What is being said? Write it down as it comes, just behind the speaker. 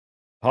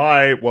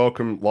Hi,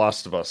 welcome,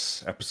 Last of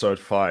Us, episode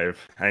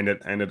 5. Ain't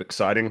it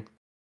exciting?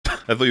 I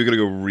thought you were gonna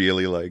go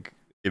really like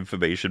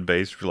information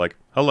based. You're like,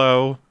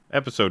 hello,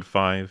 episode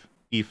 5,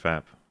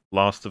 EFAP,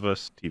 Last of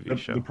Us TV The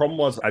show. problem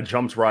was I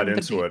jumped right The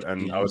into big it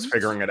and I was news.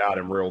 figuring it out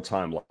in real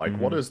time. Like,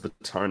 what is the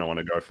tone I want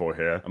to go for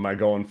here? Am I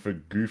going for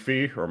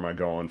goofy or am I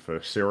going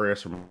for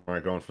serious or am I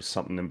going for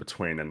something in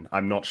between? And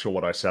I'm not sure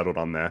what I settled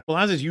on there. Well,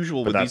 as is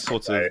usual But with these that's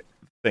sorts okay. of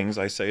things,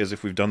 I say as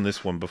if we've done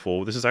this one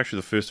before. This is actually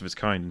the first of its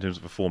kind in terms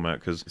of a format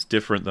because it's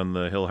different than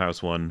the Hill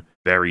House one,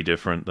 very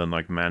different than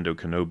like Mando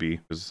Kenobi.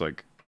 It's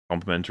like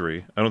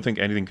complementary. I don't think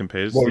anything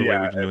compares to Well, the way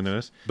yeah, we've been doing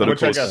this. But of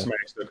which I course, guess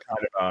makes it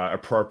kind of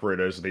appropriate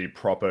as the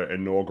proper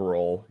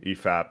inaugural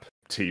EFAP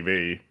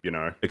TV, you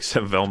know.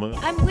 except Velma.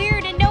 I'm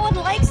weird and no one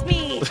likes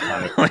me.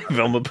 Like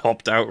Velma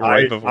popped out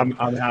right before. I'm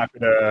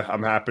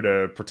happy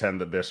to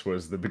pretend that this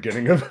was the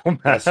beginning of all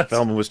Yes, that.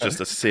 Velma was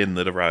just a sin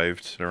that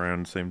arrived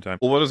around the same time.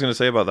 Well, what I was going to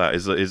say about that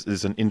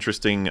is an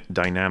interesting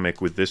dynamic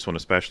with this one,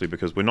 especially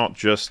because we're not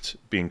just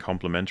being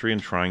complimentary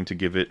and trying to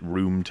give it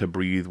room to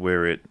breathe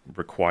where it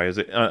requires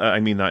it.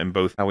 I mean that in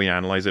both how we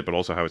analyze it, but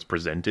also how it's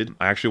presented.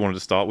 I actually wanted to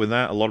start with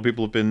that. A lot of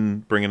people have been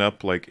bringing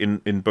up, like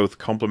in both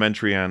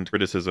complimentary and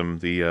criticism,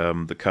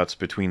 the cuts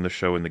between the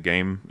show and the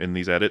game in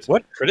these edits.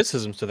 What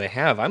criticisms do they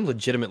have? I'm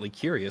legitimately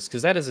curious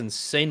because that is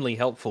insanely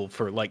helpful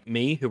for like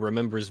me who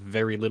remembers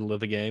very little of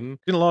the game.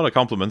 Been a lot of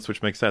compliments,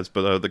 which makes sense,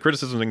 but the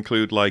criticisms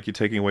include like you're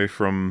taking away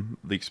from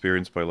the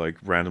experience by like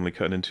randomly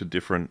cutting into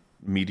different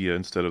media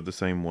instead of the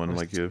same one.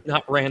 Like you,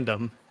 Not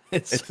random.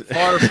 It's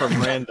far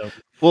from random.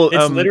 well,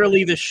 It's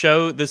literally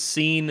the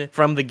scene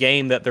from the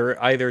game that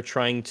they're either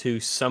trying to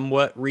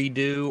somewhat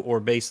redo or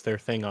base their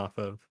thing off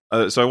of.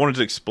 So I wanted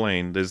to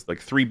explain. There's like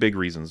 3 big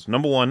reasons.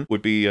 Number 1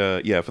 would be,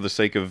 yeah, for the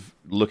sake of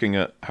looking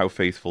at how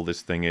faithful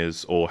this thing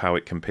is or how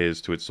it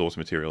compares to its source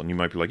material. And you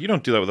might be like, you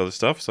don't do that with other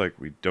stuff. It's like,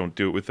 we don't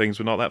do it with things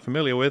we're not that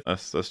familiar with.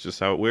 That's just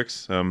how it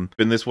works.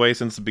 Been this way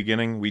since the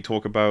beginning. We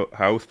talk about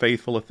how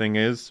faithful a thing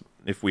is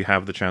if we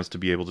have the chance to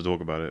be able to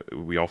talk about it.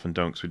 We often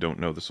don't because we don't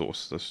know the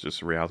source. That's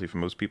just a reality for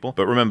most people.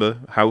 But remember,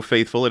 how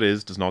faithful it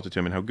is does not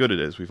determine how good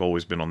it is. We've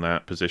always been on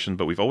that position,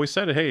 but we've always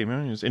said, hey,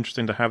 man, it's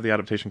interesting to have the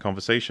adaptation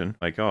conversation.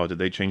 Like, oh, did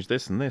they change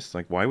this and this?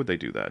 Like, why would they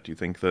do that? Do you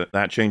think that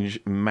that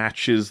change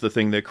matches the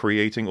thing they're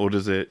creating, or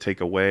does it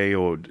take away,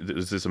 or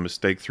is this a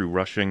mistake through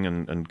rushing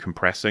and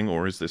compressing,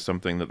 or is this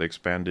something that they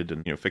expanded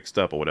and, you know, fixed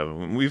up or whatever?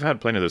 We've had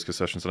plenty of those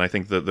discussions, and I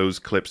think that those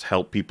clips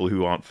help people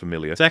who aren't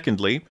familiar.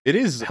 Secondly, it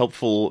is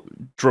helpful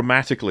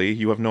dramatically,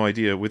 you have no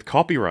idea, with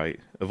copyright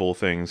of all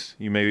things.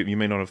 You may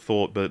not have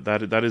thought, but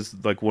that is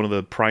like one of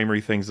the primary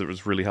things that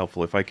was really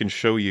helpful. If I can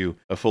show you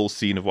a full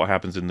scene of what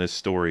happens in this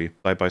story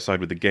side by side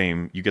with the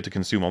game, you get to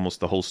consume almost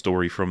the whole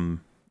story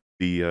from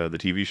the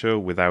TV show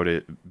without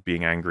it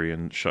being angry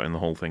and shutting the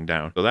whole thing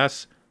down. So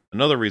that's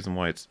another reason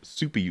why it's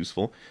super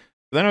useful.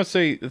 But then I would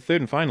say,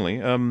 third and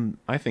finally,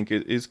 I think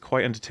it is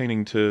quite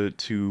entertaining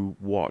to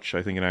watch.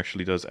 I think it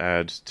actually does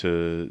add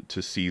to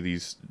see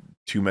these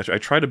 2 metrics. I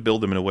try to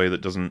build them in a way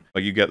that doesn't,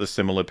 like, you get the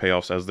similar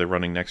payoffs as they're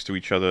running next to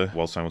each other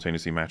while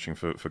simultaneously matching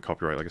for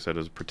copyright, like I said,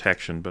 as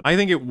protection. But I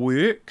think it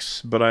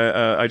works, but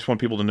I just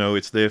want people to know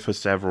it's there for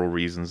several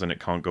reasons and it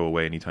can't go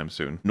away anytime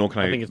soon. Nor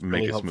can I think it's make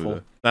really it helpful.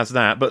 smoother. That's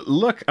that. But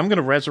look, I'm going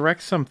to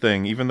resurrect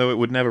something, even though it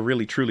would never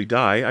really truly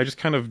die. I just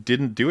kind of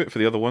didn't do it for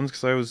the other ones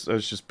because I was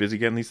just busy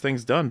getting these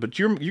things done. But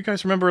you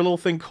guys remember a little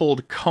thing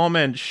called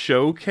Comment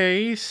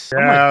Showcase? Oh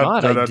my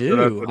god, I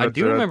do. I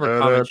do remember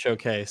Comment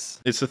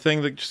Showcase. It's a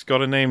thing that just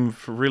got a name,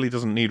 really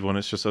doesn't need one.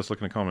 It's just us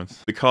looking at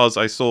comments. Because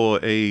I saw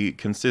a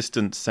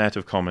consistent set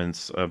of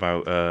comments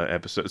about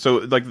episodes. So,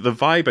 like, the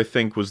vibe, I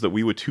think, was that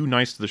we were too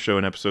nice to the show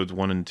in episodes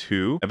 1 and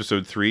 2.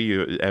 Episode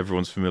 3,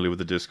 everyone's familiar with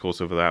the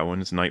discourse over that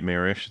one. It's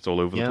nightmarish. It's all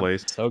over the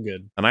place. So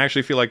good. And I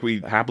actually feel like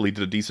we happily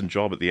did a decent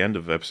job at the end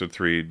of episode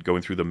 3,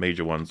 going through the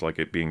major ones, like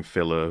it being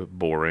filler,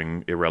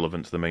 boring,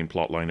 irrelevant to the main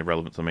plot line,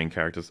 irrelevant to the main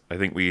characters. I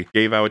think we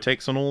gave our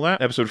takes on all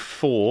that. Episode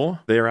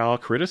 4, there are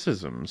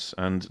criticisms,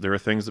 and there are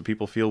things that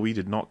people feel we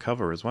did not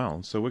cover as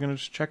well. So we're going to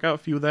just check out a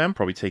few of them,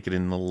 probably take it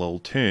in the little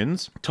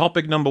turns.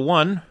 Topic number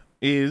 1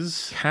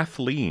 is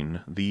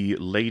Kathleen, the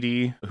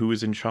lady who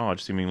is in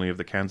charge, seemingly, of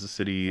the Kansas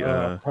City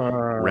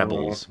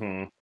rebels.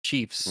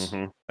 Chiefs.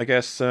 I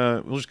guess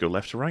we'll just go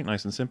left to right,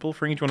 nice and simple.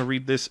 Fringy, do you want to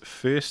read this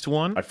first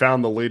one? I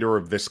found the leader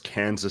of this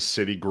Kansas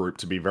City group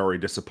to be very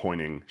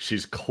disappointing.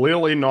 She's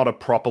clearly not a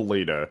proper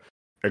leader,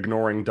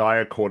 ignoring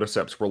dire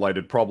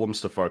cordyceps-related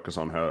problems to focus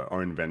on her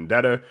own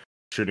vendetta,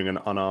 shooting an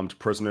unarmed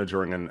prisoner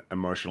during an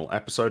emotional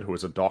episode who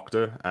is a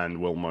doctor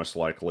and will most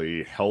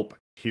likely help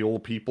heal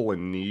people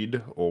in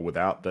need or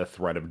without the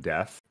threat of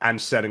death, and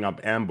setting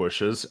up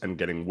ambushes and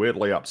getting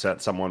weirdly upset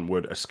someone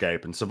would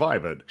escape and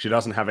survive it. She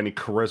doesn't have any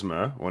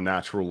charisma or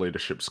natural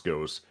leadership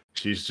skills.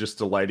 She's just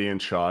a lady in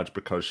charge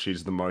because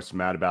she's the most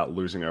mad about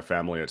losing her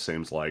family, it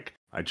seems like.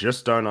 I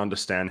just don't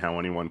understand how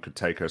anyone could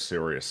take her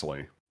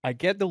seriously. I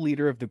get the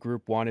leader of the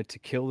group wanted to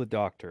kill the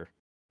doctor,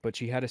 but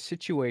she had a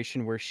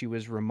situation where she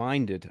was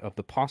reminded of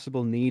the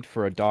possible need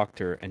for a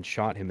doctor and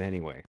shot him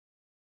anyway.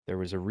 There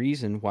was a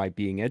reason why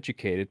being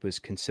educated was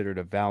considered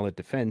a valid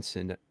defense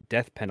in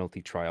death penalty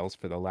trials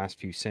for the last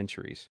few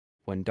centuries.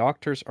 When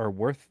doctors are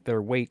worth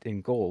their weight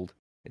in gold,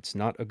 it's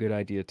not a good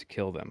idea to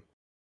kill them.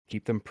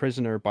 Keep them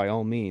prisoner by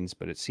all means,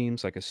 but it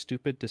seems like a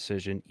stupid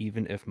decision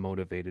even if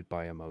motivated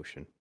by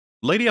emotion.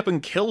 Lady up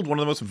and killed one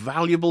of the most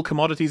valuable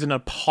commodities in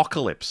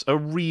Apocalypse, a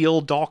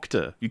real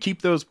doctor. You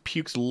keep those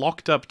pukes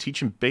locked up,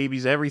 teaching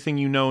babies everything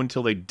you know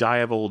until they die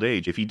of old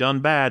age. If he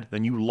done bad,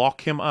 then you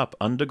lock him up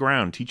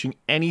underground, teaching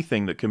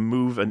anything that can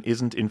move and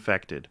isn't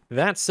infected.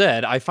 That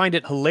said, I find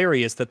it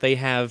hilarious that they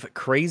have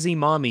crazy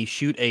mommy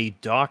shoot a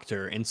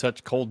doctor in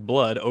such cold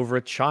blood over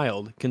a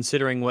child,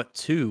 considering what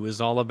 2 is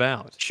all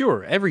about.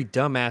 Sure, every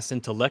dumbass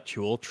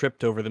intellectual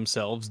tripped over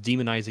themselves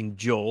demonizing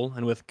Joel,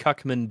 and with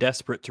Cuckman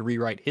desperate to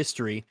rewrite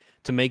history,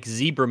 to make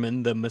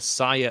Zebraman the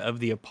messiah of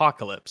the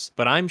apocalypse,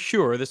 but I'm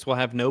sure this will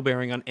have no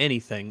bearing on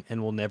anything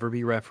and will never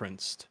be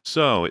referenced.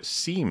 So, it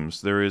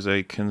seems there is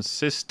a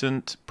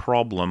consistent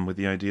problem with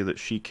the idea that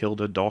she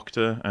killed a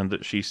doctor and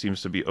that she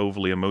seems to be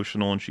overly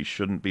emotional and she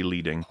shouldn't be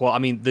leading. Well, I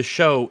mean, the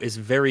show is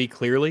very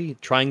clearly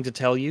trying to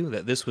tell you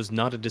that this was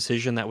not a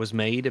decision that was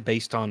made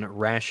based on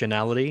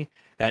rationality,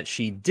 that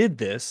she did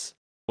this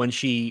when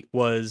she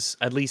was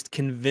at least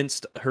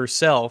convinced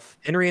herself.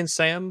 Henry and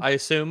Sam, I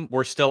assume,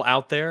 were still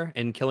out there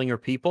and killing her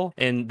people,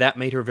 and that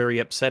made her very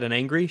upset and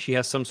angry. She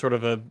has some sort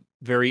of a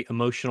very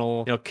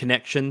emotional,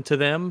 connection to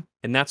them,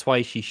 and that's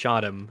why she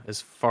shot him,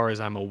 as far as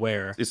I'm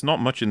aware. It's not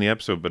much in the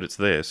episode, but it's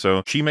there.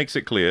 So she makes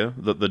it clear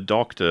that the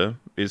doctor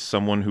is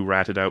someone who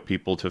ratted out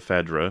people to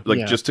Fedra. Like,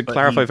 Yeah, just to but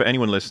clarify for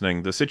anyone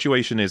listening, the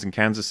situation is in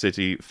Kansas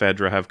City,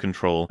 Fedra have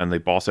control, and they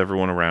boss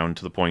everyone around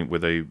to the point where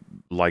they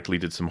likely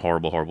did some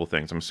horrible, horrible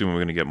things. I'm assuming we're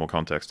going to get more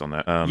context on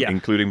that,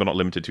 including but not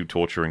limited to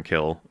torture and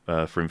kill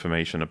for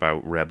information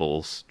about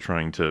rebels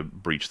trying to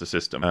breach the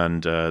system.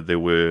 And there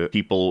were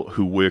people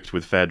who worked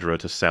with Fedra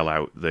to sell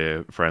out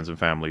their friends and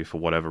family for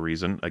whatever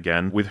reason.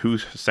 Again, with who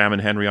Sam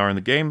and Henry are in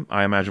the game,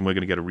 I imagine we're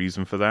going to get a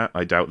reason for that.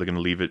 I doubt they're going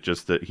to leave it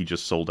just that he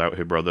just sold out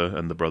her brother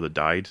and the brother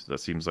died. That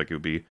seems like it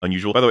would be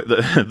unusual. By the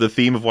way, the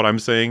theme of what I'm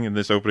saying in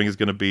this opening is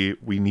going to be,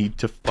 we need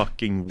to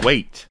fucking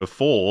wait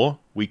before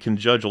we can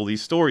judge all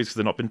these stories because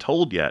they've not been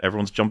told yet.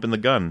 Everyone's jumping the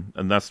gun,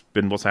 and that's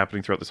been what's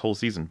happening throughout this whole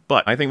season.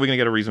 But I think we're going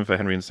to get a reason for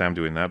Henry and Sam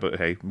doing that, but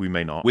hey, we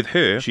may not. With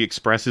her, she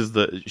expresses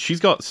that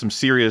she's got some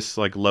serious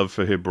love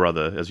for her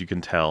brother, as you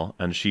can tell,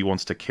 and she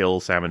wants to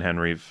kill Sam and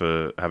Henry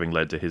for having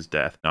led to his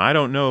death. Now, I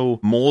don't know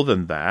more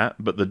than that,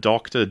 but the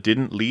doctor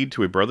didn't lead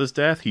to her brother's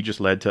death, he just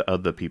led to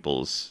other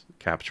people's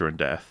capture and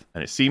death.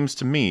 And it seems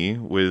to me,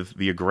 with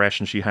the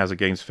aggression she has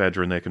against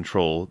Fedra and their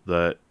control,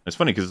 that it's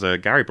funny because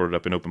Gary brought it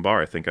up in Open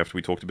Bar, I think, after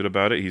we talked a bit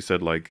about it. He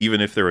said, even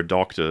if they're a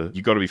doctor,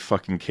 you got to be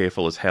fucking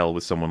careful as hell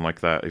with someone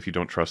like that. If you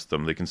don't trust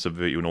them, they can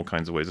subvert you in all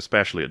kinds of ways,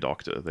 especially a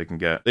doctor.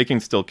 They can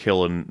still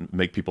kill and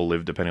make people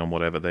live depending on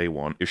whatever they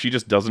want. If she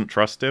just doesn't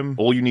trust him,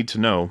 all you need to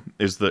know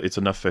is that it's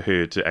enough for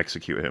her to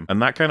execute him.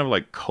 And that kind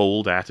of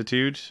cold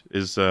attitude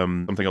is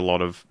something a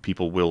lot of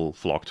people will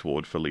flock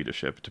toward for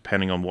leadership,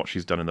 depending on what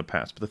she's done in the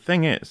past. But the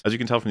thing is, as you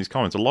can tell from these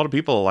comments, a lot of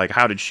people are like,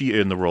 how did she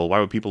earn the role? Why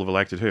would people have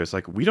elected her? It's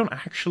we don't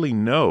actually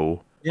know.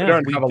 Yeah,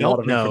 we don't have a lot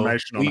of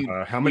information on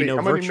her. How many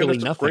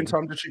minutes of screen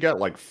time did she get?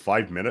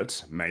 5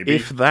 minutes, maybe?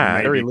 If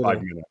that. Maybe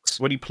 5 minutes.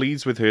 When he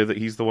pleads with her that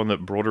he's the one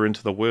that brought her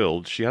into the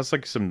world, she has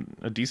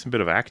a decent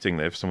bit of acting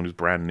there for someone who's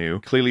brand new.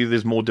 Clearly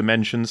there's more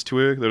dimensions to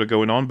her that are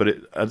going on, but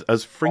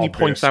as Fringy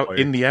points out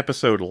in the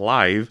episode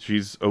live,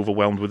 she's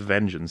overwhelmed with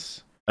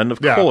vengeance. And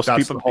of course,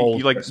 that's people the whole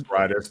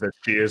right, is that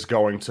she is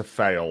going to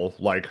fail.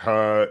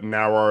 Her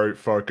narrow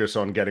focus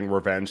on getting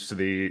revenge to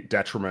the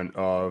detriment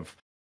of,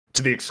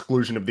 to the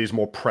exclusion of these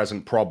more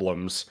present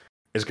problems,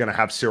 is going to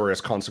have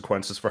serious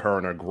consequences for her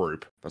and her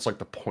group. That's the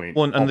point,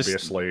 well, and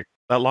obviously.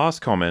 That last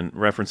comment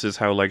references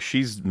how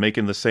she's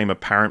making the same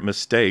apparent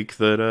mistake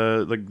that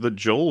that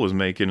Joel was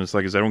making. It's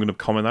is everyone going to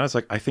comment on that?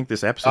 It's I think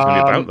this episode's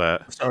going to be about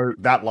that. So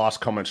that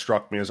last comment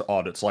struck me as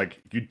odd. It's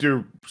you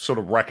do sort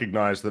of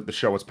recognize that the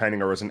show is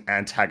painting her as an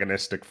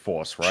antagonistic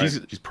force, right?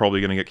 She's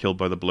probably going to get killed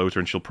by the bloater,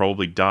 and she'll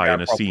probably die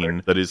in a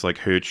scene that is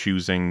her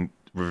choosing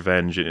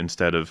revenge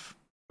instead of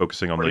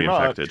focusing on the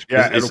infected.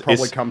 Yeah, it'll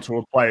probably come to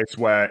a place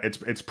where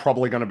it's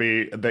probably going to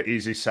be the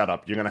easy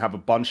setup. You're going to have a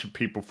bunch of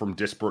people from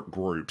disparate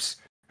groups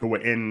who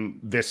are in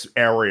this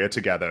area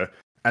together,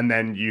 and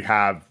then you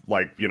have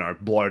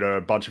bloater,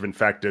 a bunch of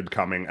infected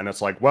coming, and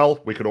it's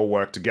we could all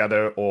work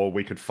together or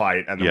we could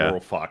fight, and then we're all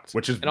fucked.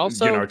 Which is, and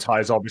also,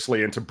 ties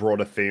obviously into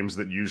broader themes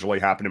that usually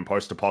happen in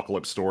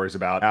post-apocalypse stories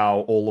about how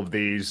all of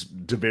these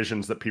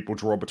divisions that people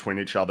draw between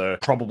each other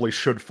probably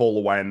should fall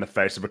away in the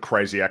face of a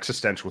crazy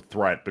existential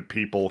threat, but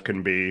people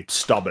can be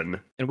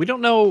stubborn. And we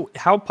don't know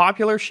how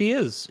popular she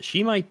is.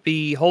 She might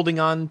be holding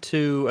on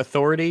to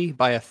authority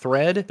by a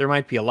thread. There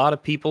might be a lot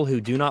of people who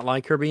do not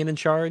like her being in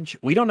charge.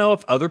 We don't know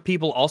if other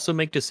people people also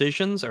make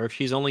decisions, or if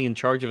she's only in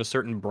charge of a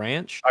certain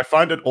branch. I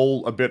find it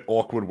all a bit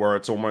awkward where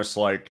it's almost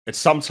like, it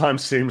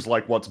sometimes seems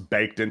like what's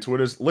baked into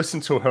it is,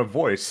 listen to her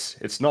voice.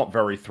 It's not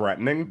very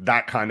threatening.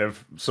 That kind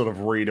of sort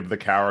of read of the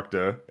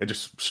character, it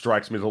just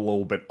strikes me as a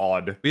little bit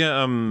odd.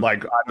 Yeah,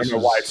 Like, I don't know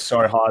why it's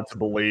so hard to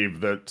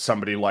believe that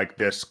somebody like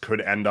this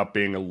could end up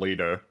being a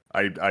leader.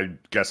 I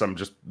guess I'm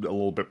just a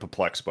little bit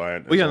perplexed by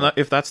it. Well, yeah,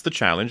 if that's the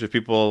challenge, if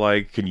people are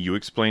like, can you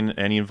explain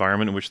any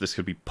environment in which this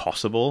could be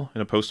possible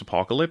in a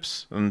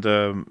post-apocalypse? And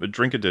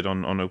Drinker did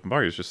on Open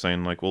Bar, he was just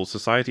saying, like, well,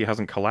 society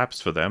hasn't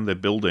collapsed for them. They're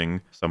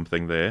building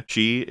something there.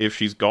 If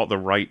she's got the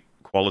right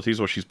qualities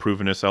or she's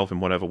proven herself in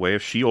whatever way,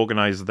 if she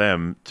organized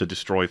them to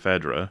destroy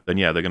Fedra, then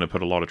yeah, they're going to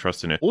put a lot of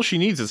trust in it. All she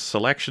needs is a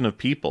selection of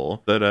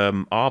people that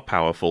are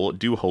powerful,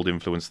 do hold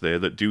influence there,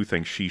 that do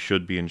think she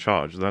should be in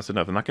charge. That's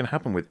enough, and that can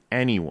happen with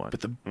anyone.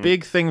 But the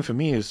big thing for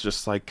me is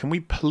just like, can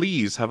we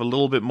please have a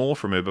little bit more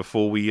from her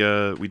before we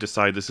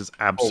decide this is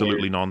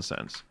absolutely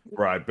nonsense?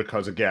 Right,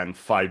 because again,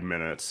 5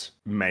 minutes,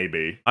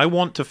 maybe. I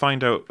want to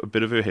find out a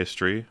bit of her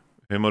history,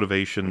 her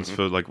motivations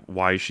for like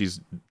why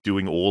she's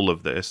doing all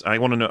of this. I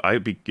want to know.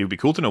 It would be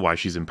cool to know why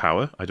she's in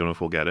power. I don't know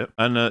if we'll get it.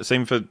 And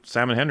same for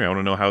Sam and Henry. I want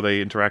to know how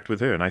they interact with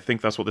her. And I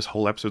think that's what this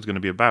whole episode's going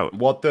to be about.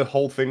 What the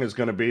whole thing is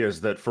going to be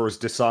is that for as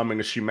disarming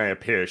as she may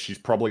appear, she's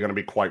probably going to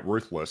be quite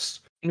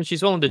ruthless. I mean,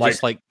 she's willing to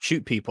just like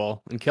shoot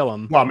people and kill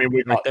them. Well, I mean,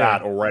 we got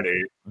that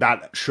already.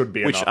 That should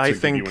be which enough I to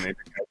think give you an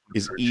indication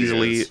is of who she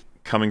easily is.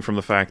 coming from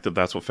the fact that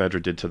that's what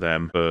Fedra did to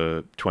them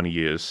for 20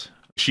 years.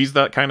 She's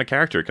that kind of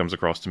character, it comes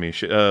across to me.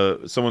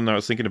 Someone that I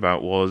was thinking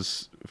about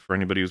was, for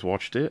anybody who's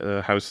watched it,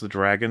 House of the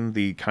Dragon,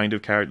 the kind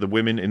of character, the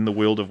women in the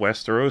world of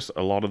Westeros,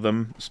 a lot of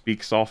them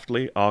speak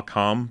softly, are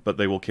calm, but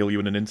they will kill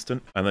you in an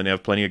instant. And then you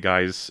have plenty of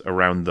guys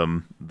around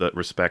them that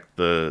respect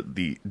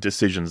the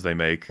decisions they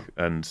make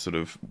and sort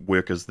of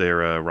work as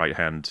their right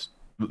hand,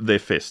 their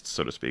fists,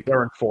 so to speak.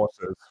 They're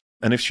enforcers.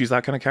 And if she's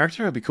that kind of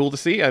character, it'd be cool to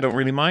see. I don't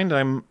really mind.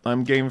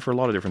 I'm game for a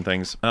lot of different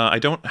things. I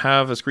don't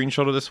have a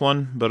screenshot of this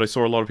one, but I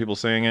saw a lot of people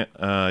saying it.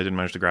 I didn't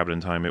manage to grab it in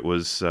time. It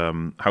was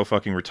how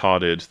fucking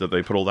retarded that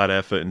they put all that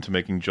effort into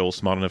making Joel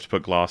smart enough to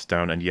put glass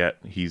down, and yet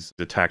he's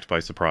attacked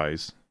by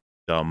surprise.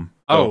 Dumb.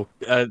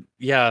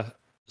 Yeah.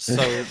 So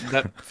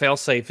that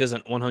failsafe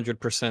isn't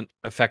 100%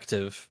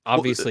 effective.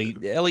 Obviously,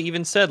 Ellie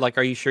even said, like,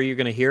 "Are you sure you're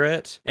going to hear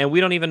it?" And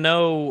we don't even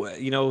know,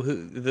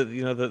 who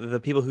the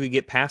people who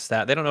get past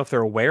that. They don't know if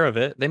they're aware of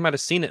it. They might have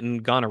seen it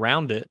and gone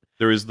around it.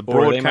 There is the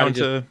broad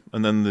counter,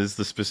 and then there's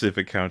the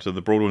specific counter. The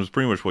broad one is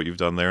pretty much what you've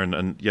done there,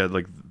 and yeah,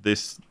 like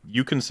this,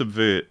 you can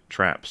subvert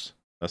traps.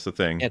 That's the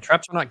thing. Yeah,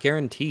 traps are not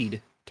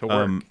guaranteed to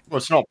work. Well,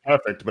 it's not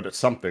perfect, but it's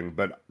something.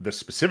 But the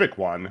specific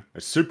one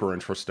is super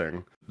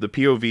interesting. The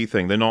POV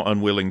thing, they're not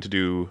unwilling to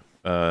do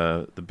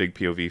the big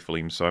POV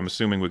films, so I'm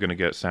assuming we're going to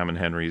get Sam and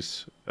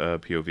Henry's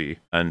POV.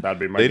 And That'd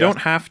be my they guess. don't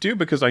have to,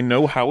 because I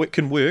know how it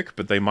can work,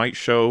 but they might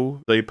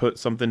show they put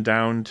something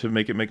down to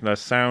make it make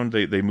less sound,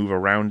 they move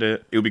around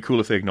it. It would be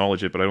cool if they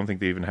acknowledge it, but I don't think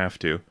they even have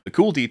to. The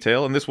cool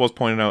detail, and this was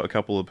pointed out a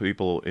couple of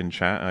people in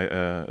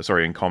chat,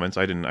 sorry, in comments,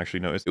 I didn't actually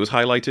notice. It was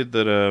highlighted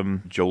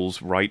that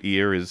Joel's right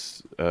ear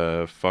is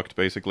fucked,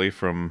 basically,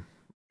 from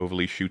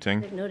overly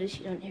shooting. I've noticed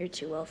you don't hear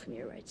too well from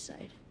your right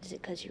side. Is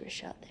it because you were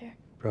shot there?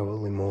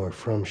 Probably more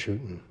from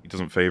shooting. He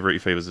doesn't favor it, he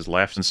favors his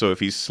left. And so if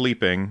he's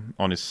sleeping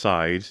on his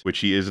side, which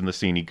he is in the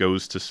scene, he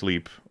goes to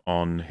sleep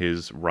on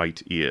his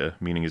right ear,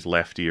 meaning his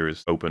left ear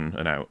is open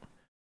and out.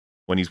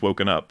 When he's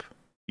woken up,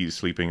 he's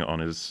sleeping on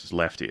his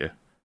left ear,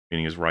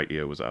 meaning his right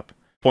ear was up.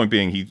 Point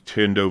being, he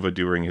turned over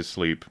during his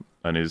sleep,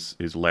 and his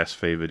less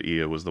favored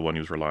ear was the one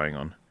he was relying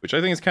on. Which I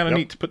think is kind of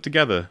neat to put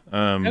together.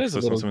 That's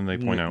not something they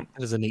point out.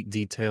 That is a neat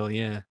detail,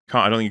 yeah.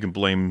 I don't think you can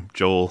blame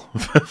Joel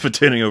for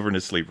turning over in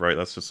his sleep, right?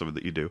 That's just something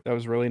that you do. That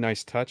was a really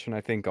nice touch, and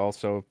I think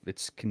also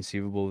it's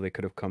conceivable they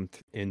could have come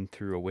in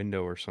through a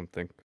window or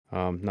something.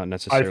 Not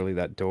necessarily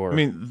that door. I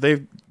mean,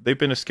 they've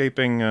been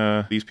escaping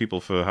these people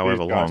for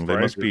however long. They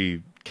must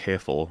be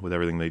careful with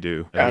everything they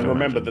do. And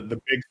remember that the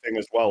big thing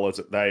as well is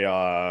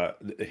that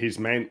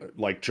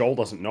Joel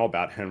doesn't know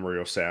about Henry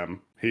or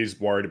Sam.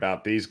 He's worried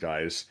about these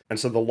guys. And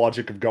so the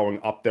logic of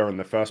going up there in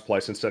the first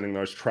place and setting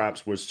those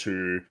traps was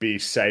to be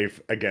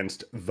safe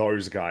against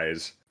those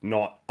guys,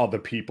 not other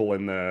people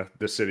in the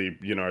city,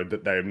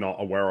 that they're not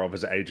aware of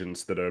as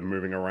agents that are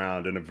moving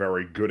around and are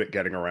very good at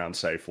getting around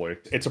safely.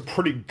 It's a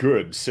pretty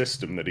good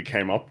system that he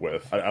came up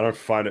with. I don't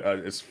find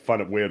it,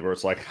 find it weird where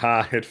it's like,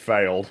 it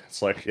failed.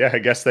 It's like, yeah, I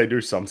guess they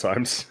do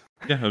sometimes.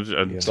 Yeah,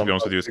 to be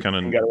honest with you, it's kind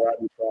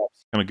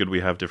of good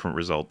we have different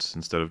results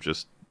instead of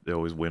just they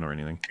always win or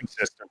anything.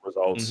 Consistent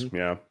results,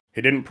 yeah.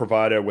 He didn't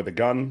provide her with a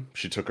gun.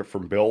 She took it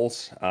from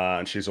Bill's,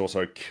 and she's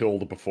also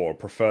killed before.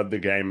 Preferred the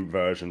game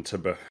version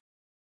to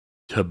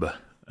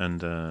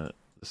And the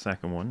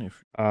second one,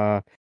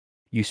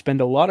 you spend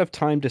a lot of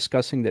time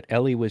discussing that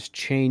Ellie was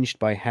changed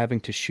by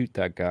having to shoot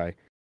that guy.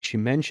 She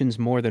mentions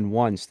more than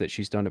once that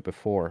she's done it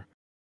before.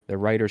 The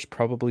writers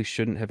probably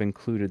shouldn't have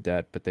included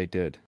that, but they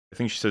did. I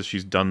think she says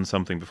she's done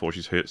something before,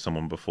 she's hurt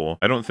someone before.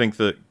 I don't think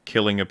that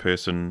killing a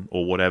person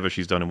or whatever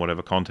she's done in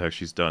whatever context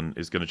she's done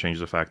is going to change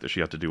the fact that she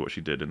had to do what she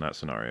did in that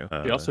scenario.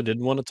 She also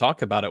didn't want to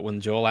talk about it when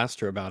Joel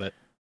asked her about it.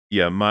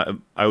 Yeah,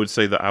 I would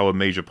say that our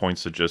major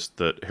points are just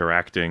that her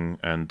acting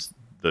and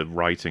the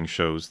writing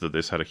shows that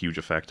this had a huge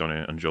effect on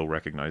her, and Joel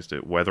recognized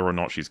it. Whether or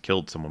not she's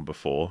killed someone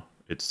before,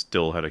 it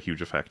still had a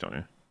huge effect on her,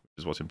 which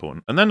is what's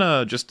important. And then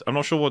I'm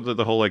not sure what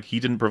the whole, like, he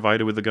didn't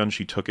provide her with the gun,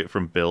 she took it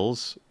from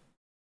Bill's.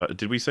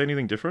 Did we say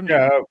anything different?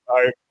 Yeah,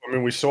 I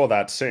mean, we saw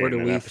that scene. Where do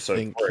in we episode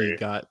think 3. he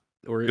got?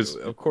 Or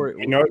Of course,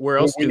 where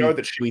else do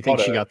we think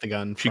she got the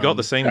gun? She got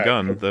the same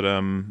gun Yeah.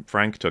 that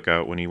Frank took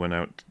out when he went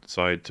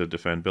outside to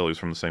defend Bill. He was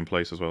from the same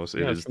place as well. It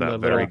is from the that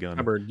very little gun.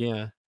 cupboard,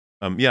 yeah.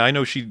 Yeah, I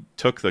know she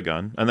took the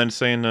gun, and then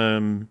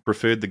saying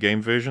preferred the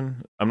game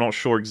version. I'm not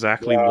sure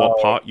exactly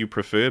what part you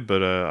prefer,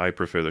 but I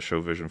prefer the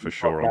show version for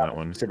sure on that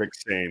one. Specific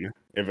scene.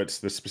 If it's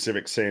the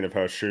specific scene of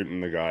her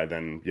shooting the guy,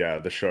 then yeah,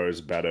 the show's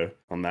better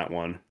on that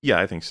one. Yeah,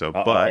 I think so.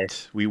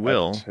 But we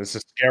will. It's a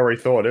scary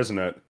thought, isn't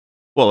it?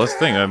 Well, that's the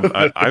thing.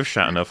 I've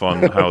shat enough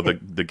on how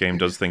the game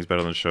does things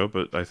better than the show,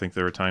 but I think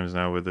there are times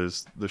now where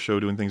there's the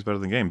show doing things better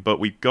than the game. But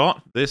we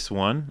got this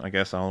one. I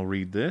guess I'll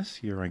read this.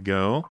 Here I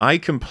go. I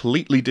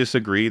completely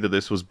disagree that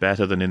this was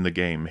better than in the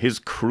game. His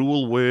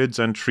cruel words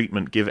and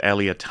treatment give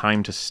Ellie a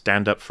time to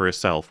stand up for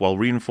herself, while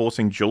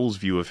reinforcing Joel's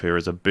view of her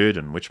as a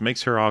burden, which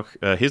makes her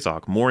his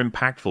arc more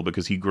impactful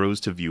because he grows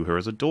to view her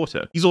as a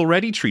daughter. He's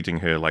already treating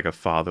her like a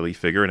fatherly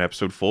figure in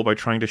episode 4 by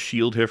trying to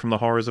shield her from the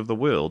horrors of the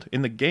world.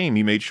 In the game,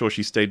 he made sure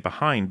she stayed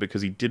behind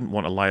because he didn't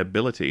want a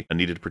liability and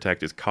needed to protect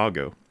his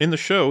cargo. In the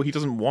show, he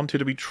doesn't want her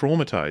to be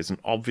traumatized and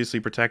obviously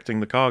protecting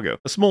the cargo.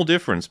 A small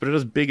difference, but it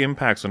has big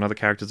impacts on how the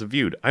characters are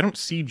viewed. I don't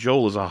see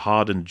Joel as a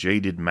hardened,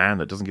 jaded man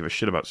that doesn't give a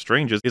shit about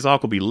strangers. His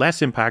arc will be less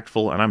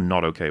impactful, and I'm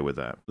not okay with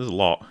that. There's a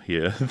lot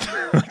here.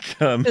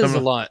 It is a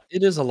lot.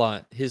 It is a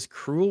lot. His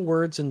cruel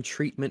words and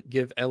treatment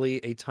give Ellie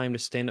a time to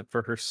stand up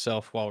for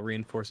herself while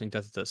reinforcing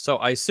death. So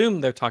I assume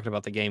they're talking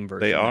about the game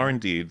version. They are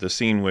indeed. The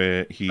scene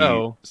where he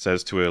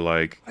says to her,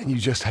 like... And you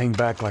just hang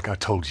back like I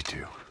told you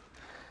to.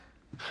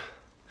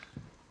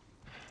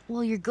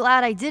 Well, you're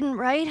glad I didn't,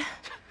 right?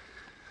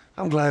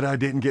 I'm glad I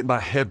didn't get my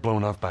head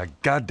blown off by a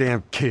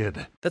goddamn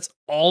kid. That's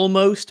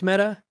almost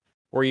meta,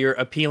 where you're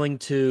appealing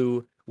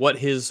to what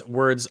his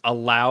words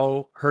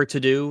allow her to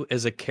do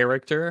as a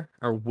character,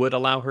 or would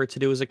allow her to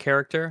do as a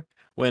character,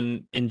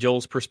 when in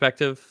Joel's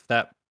perspective,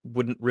 that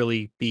wouldn't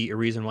really be a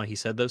reason why he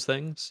said those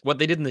things. What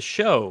they did in the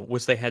show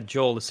was they had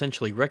Joel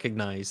essentially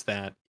recognize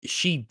that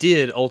she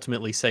did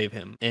ultimately save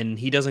him, and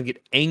he doesn't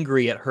get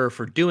angry at her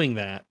for doing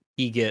that.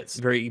 He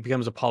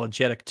becomes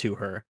apologetic to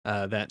her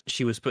that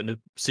she was put in a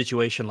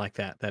situation like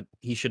that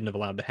he shouldn't have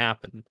allowed to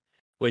happen,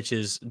 which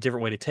is a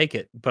different way to take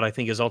it, but I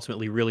think is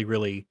ultimately really,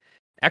 really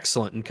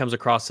excellent and comes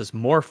across as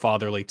more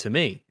fatherly to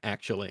me,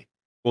 actually.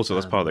 Also,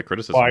 that's part of the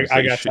criticism. Well,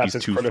 I guess that's he's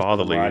his too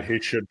fatherly. Right?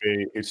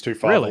 He's too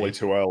fatherly Really?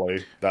 too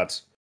early. That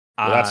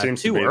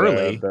seems too to be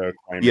early. the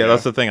claim. Yeah,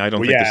 that's the thing. I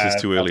don't think this yeah,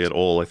 is too early at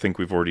all. I think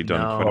we've already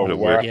done quite a bit of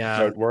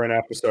work. We're in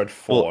episode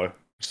 4.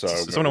 So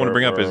something I want to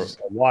bring up is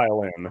a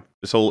while in.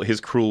 This whole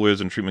his cruel words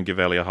and treatment give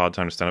Ellie a hard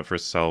time to stand up for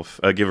herself,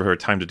 give her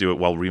time to do it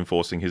while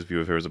reinforcing his view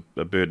of her as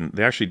a burden.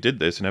 They actually did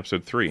this in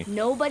episode 3.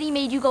 Nobody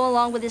made you go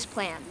along with this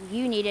plan.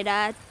 You needed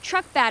a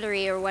truck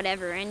battery or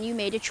whatever, and you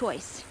made a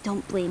choice.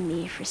 Don't blame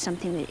me for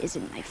something that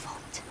isn't my fault.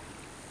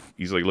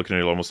 He's like looking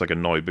at it almost like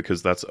annoyed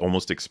because that's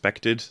almost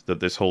expected, that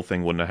this whole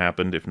thing wouldn't have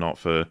happened if not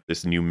for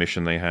this new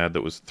mission they had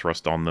that was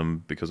thrust on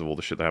them because of all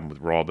the shit that happened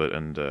with Robert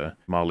and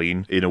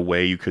Marlene. In a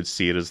way, you could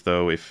see it as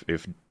though if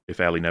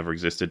Ellie never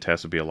existed,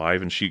 Tess would be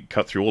alive, and she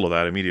cut through all of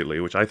that immediately,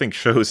 which I think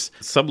shows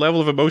some level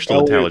of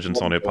emotional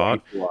intelligence on her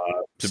part.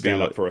 To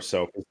stand up for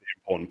herself is the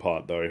important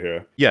part, though,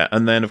 here. Yeah,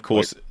 and then, of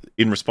course,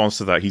 in response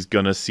to that, he's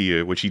gonna see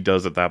her, which he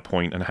does at that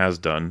point and has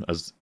done,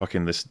 as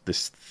fucking this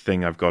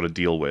thing I've got to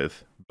deal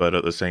with. But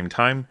at the same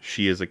time,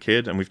 she is a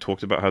kid, and we've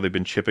talked about how they've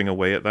been chipping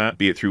away at that,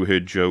 be it through her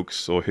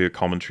jokes or her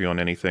commentary on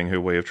anything, her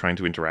way of trying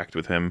to interact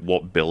with him,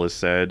 what Bill has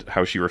said,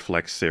 how she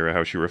reflects Sarah,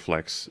 how she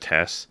reflects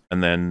Tess,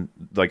 and then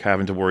like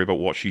having to worry about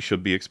what she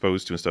should be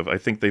exposed to and stuff. I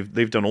think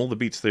they've done all the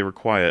beats they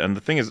require, and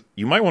the thing is,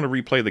 you might want to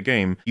replay the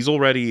game. He's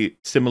already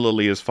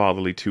similarly as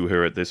fatherly to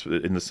her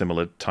in the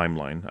similar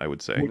timeline, I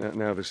would say.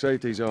 Now the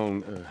safety's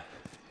on.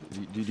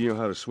 Do you know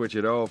how to switch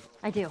it off?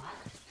 I do.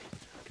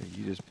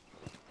 Okay,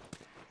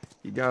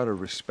 you gotta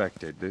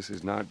respect it. This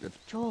is not...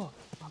 Joel,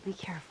 I'll be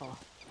careful.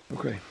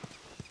 Okay.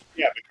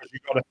 Yeah, because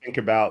you've got to think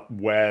about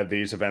where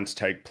these events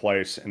take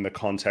place in the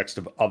context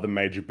of other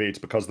major beats,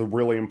 because the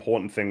really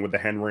important thing with the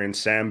Henry and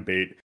Sam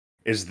beat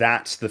is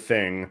that's the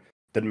thing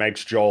that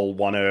makes Joel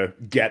want to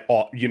get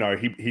off,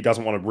 he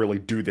doesn't want to really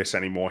do this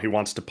anymore. He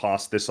wants to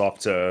pass this off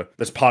to...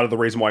 That's part of the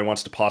reason why he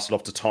wants to pass it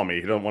off to Tommy.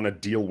 He don't want to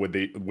deal with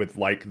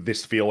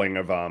this feeling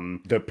of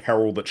the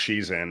peril that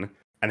she's in.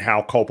 and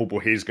how culpable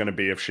he's going to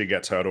be if she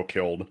gets hurt or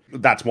killed.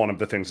 That's one of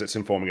the things that's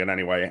informing it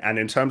anyway. And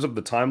in terms of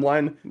the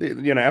timeline,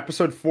 you know,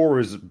 episode 4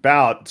 is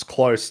about as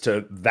close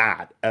to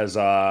that as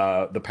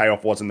the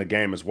payoff was in the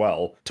game as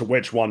well, to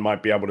which one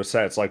might be able to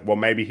say it's like, well,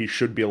 maybe he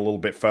should be a little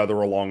bit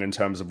further along in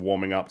terms of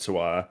warming up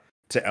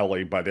to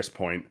Ellie by this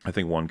point. I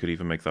think one could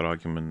even make that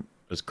argument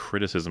as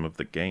criticism of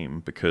the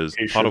game, because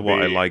part of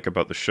what I like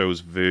about the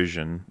show's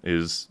version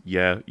is,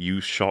 yeah, you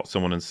shot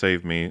someone and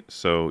saved me,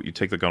 so you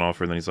take the gun off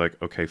her, and then he's like,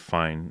 okay,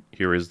 fine,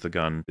 here is the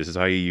gun, this is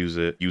how you use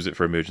it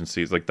for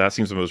emergencies. Like, that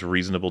seems the most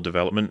reasonable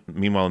development.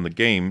 Meanwhile, in the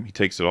game, he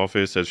takes it off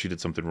her, says she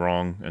did something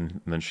wrong, and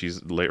then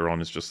she's later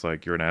on is just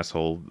like, you're an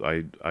asshole,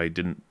 I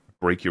didn't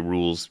break your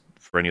rules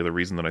for any other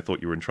reason than I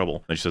thought you were in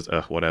trouble. And she says,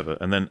 whatever.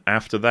 And then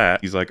after that,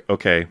 he's like,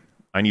 okay,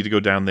 I need to go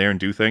down there and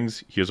do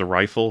things. Here's a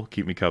rifle.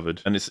 Keep me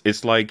covered. And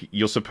it's like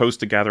you're supposed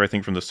to gather, I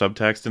think, from the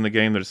subtext in the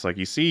game that it's like,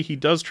 you see, he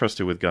does trust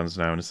her with guns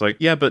now. And it's like,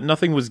 yeah, but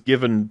nothing was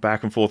given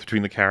back and forth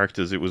between the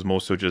characters. It was more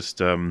so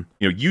just, you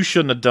know, you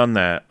shouldn't have done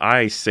that.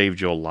 I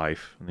saved your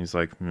life. And he's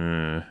like,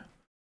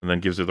 and then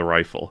gives her the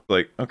rifle.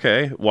 Like,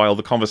 okay, while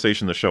the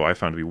conversation in the show I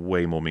found to be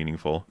way more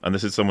meaningful. And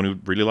this is someone who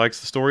really likes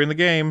the story in the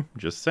game.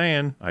 Just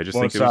saying. I just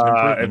think it was an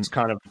improvement. It's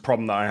kind of the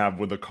problem that I have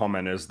with the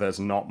comment is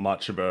there's not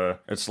much of a...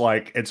 It's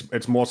like,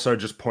 it's more so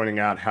just pointing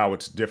out how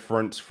it's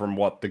different from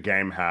what the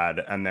game had,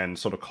 and then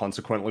sort of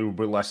consequently will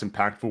be less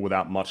impactful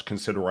without much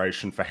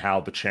consideration for how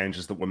the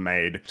changes that were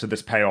made to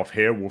this payoff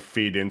here will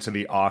feed into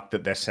the arc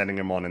that they're setting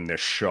him on in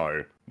this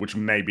show, which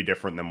may be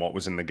different than what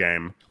was in the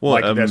game. Well,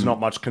 like, there's not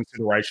much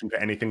consideration for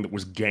anything that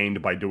was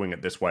gained by doing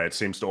it this way. It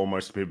seems to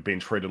almost be being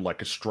treated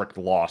like a strict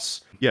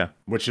loss. Yeah.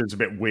 Which is a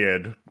bit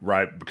weird,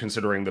 right?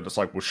 Considering that it's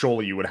like, well,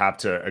 surely you would have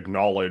to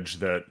acknowledge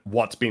that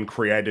what's been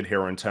created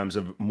here in terms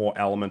of more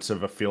elements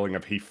of a feeling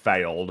of he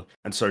failed,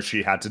 and so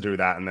she had to do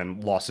that, and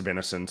then loss of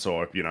innocence,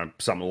 or, you know,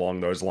 something along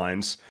those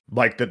lines.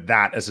 Like,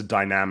 that as a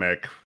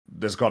dynamic...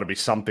 There's got to be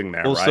something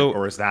there, also, right?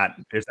 Or is that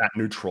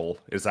neutral?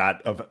 Is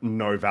that of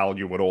no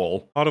value at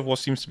all? Part of what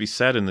seems to be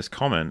said in this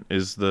comment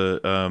is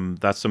that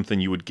that's something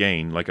you would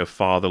gain, like a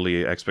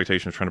fatherly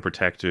expectation of trying to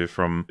protect her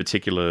from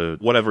particular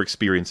whatever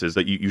experiences,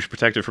 that you should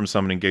protect her from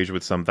someone, engage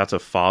with some. That's a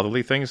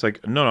fatherly thing. It's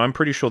like, no, I'm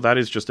pretty sure that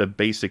is just a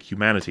basic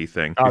humanity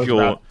thing. If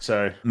you're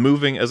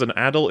moving as an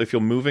adult, if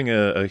you're moving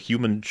a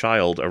human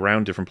child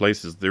around different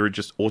places, there are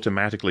just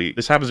automatically...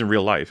 This happens in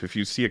real life. If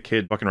you see a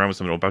kid walking around with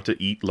someone about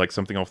to eat like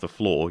something off the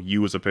floor,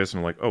 you as a person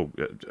are like, oh,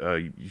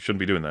 you shouldn't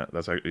be doing that.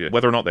 That's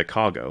whether or not they're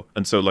cargo.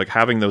 And so, like,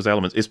 having those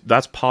elements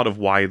that's part of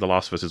why The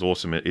Last of Us is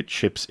awesome. It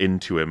chips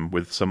into him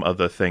with some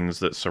other things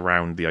that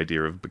surround the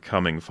idea of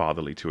becoming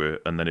fatherly to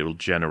it, and then it'll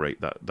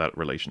generate that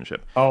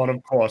relationship. Oh, and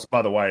of course,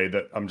 by the way,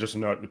 that I'm just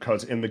noting,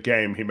 because in the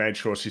game he made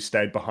sure she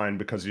stayed behind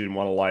because he didn't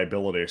want a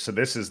liability. So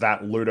this is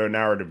that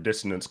ludonarrative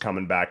dissonance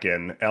coming back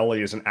in.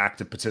 Ellie is an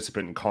active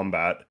participant in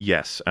combat.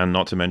 Yes, and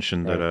not to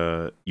mention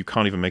that you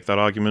can't even make that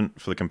argument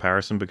for the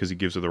comparison because he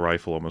gives her the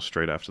rifle almost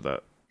straight after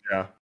that.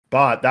 Yeah.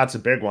 But that's a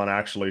big one,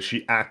 actually.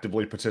 She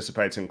actively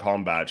participates in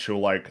combat. She'll,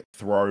 like,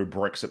 throw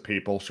bricks at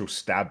people. She'll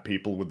stab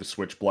people with the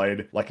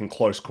switchblade, like, in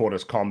close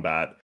quarters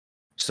combat.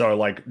 So,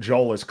 like,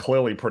 Joel is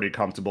clearly pretty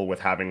comfortable with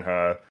having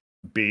her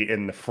be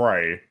in the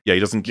fray. Yeah, he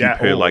doesn't keep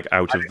her, like,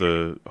 out of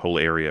the whole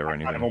area or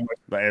anything.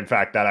 In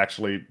fact, that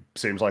actually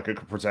seems like it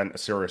could present a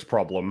serious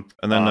problem.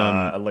 And then,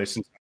 at least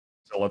in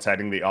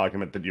facilitating the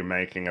argument that you're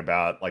making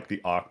about, like,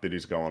 the arc that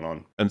he's going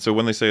on. And so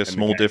when they say a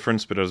small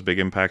difference but it has big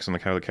impacts on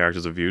how the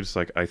characters are viewed, it's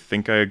like, I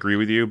think I agree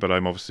with you, but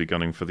I'm obviously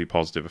gunning for the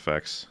positive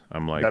effects.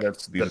 I'm like,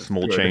 these are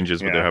small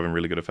changes, but they're having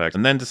really good effects.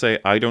 And then to say,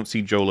 I don't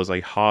see Joel as a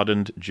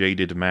hardened,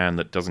 jaded man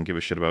that doesn't give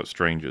a shit about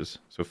strangers.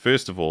 So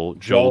first of all,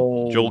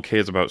 Joel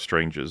cares about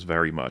strangers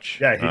very much.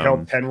 Yeah, he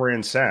helped Henry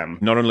and Sam.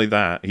 Not only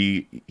that,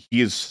 he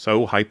is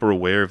so hyper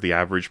aware of the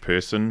average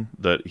person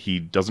that he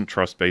doesn't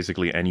trust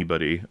basically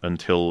anybody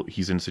until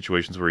he's in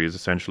situations where he's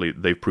essentially,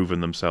 they've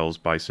proven themselves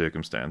by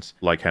circumstance,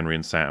 like Henry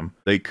and Sam.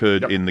 They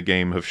could, in the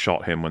game, have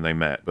shot him when they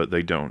met, but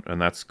they don't. And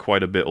that's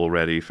quite a bit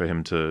already for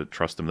him to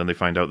trust them. Then they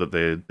find out that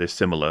they're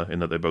similar in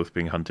that they're both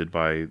being hunted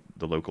by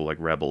the local, like,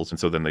 rebels. And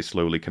so then they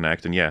slowly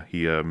connect. And yeah,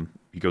 he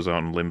goes out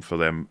on a limb for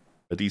them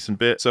a decent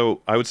bit.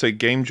 So I would say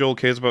game Joel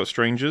cares about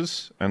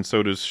strangers, and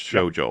so does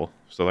show Joel.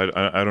 So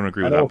I don't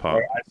agree with that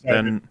part.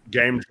 Then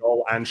game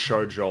Joel and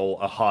show Joel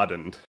are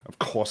hardened. Of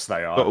course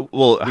they are.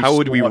 Well, how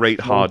would we rate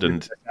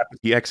hardened?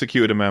 He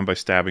executed a man by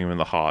stabbing him in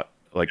the heart.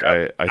 Like,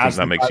 I think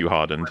that makes you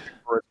hardened.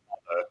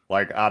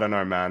 Like, I don't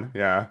know, man.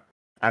 Yeah.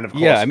 And of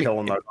course,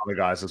 killing those other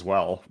guys as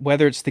well.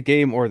 Whether it's the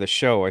game or the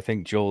show, I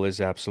think Joel is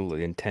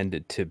absolutely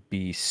intended to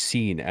be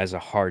seen as a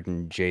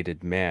hardened,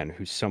 jaded man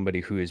who's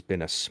somebody who has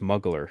been a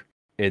smuggler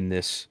in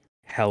this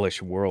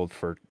hellish world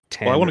for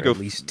 10 at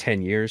least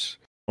 10 years.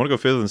 I want to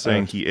go further than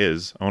saying he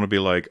is. I want to be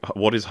like,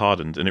 what is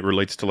hardened? And it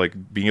relates to, like,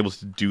 being able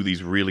to do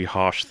these really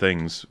harsh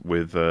things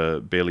with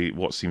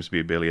what seems to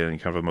be barely any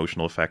kind of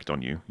emotional effect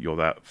on you. You're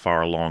that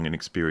far along in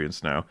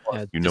experience now.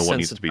 You know what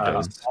needs to be done.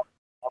 On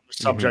the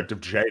subject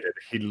of jaded,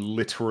 he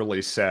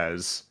literally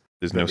says...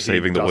 There's no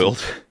saving the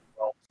world.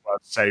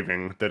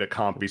 saving, that it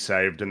can't be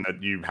saved, and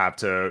that you have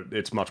to,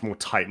 it's much more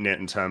tight-knit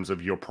in terms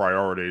of your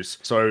priorities.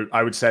 So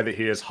I would say that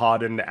he is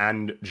hardened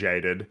and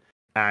jaded,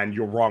 and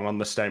you're wrong on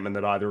the statement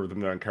that either of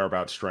them don't care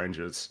about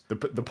strangers. The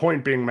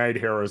point being made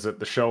here is that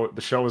the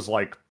show is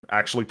like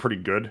actually pretty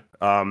good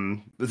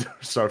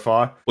so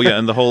far. Well, yeah,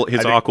 and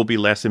his arc will be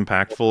less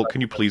impactful.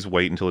 Can you please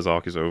wait until his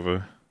arc is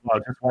over? Well,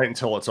 just wait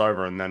until it's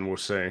over and then we'll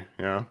see.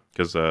 Yeah,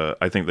 because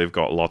I think they've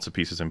got lots of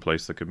pieces in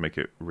place that could make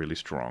it really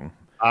strong.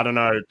 I don't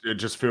know. It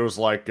just feels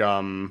like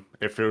even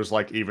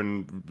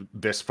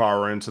this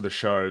far into the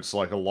show, it's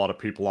like a lot of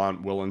people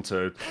aren't willing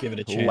to give it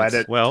a chance. Let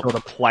it sort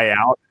of play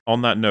out.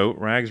 On that note,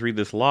 Rags, read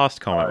this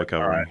last comment we're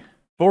covering.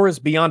 4 is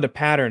beyond a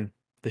pattern.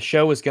 The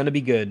show is going to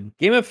be good.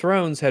 Game of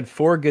Thrones had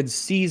 4 good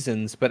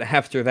seasons, but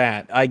after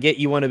that, I get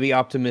you want to be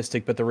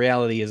optimistic, but the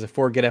reality is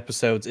 4 good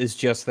episodes is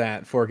just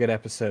that, 4 good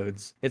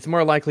episodes. It's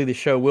more likely the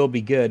show will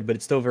be good, but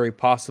it's still very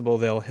possible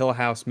they'll Hill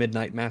House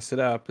Midnight Mass it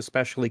up,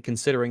 especially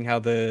considering how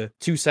the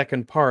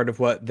 2-second part of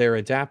what they're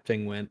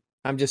adapting went.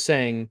 I'm just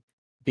saying,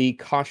 be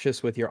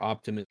cautious with your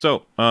optimism.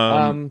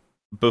 So,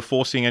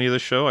 before seeing any of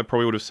this show, I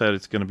probably would have said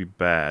it's going to be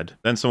bad.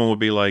 Then someone would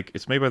be like,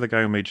 it's made by the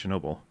guy who made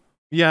Chernobyl.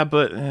 Yeah,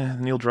 but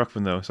Neil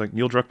Druckmann, though. It's like,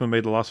 Neil Druckmann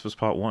made The Last of Us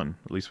Part 1.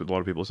 At least with a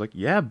lot of people. It's like,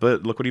 yeah,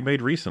 but look what he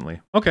made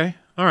recently. Okay,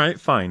 alright,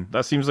 fine.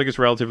 That seems like it's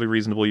relatively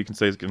reasonable. You can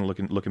say it's going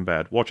to looking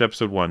bad. Watch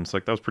episode 1. It's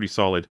like, that was pretty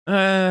solid.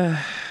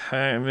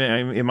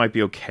 It might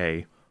be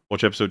okay.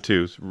 Watch episode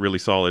 2. It's really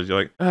solid.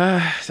 You're like,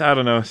 I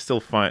don't know. It's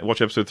still fine.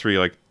 Watch episode 3.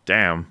 You're like,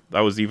 damn,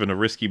 that was even a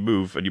risky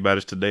move, and you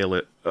managed to nail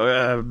it.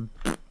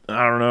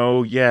 I don't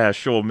know, yeah,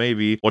 sure,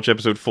 maybe. Watch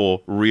episode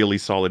 4, really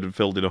solid and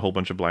filled in a whole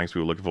bunch of blanks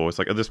we were looking for. It's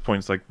like, at this point,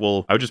 it's like,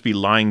 well, I would just be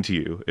lying to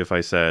you if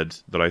I said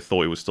that I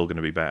thought it was still going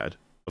to be bad.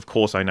 Of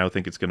course, I now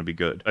think it's going to be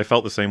good. I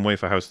felt the same way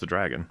for House of the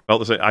Dragon.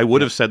 I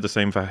would have said the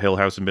same for Hill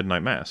House and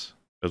Midnight Mass.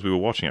 As we were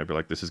watching it, I'd be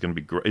like, this is going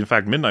to be great. In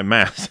fact, Midnight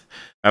Mass,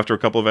 after a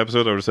couple of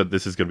episodes, I would have said,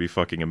 this is going to be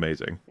fucking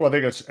amazing. Well, I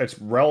think it's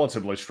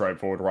relatively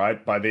straightforward,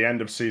 right? By the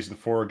end of season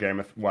 4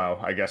 of well,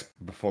 I guess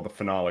before the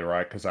finale,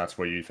 right? Because that's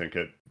where you think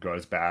it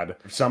goes bad.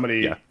 If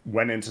somebody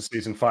went into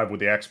season 5 with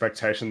the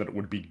expectation that it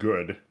would be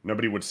good,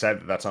 nobody would say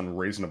that that's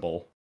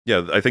unreasonable.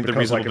 Yeah, I think the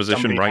reasonable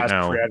position right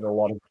now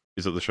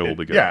is that the show will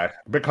be good. Yeah,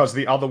 because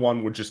the other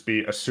one would just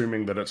be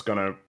assuming that it's going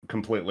to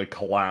completely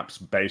collapse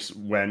based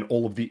when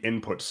all of the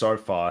input so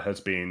far has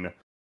been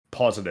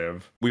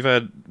positive. We've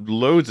had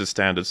loads of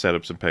standard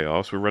setups and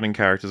payoffs. We're running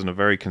characters in a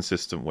very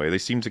consistent way. They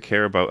seem to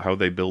care about how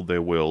they build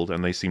their world,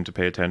 and they seem to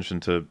pay attention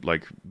to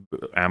like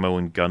ammo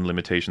and gun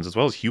limitations as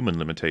well as human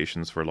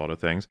limitations for a lot of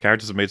things.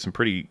 Characters have made some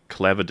pretty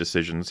clever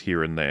decisions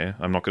here and there.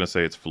 I'm not going to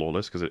say it's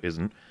flawless because it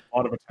isn't. A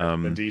lot of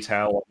attention to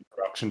detail on the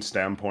production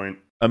standpoint.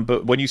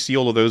 But when you see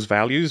all of those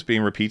values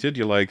being repeated,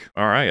 you're like,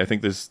 all right, I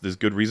think there's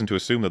good reason to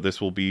assume that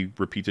this will be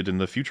repeated in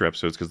the future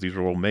episodes because these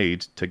were all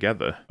made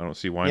together. I don't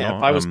see why not. Yeah,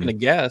 if I was going to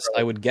guess,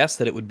 I would guess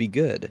that it would be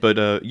good.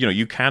 But,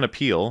 you can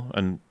appeal,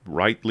 and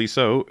rightly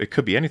so. It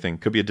could be anything.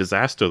 It could be a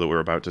disaster that we're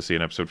about to see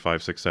in episode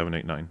 5, 6, 7,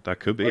 8, 9. That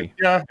could be.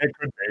 Yeah, it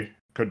could be.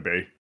 Could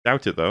be.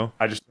 Doubt it, though.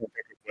 I just don't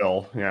think it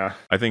will, yeah.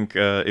 I think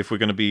if we're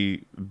going to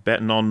be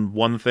betting on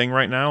one thing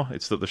right now,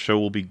 it's that the show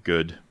will be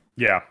good.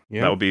 Yeah.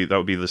 That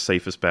would be the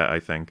safest bet, I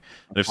think.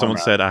 And if someone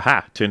said,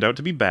 aha, turned out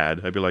to be bad,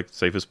 I'd be like,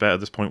 safest bet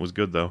at this point was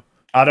good, though.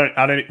 I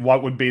don't,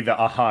 what would be the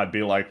aha? I'd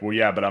be like, well,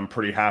 yeah, but I'm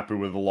pretty happy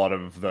with a lot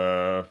of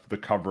the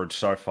coverage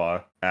so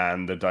far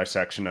and the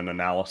dissection and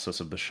analysis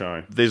of the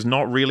show. There's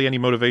not really any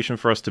motivation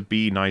for us to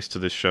be nice to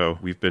this show.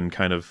 We've been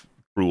kind of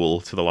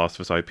cruel to the Last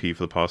of Us IP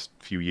for the past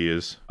few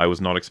years. I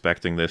was not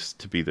expecting this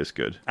to be this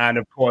good. And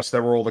of course,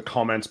 there were all the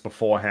comments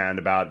beforehand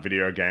about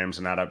video games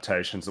and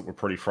adaptations that were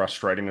pretty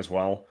frustrating as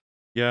well.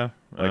 Yeah,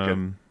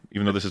 even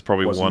though this is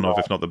probably one of,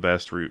 if not the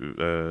best. I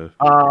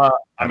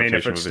mean,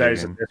 if it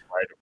stays at this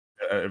rate,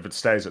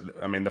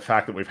 I mean, the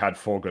fact that we've had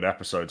 4 good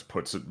episodes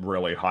puts it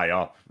really high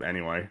up.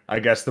 Anyway, I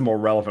guess the more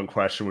relevant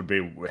question would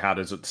be, how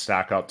does it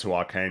stack up to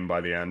Arcane by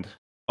the end?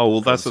 Oh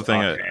well, that's the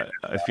thing.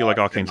 I feel like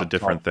Arcane's a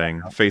different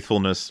thing.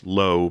 Faithfulness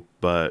low,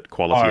 but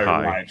quality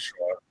high. Right,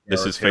 sure.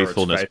 This is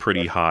faithfulness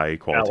pretty high,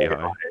 quality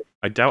high.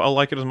 I doubt I'll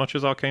like it as much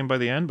as Arcane by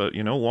the end, but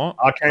you know what?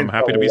 I'm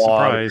happy to be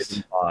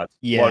surprised.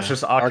 Yeah, well, it's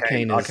just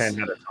Arcane had a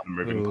ton of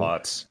moving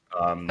parts.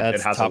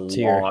 It has a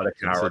lot of characters.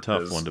 It's a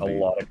tough one to beat. A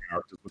lot of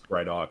characters with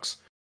great arcs.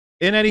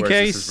 In any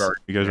case,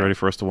 you guys ready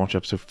for us to watch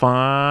episode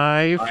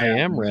 5? I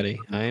am ready.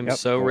 I am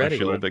so ready. I'm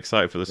actually a little bit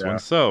excited for this one.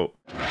 So,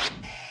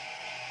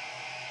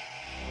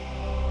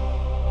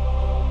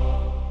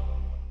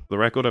 the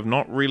record, I've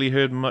not really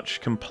heard much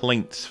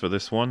complaints for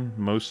this one.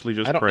 Mostly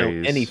just praise. I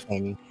don't know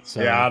anything.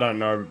 So. Yeah, I don't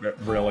know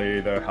really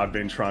either. I've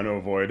been trying to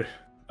avoid.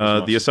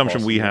 The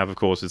assumption we have, of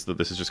course, is that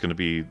this is just going to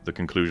be the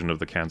conclusion of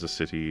the Kansas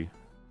City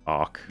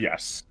arc.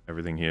 Yes.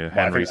 Everything here.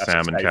 Henry,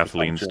 Sam, and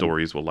Kathleen's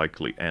stories will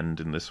likely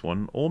end in this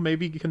one, or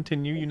maybe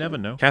continue. You never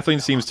know. Kathleen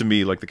seems to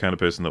me like the kind of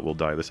person that will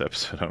die this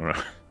episode. I don't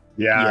know.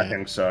 Yeah, I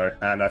think so,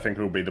 and I think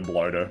it will be the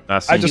bloater.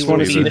 I just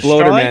want to see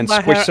Bloater Man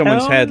squish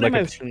someone's head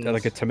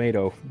like a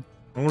tomato.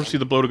 I want to see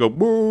the bloater go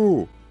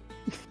boo.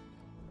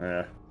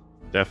 Yeah.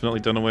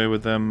 Definitely done away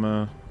with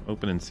them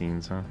opening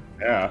scenes, huh?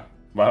 Yeah.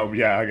 Well,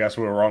 yeah, I guess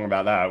we were wrong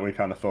about that. We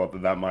kind of thought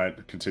that that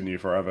might continue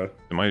forever.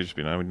 It might just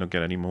be now we don't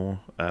get any more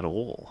at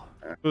all.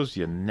 Because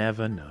you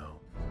never know.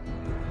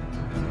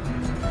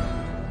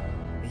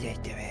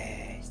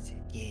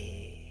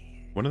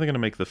 When are they going to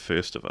make The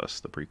First of Us,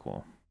 the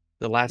prequel?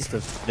 The Last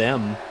of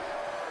Them.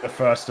 The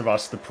First of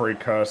Us, the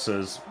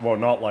precursors. Well,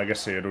 not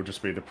Legacy, it'll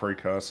just be the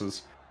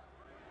precursors.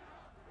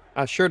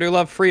 I sure do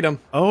love freedom.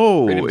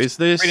 Oh, Freedom's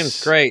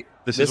Freedom's great.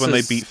 This is when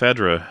they beat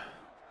Fedra.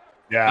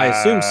 Yeah, I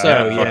assume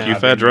so, yeah. Fuck you,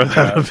 Fedra.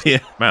 That'll be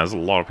it. Man, there's a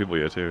lot of people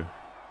here, too.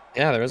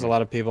 Yeah, there is a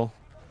lot of people.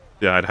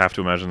 Yeah, I'd have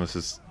to imagine this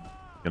is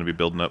going to be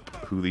building up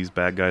who these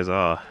bad guys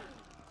are.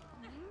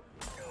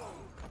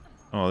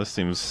 Oh, this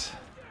seems...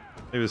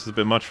 Maybe this is a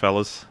bit much,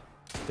 fellas.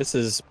 This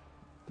is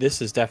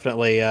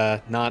definitely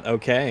not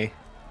okay.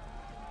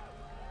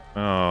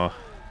 Oh.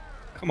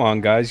 Come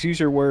on, guys,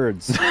 use your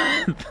words.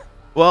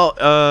 Well,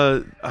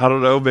 I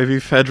don't know, maybe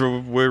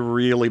Fedra were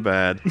really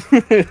bad.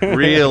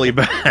 Really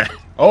bad.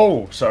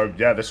 Oh, so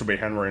yeah, this will be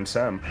Henry and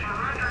Sam.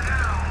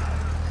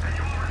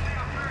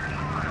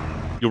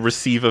 You'll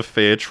receive a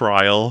fair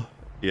trial.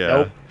 Yeah,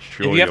 Nope.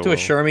 sure If you have to will.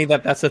 assure me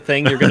that that's a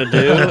thing you're gonna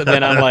do,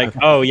 then I'm like,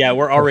 oh yeah,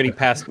 we're already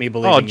past me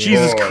believing. Oh,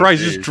 Jesus Oh,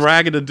 Christ, geez. just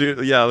dragging to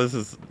do... Yeah,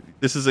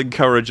 this is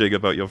encouraging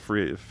about your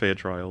fair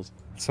trials.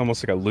 It's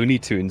almost like a Looney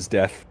Tunes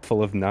death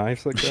full of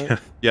knives like that.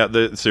 Yeah,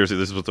 seriously,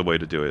 this is the way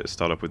to do it.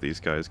 Start up with these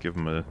guys, give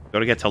them a...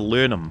 Gotta get to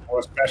learn them. Well,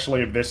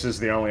 especially if this is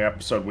the only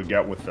episode we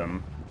get with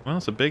them. Well,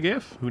 it's a big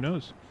if. Who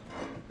knows?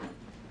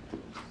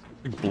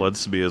 Big blood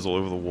smears all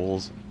over the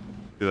walls.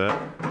 See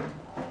that?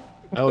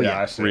 Oh I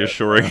yeah. see it.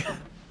 Reassuring.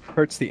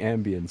 Hurts the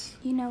ambience.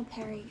 You know,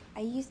 Perry,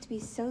 I used to be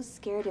so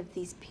scared of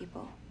these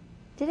people.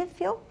 Did it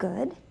feel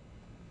good?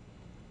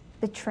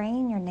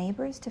 Betraying your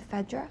neighbors to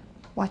Fedra?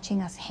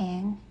 Watching us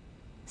hang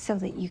so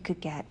that you could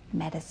get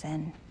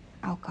medicine,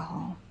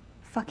 alcohol,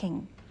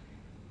 fucking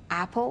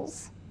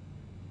apples?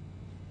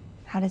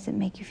 How does it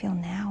make you feel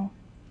now?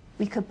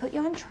 We could put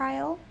you on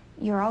trial.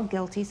 You're all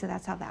guilty, so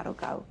that's how that'll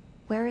go.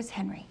 Where is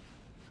Henry?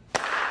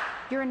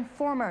 You're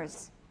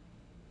informers.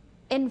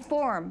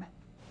 Inform.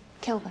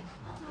 Kill them.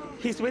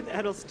 He's with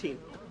Edelstein.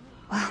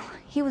 Well,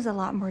 he was a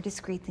lot more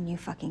discreet than you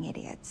fucking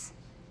idiots.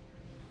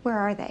 Where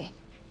are they?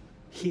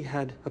 He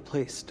had a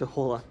place to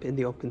hole up in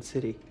the open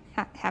city.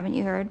 Haven't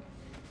you heard?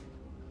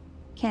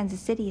 Kansas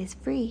City is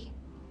free.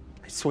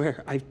 I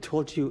swear, I've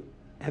told you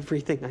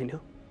everything I know.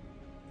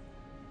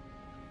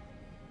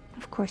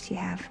 Of course you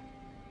have.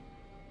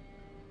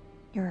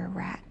 You're a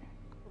rat.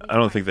 I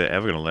don't think they're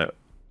ever gonna let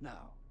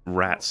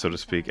rats, so to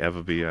speak,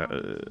 ever be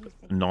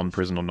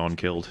non-prison or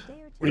non-killed.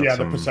 Well, yeah,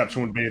 the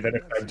perception would be that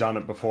if they've done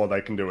it before,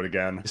 they can do it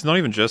again. It's not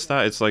even just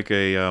that. It's like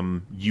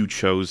a you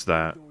chose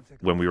that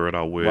when we were at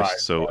our worst, Right,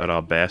 so at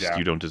our best, yeah.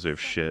 you don't deserve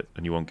shit,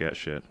 and you won't get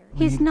shit.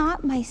 He's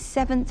not my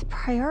 7th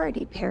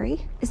priority,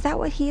 Perry. Is that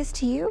what he is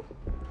to you?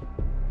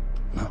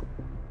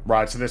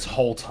 Right, so this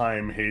whole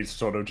time he's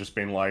sort of just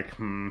been like,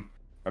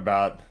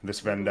 about this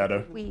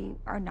vendetta. We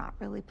are not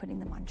really putting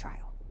them on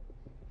trial.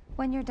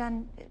 When you're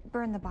done,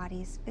 burn the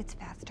bodies. It's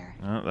faster.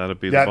 That'd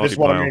be the Yeah, body this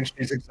one pile. means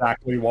she's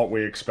exactly what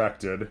we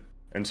expected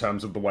in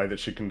terms of the way that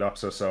she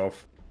conducts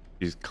herself.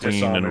 She's clean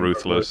Disarming, and but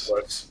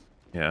ruthless.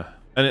 Yeah.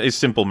 And it's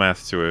simple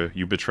math to her.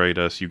 You betrayed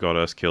us, you got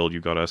us killed, you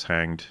got us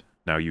hanged,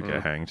 now you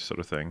get hanged, sort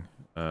of thing.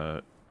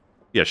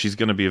 Yeah, she's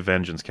gonna be a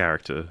vengeance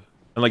character.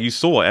 And like you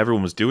saw what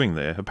everyone was doing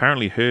there.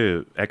 Apparently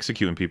her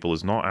executing people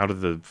is not out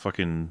of the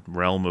fucking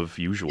realm of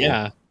usual.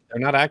 Yeah. They're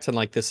not acting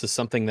like this is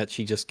something that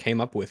she just came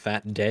up with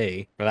that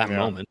day or that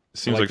moment. It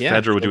seems They're like yeah,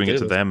 Fedra were doing it to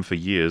this. them for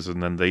years,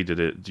 and then they did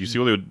it. Do you see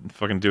what they were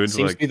fucking doing to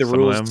Seems like to be the some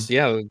of them? rules.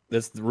 Yeah,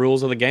 that's the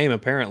rules of the game.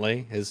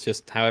 Apparently, is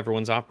just how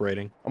everyone's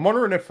operating. I'm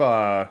wondering if,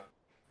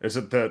 is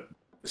it that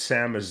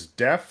Sam is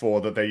deaf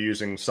or that they're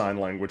using sign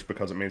language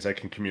because it means they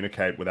can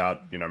communicate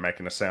without, you know,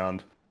 making a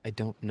sound? I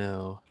don't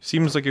know.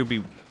 Seems like it would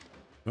be...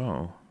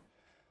 Oh.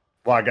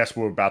 Well, I guess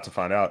we're about to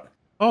find out.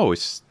 Oh,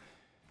 it's...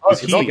 Oh,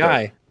 is it's the he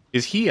doctor.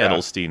 Is he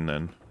Edelstein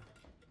then?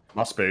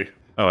 Must be.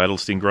 Oh,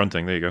 Edelstein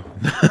grunting. There you go.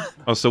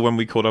 Oh, so when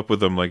we caught up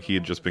with him, like, he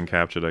had just been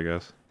captured, I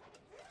guess.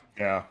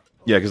 Yeah.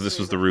 Yeah, because this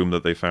was the room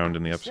that they found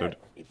in the episode.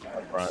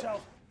 Right.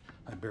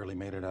 I barely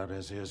made it out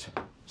as is.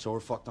 So we're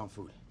fucked on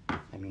food.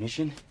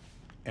 Ammunition?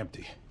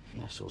 Empty.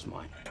 Yeah, so's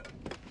mine.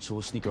 So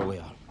we'll sneak our way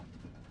out.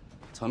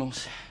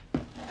 Tunnels?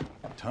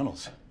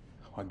 Tunnels?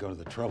 Why go to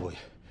the trouble? You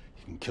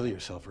can kill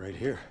yourself right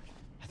here.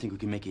 I think we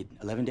can make it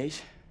 11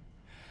 days.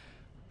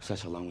 So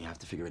that's how long we have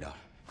to figure it out.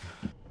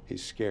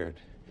 He's scared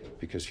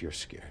because you're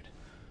scared.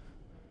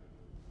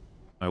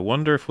 I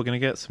wonder if we're going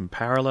to get some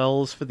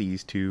parallels for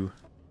these two.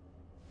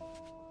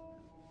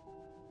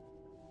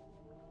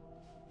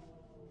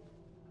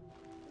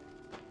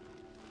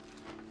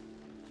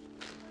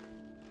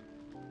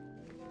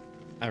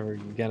 We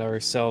get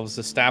ourselves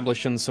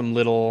establishing some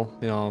little,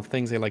 you know,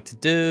 things they like to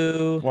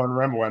do. Well,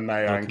 remember when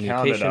they encountered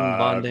communication,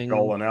 bonding.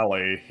 Joel and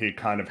Ellie,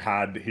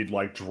 he'd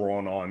like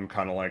drawn on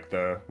kind of like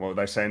the, what were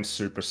they saying,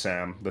 Super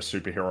Sam, the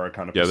superhero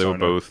kind of Yeah, they were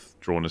persona. both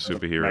drawn as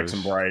superheroes. Makes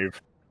him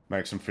brave.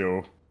 Makes him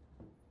feel,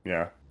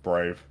 yeah,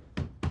 brave.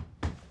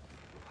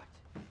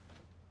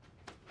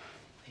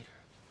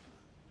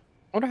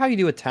 wonder how you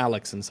do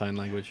italics in sign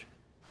language.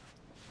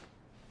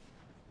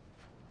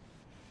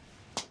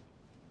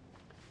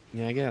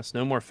 Yeah, I guess.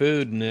 No more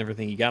food and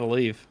everything. You gotta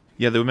leave.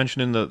 Yeah, they were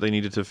mentioning that they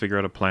needed to figure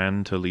out a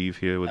plan to leave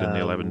here within the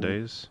 11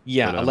 days.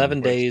 Yeah, but, 11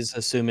 days,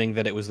 assuming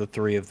that it was the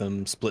three of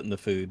them splitting the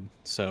food.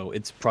 So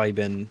it's probably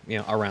been,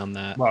 around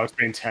that. Well, it's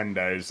been 10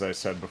 days, they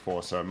said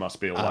before, so it must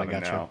be 11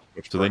 gotcha. now.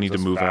 So they need to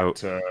move out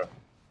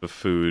the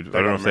food. I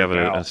don't know if they have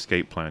an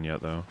escape plan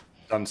yet, though.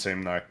 Doesn't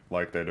seem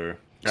like they do. And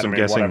I'm I mean,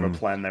 guessing whatever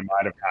plan they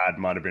might have had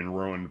might have been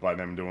ruined by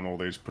them doing all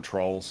these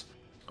patrols.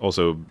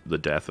 Also, the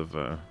death of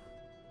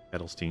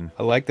Edelstein.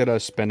 I like that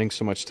us spending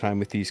so much time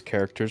with these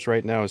characters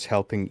right now is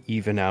helping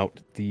even out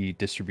the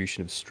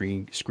distribution of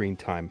screen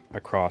time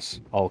across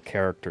all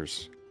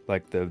characters.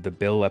 Like the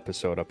Bill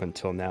episode up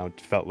until now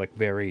felt like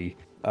very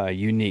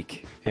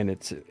unique in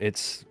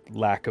its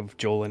lack of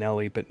Joel and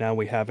Ellie, but now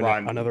we have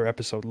another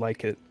episode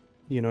like it.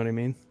 You know what I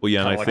mean? Well,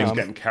 yeah, and I think it's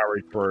getting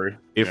carried through.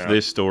 If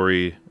this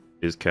story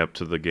is kept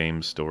to the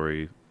game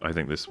story, I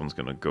think this one's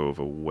going to go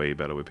over way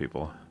better with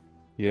people.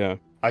 Yeah.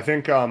 I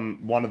think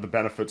one of the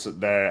benefits that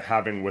they're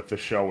having with the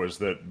show is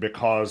that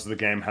because the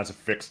game has a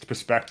fixed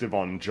perspective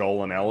on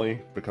Joel and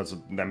Ellie, because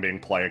of them being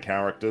player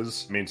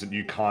characters, means that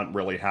you can't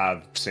really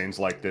have scenes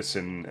like this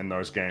in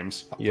those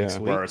games. Yeah.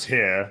 Whereas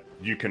here,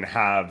 you can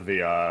have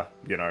the,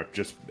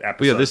 just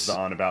episodes that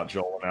aren't about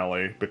Joel and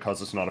Ellie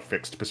because it's not a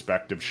fixed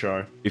perspective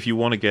show. If you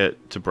want to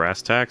get to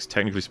brass tacks,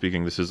 technically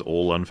speaking, this is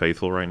all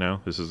unfaithful right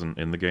now. This isn't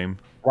in the game.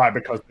 Right,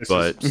 because this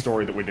is a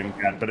story that we didn't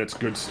get, but it's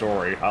good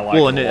story. I like it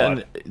a lot.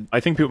 And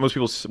I think most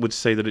people would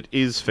say that it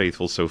is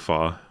faithful so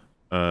far.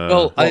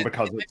 Because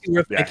it might be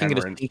worth making a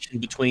distinction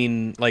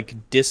between like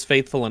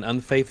disfaithful and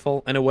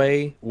unfaithful in a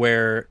way,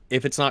 where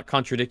if it's not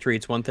contradictory,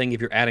 it's one thing. If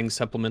you're adding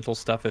supplemental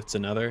stuff, it's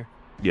another.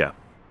 Yeah.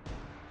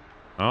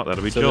 Oh,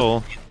 that'll be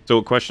Joel. So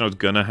a question I was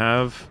gonna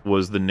have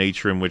was the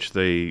nature in which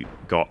they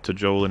got to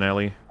Joel and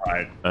Ellie.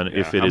 Right. And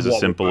if it is as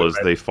simple as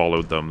they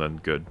followed them, then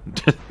good.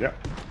 Yeah.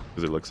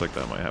 Because it looks like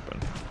that might happen.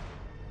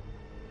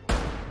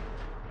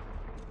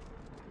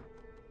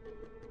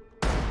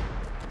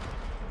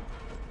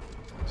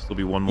 Still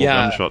be one more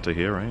gunshot to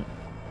hear, right?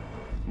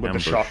 With the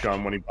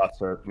shotgun when he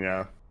busts it,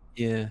 yeah.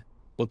 Yeah.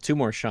 Well, 2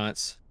 more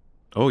shots.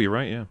 Oh, you're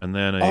right, yeah. And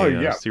then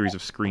a series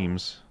of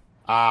screams.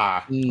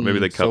 Ah. Or maybe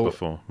they cut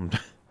before.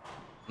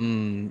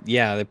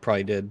 Yeah, they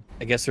probably did.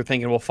 I guess they're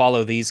thinking we'll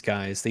follow these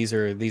guys. These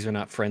are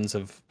not friends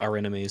of our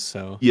enemies,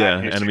 so. Yeah,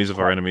 enemies of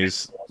our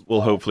enemies will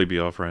hopefully be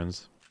our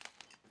friends.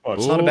 Oh,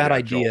 it's not a bad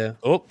idea.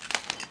 Oh.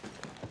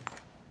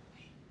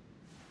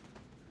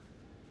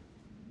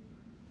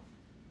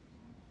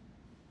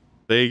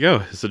 There you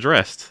go. It's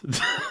addressed.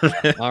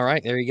 All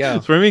right, there you go.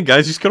 That's what I mean,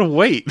 guys. You just gotta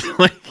wait.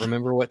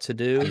 Remember what to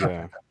do.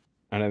 Yeah.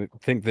 And I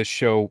think this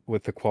show,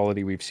 with the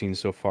quality we've seen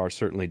so far,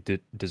 certainly did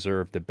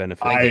deserve the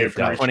benefit.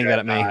 Don't pointing that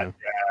at me. Yeah,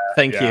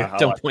 Thank you. I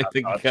Don't like point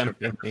that. the gun at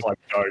me. Like,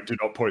 no, do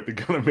not point the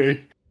gun at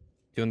me.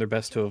 Doing their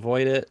best to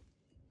avoid it.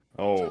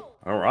 Oh,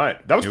 all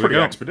right. That was Here we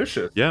pretty go.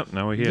 expeditious. Yeah,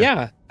 now we're here.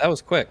 Yeah, that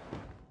was quick.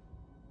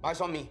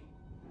 Eyes on me.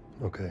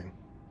 Okay,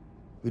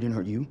 We didn't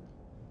hurt you,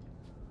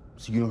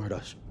 so you don't hurt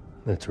us.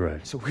 that's right.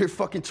 It's a weird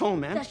fucking tone,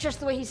 man. That's just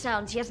the way he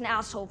sounds. He has an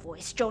asshole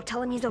voice. Joe,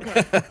 tell him he's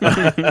okay.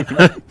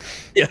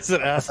 Yes,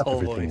 an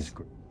asshole voice.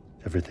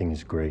 Everything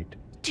is great.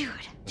 Dude.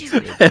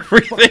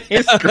 Everything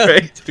is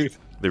great. Dude.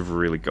 They've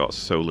really got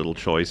so little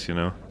choice, you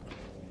know?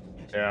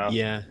 Yeah.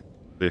 Yeah.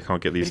 They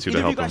can't get these Did two to either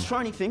of help you them. guys try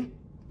anything?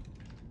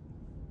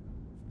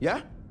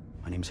 Yeah?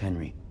 My name's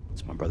Henry.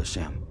 It's my brother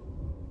Sam.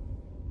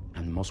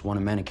 I'm the most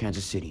wanted man in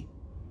Kansas City.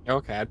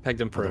 Okay, I pegged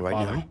him for a Right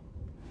father. now,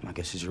 my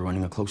guess is you're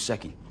running a close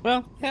second.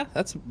 Well, yeah,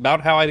 that's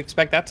about how I'd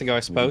expect that to go, I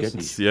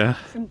suppose. Yeah.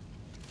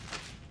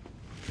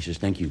 He says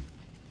thank you.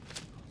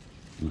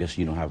 I'm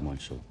guessing you don't have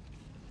much, so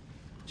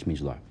this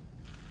means a lot.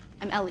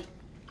 I'm Ellie.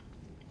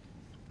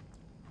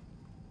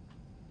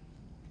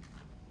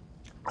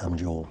 I'm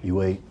Joel. You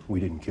wait. We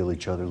didn't kill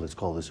each other. Let's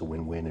call this a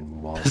win-win and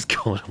move on. Let's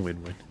call it a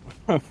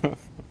win-win.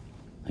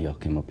 Y'all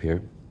came up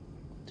here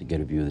to get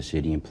a view of the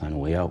city and plan a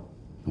way out.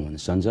 And when the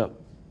sun's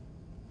up,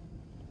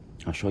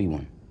 I'll show you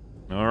one.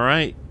 All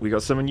right, we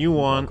got something you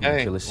want.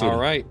 Hey, all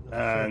right.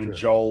 And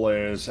Joel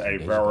is a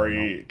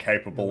very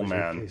capable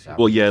man.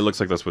 Well, yeah, it looks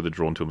like that's where they're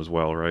drawn to him as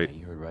well, right? Yeah,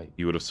 you heard right.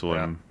 You would have saw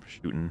him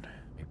shooting.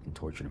 Raped and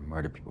tortured and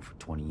murdered people for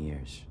 20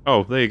 years.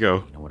 Oh, there you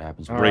go. You know what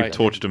happens? Raped,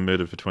 tortured, and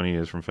murdered for 20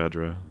 years from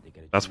Fedra.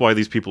 That's why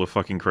these people are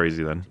fucking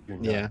crazy then.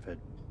 Yeah.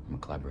 I'm a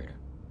collaborator.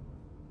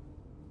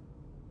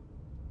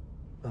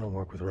 I don't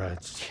work with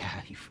rats.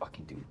 Yeah, you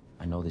fucking do.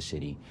 I know the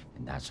city,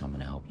 and that's how I'm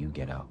gonna help you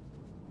get out.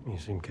 You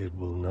seem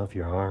capable enough.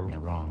 You're armed. You're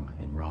wrong,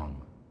 and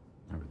wrong.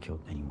 Never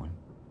killed anyone.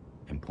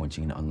 And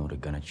pointing an unloaded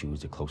gun at you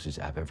is the closest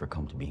I've ever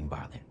come to being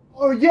violent.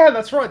 Oh yeah,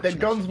 that's right. Their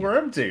guns were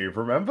empty.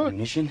 Remember?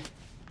 Ammunition?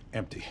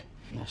 Empty.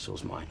 Yeah,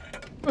 so's mine.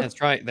 That's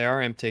right. They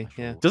are empty.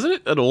 Yeah. Doesn't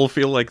it at all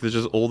feel like there's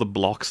just all the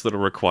blocks that are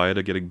required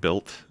are getting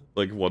built,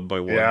 like one by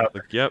one? Yeah.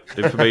 Like, yep,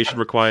 information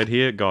required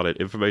here, got it.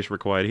 Information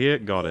required here,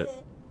 got it.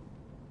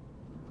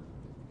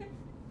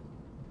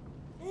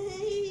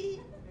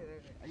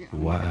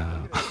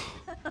 Wow.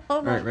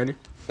 All right, ready?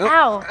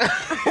 Ow!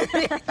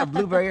 A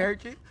blueberry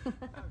hurt you?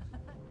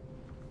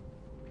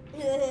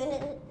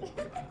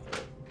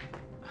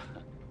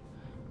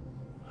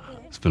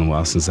 It's been a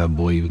while since that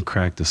boy even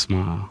cracked a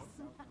smile.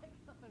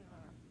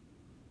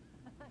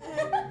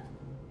 I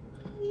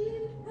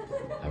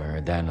haven't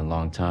heard that in a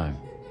long time.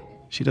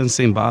 She doesn't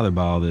seem bothered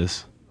by all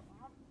this.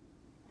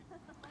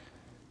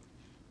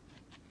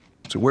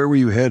 So where were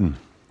you heading?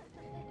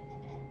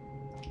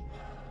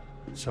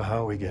 So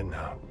how are we getting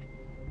out?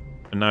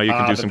 And now you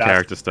can do but some that's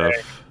character the stuff.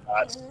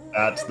 thing.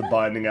 That's the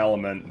binding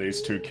element.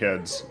 These two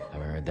kids. I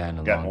haven't heard that in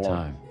a Getting long along.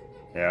 time.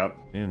 Yeah.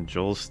 And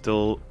Joel's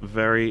still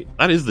very...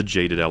 That is the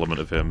jaded element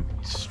of him.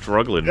 He's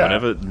struggling. Yeah.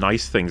 Whenever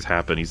nice things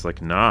happen, he's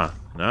like, nah.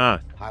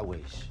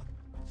 Highways,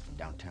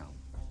 downtown.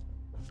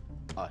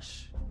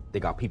 Us. They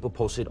got people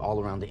posted all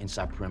around the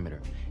inside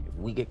perimeter. If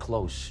we get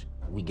close,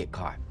 we get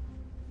caught.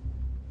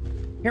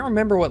 I can't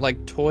remember what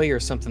like toy or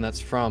something that's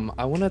from.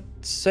 I want to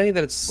say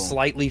that it's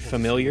slightly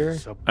familiar.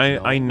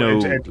 I know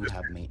It-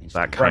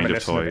 that kind of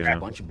Reminiscent toy. of Yeah.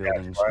 Bunch of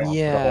buildings. Right?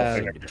 Yeah. The whole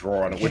thing of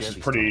drawing it, which is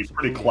pretty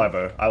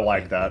clever. I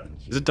like that.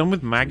 Is it done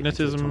with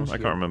magnetism? I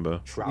can't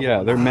remember.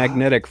 Yeah, they're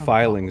magnetic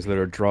filings that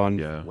are drawn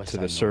Yeah. to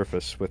the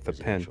surface with the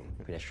pen.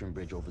 Pedestrian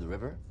bridge over the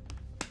river.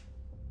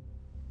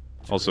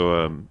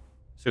 Also,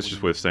 it's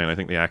just worth saying, I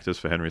think the actors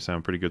for Henry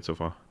sound pretty good so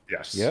far.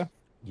 Yes. Yeah.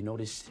 You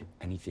notice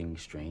anything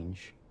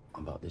strange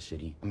about this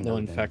city? I mean, No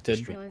other than infected.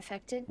 the street? No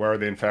infected? Where are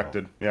the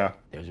infected? Yeah.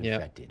 There's Yep.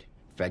 infected.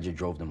 Fedra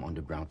drove them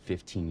underground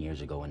 15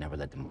 years ago and never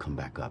let them come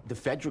back up. The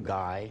Fedra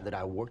guy that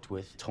I worked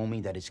with told me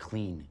that it's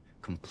clean,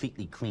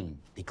 completely clean.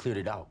 They cleared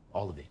it out,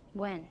 all of it.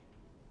 When?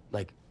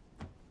 Like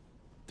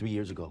 3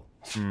 years ago.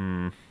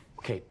 Hmm.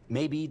 Okay,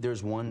 maybe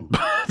there's one.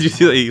 Did you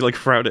see that he like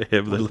frowned at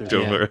him, then looked Yeah.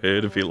 over at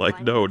her to be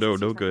like, no,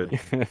 good.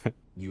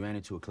 You ran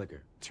into a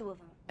clicker, Two of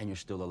them. and you're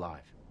still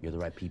alive. You're the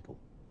right people.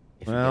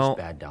 If Well, it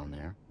gets bad down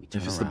there, we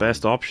turn If it's the around.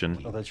 best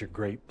option. Oh, that's your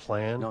great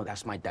plan? No,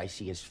 that's my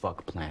dicey as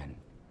fuck plan.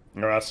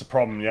 No, that's the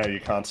problem. Yeah, you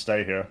can't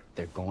stay here.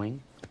 They're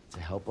going to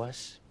help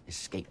us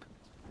escape.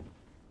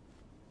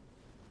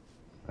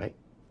 Right?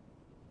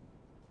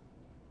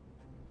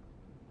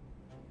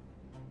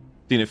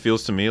 It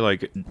feels to me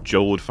like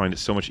Joel would find it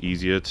so much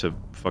easier to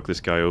fuck this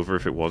guy over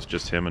if it was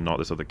just him and not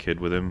this other kid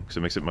with him, because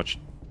it makes it much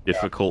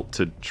difficult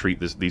to treat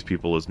these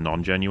people as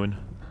non-genuine.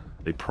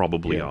 They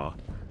probably are.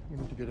 We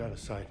need to get out of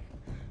sight.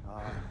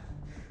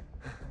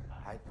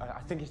 I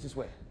think it's this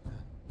way.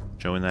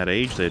 Showing that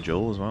age there,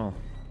 Joel, as well.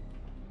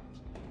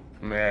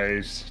 Yeah,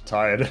 he's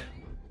tired.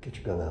 Get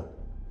your gun out.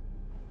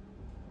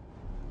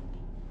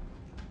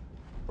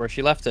 Where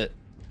she left it.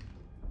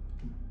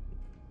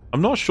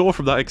 I'm not sure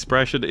from that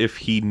expression if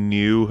he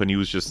knew and he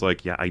was just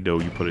like, yeah, I know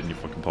you put it in your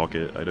fucking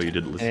pocket. I know you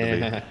didn't listen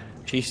to me.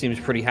 She seems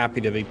pretty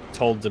happy to be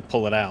told to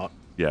pull it out.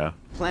 Yeah.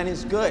 Plan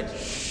is good.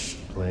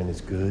 Plan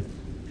is good.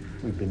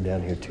 We've been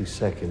down here 2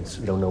 seconds.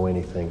 We don't know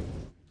anything.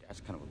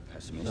 That's kind of a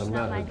pessimist. I'm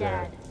Not not my her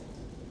dad. dad.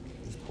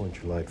 Just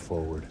point your light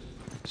forward.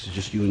 This is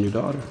just you and your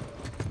daughter.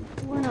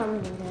 We're not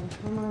moving.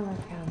 I'm on our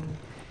family.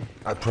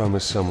 I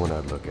promised someone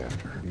I'd look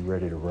after her. Be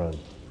ready to run.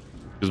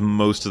 Because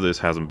most of this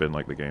hasn't been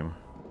like the game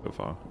so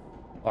far.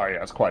 Oh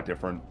yeah, it's quite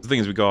different. The thing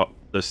is, we got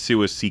the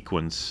sewer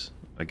sequence.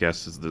 I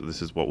guess is that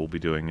this is what we'll be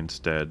doing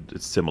instead.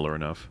 It's similar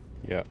enough.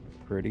 Yeah,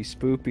 pretty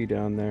spoopy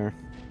down there.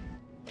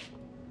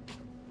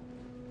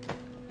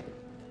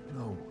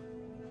 No.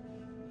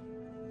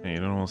 Hey, you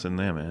don't know what's in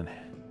there, man.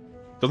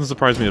 Doesn't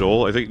surprise me at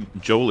all. I think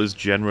Joel is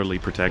generally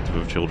protective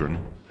of children.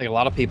 I think a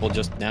lot of people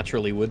just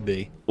naturally would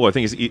be. Well, I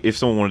think if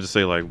someone wanted to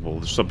say like, well,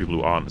 there's some people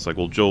who aren't. It's like,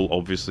 well, Joel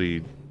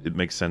obviously it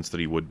makes sense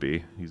that he would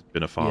be. He's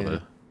been a father. Yeah.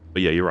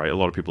 But yeah, you're right. A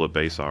lot of people at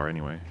base are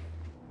anyway.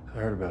 I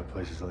heard about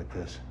places like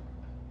this.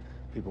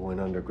 People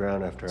went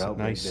underground after It's a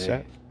Outbreak nice Day.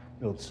 set.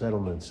 Built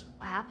settlements.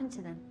 What happened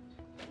to them?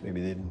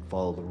 Maybe they didn't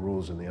follow the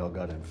rules and they all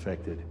got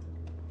infected.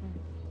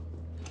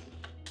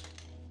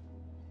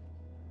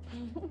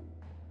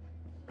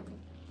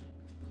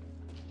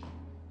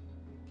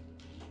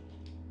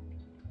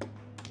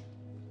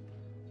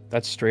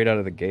 That's straight out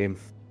of the game,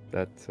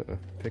 that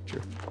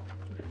picture.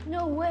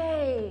 No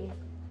way!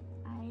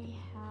 I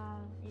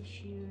have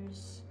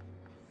issues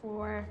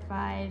 4,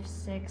 5,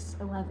 6,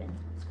 11.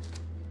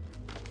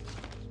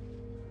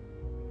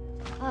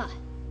 Ah,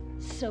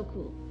 so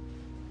cool.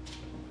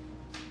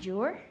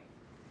 Endure,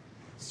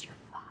 survive.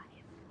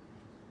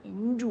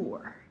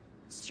 Endure,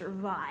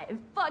 survive.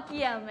 Fuck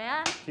yeah,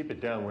 man! Keep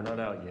it down, we're not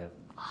out yet.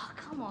 Oh,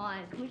 come on.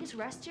 Can we just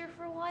rest here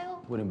for a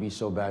while? Wouldn't be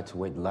so bad to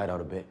wait the light out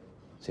a bit.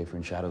 Safer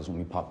in shadows when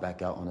we pop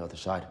back out on the other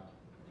side.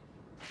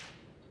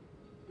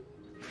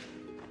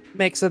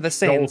 Makes of the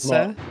same,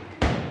 sir.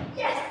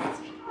 Yes!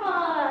 Come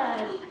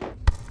on!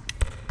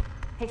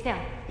 Hey,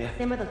 Sam. Yeah.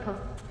 Stand by the post.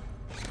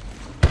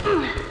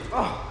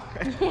 Oh,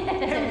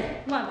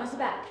 Come on, what's the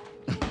back?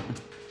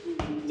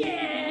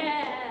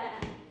 Yeah!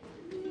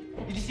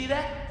 did you see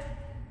that?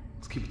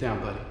 Let's keep it down,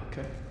 buddy,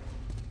 okay?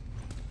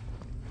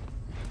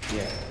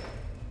 Yeah.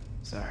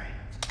 Sorry.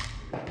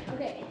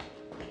 Okay.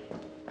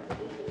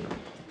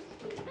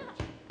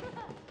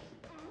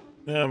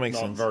 Yeah, that makes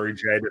Not sense. very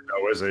jaded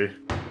though, is he?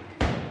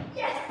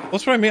 Yes!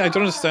 That's what I mean. I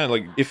don't understand.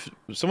 Like, if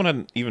someone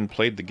hadn't even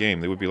played the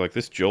game, they would be like,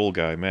 "This Joel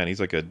guy, man, he's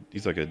like a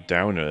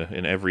downer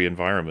in every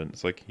environment."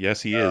 It's like,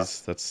 yes, he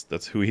is.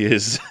 That's who he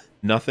is.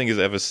 Nothing is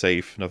ever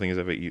safe. Nothing is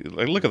ever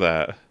like. Look at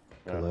that.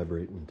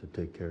 Collaborating to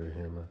take care of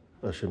him.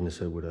 I shouldn't have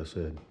said what I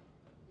said.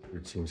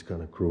 It seems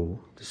kind of cruel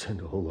to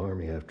send a whole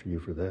army after you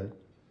for that.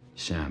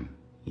 Sam,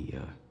 he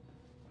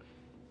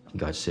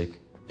got sick.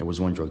 There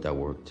was one drug that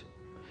worked,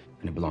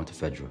 and it belonged to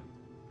Fedra.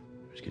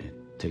 It was gonna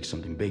take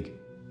something big.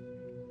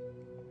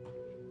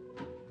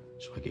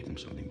 So I gave them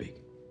something big.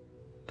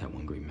 That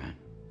one great man,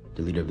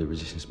 the leader of the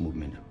resistance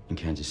movement in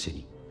Kansas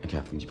City, and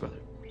Kathleen's brother.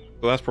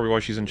 Well, that's probably why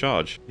she's in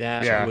charge.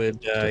 Yeah,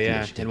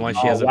 Yeah. and why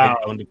she has a big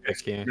bone to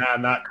pick. Yeah,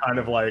 Man, that kind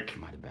of like,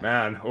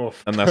 man,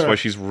 oof. And that's why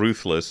she's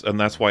ruthless, and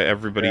that's why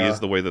everybody is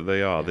the way that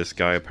they are. This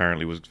guy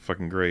apparently was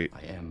fucking great.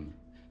 I am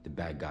the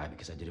bad guy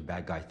because I did a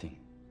bad guy thing.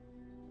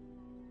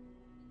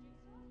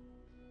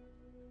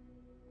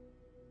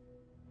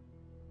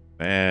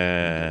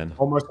 Man.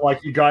 Almost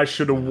like you guys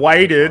should have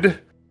waited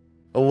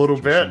a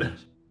little bit.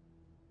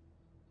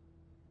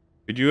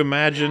 Could you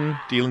imagine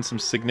dealing some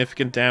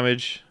significant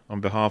damage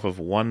on behalf of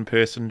one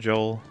person,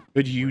 Joel?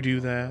 Could you do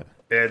that?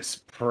 It's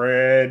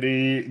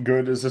pretty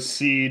good as a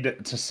seed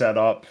to set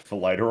up for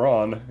later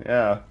on.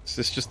 Yeah.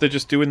 It's just they're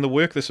just doing the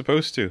work they're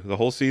supposed to. The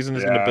whole season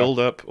is going to build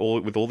up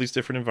with all these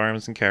different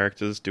environments and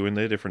characters doing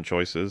their different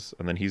choices,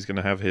 and then he's going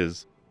to have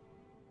his.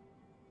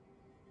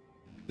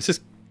 This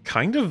is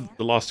kind of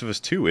The Last of Us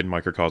 2 in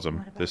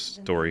microcosm, this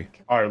story.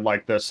 Oh,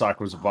 like the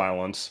cycles of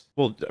violence.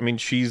 Well, I mean,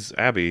 she's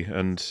Abby,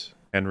 and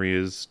Henry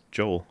is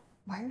Joel.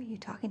 Why are you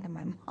talking to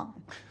my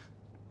mom?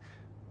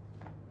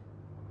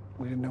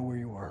 We didn't know where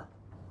you were.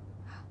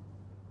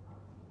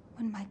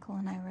 When Michael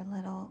and I were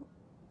little,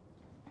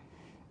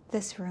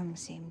 this room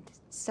seemed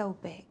so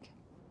big.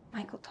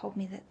 Michael told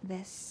me that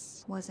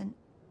this wasn't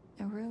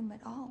a room at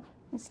all.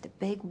 It's a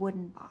big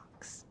wooden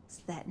box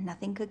that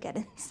nothing could get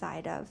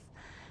inside of.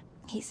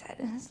 He said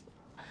as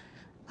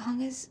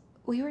long as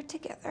we were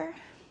together,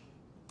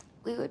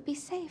 we would be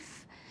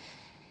safe.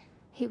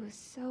 He was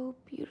so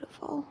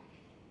beautiful.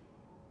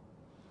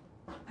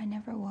 I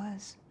never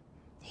was.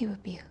 He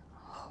would be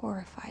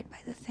horrified by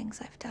the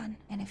things I've done.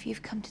 And if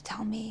you've come to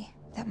tell me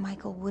that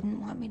Michael wouldn't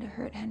want me to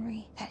hurt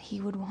Henry, that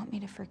he would want me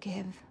to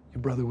forgive.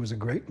 Your brother was a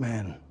great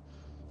man.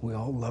 We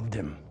all loved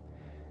him.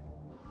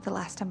 The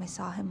last time I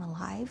saw him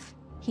alive,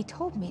 he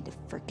told me to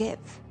forgive.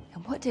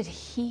 And what did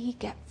he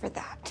get for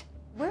that?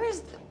 Where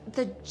is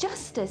the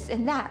justice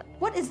in that?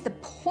 What is the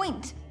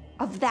point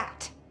of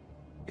that?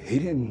 He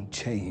didn't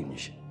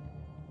change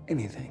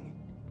anything.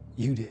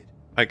 You did.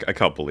 I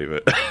can't believe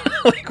it.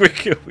 Like,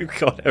 we've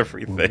got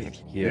everything.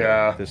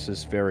 Yeah, this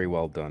is very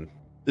well done.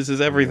 This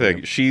is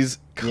everything. She's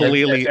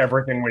clearly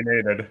everything we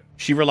needed.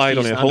 She relied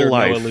on her whole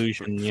life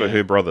for her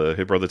yeah. brother.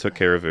 Her brother took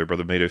care of her. Her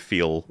brother made her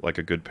feel like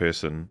a good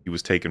person. He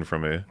was taken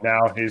from her.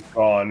 Now he's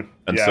gone.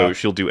 And so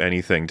she'll do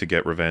anything to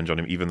get revenge on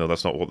him, even though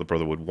that's not what the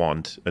brother would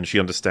want. And she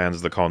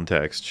understands the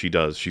context. She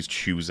does. She's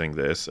choosing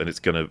this, and it's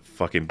gonna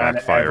fucking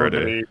backfire at her.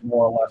 Everybody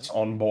more or less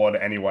on board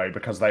anyway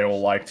because they all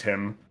liked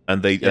him.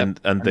 And they Yep.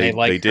 and they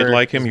they did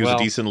like him. He was well.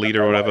 a decent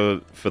leader or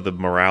whatever for the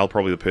morale,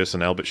 probably the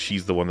personnel. But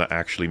she's the one that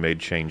actually made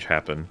change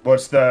happen.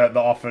 What's the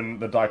often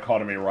the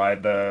dichotomy,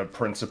 right? The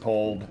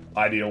principled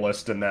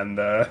idealist and then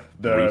the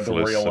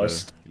Ruthless,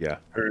 realist, yeah,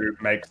 who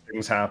makes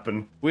things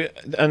happen.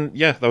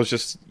 That was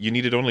just, you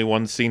needed only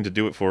one scene to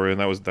do it for her, and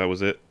that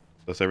was it.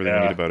 That's everything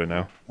I need about it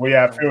now. Well,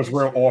 yeah, it feels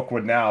real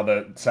awkward now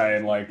that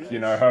saying like, you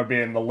know, her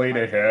being the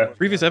leader here.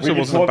 Previous episode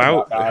wasn't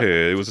about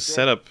her. It was a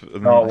setup,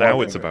 and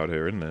now it's about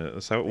her, isn't it?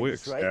 That's how it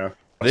works. Yeah.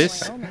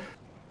 This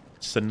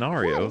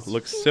scenario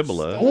looks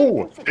similar.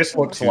 Oh, this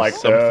looks to like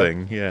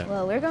something. Yeah.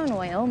 Well, we're going to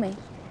Wyoming.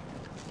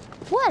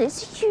 What?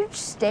 It's a huge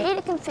state.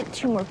 It can fit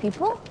 2 more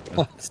people.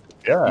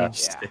 Yeah. Huge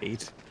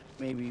state.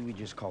 Maybe we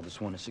just call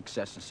this one a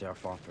success and say our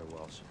fond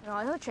farewells. No,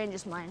 he'll change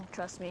his mind.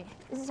 Trust me.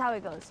 This is how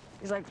it goes.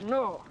 He's like,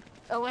 no,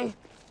 Ellie,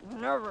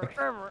 never,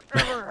 ever,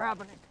 ever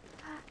happening.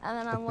 And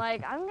then I'm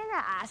like, I'm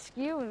gonna ask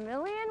you a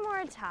million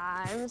more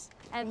times.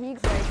 And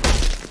he's like,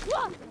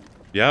 what?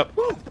 Yep.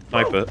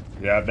 Sniper.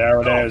 Yeah,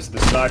 there it is, the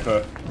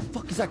sniper. Where the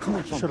fuck is that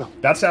coming from? Shut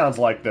up. That sounds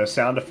like the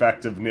sound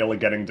effect of nearly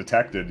getting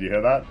detected. You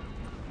hear that?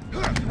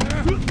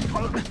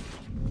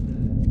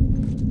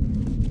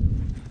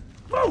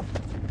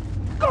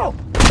 Go!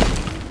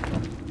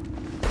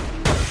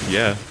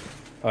 Yeah.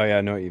 Oh yeah,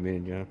 I know what you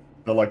mean. Yeah.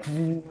 They're like.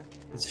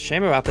 It's a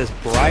shame about this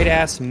bright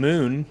ass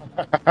moon.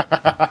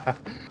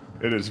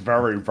 It is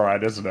very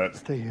bright, isn't it?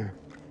 Stay here.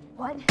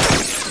 What?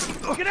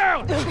 Get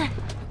out!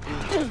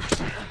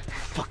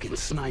 Fucking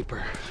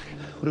sniper.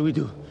 What do we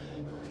do?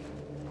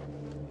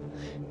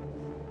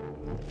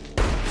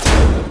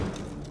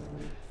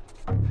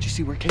 Did you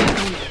see where Kate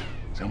went?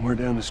 Somewhere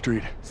down the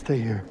street. Stay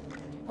here.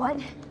 What?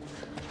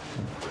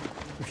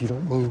 If you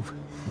don't move,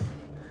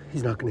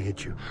 he's not gonna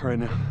hit you. All right,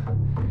 now.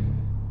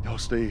 Y'all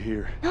stay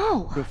here.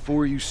 No.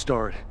 Before you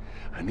start,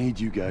 I need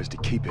you guys to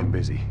keep him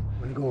busy.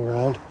 I'm gonna go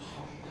around,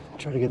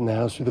 try to get in the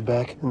house through the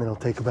back, and then I'll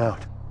take him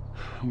out.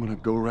 I'm gonna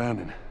go around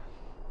and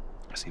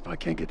See if I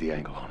can't get the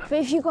angle on him. But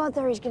if you go out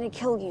there, he's gonna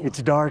kill you.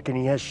 It's dark and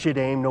he has shit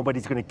aim.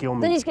 Nobody's gonna kill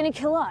me. Then he's gonna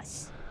kill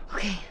us.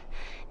 Okay.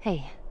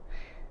 Hey,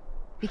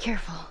 be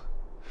careful.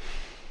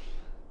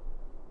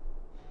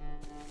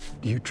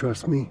 Do you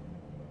trust me?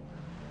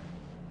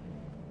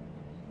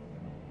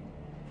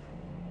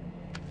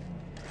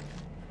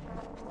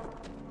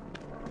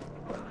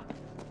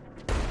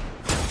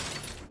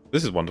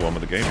 This is 1-to-1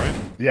 with the game, right?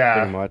 Yeah,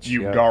 Pretty much,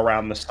 you yeah. go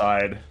around the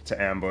side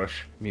to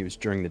ambush. I mean, it was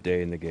during the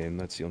day in the game.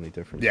 That's the only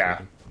difference.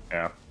 Yeah,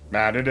 yeah.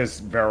 Man, it is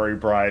very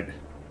bright.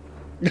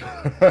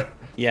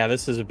 Yeah,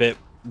 this is a bit.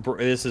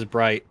 This is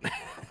bright.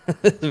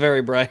 It's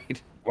very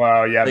bright.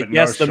 Well, yeah, Like, but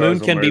yes, no the moon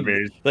shows or can be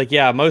movies. like,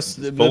 yeah,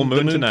 most the Full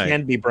moon moon tonight.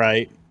 can be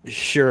bright,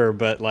 sure,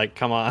 but like,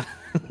 come on.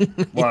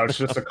 Well, it's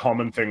just a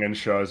common thing in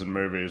shows and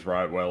movies,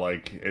 right? Where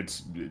like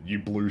it's you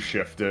blue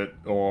shift it,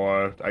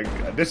 or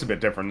this is a bit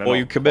different. They're Or not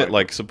you commit quite-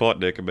 like support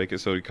Nick and make it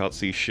so you can't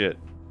see shit.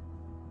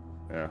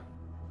 Yeah.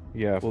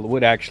 Yeah, well, it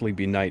would actually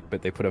be night,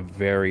 but they put a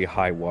very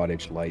high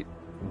wattage light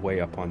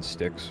way up on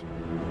sticks.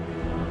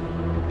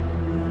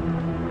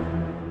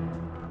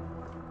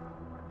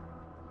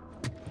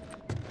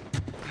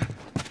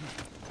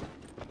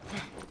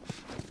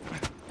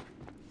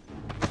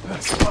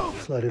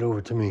 Slide it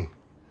over to me.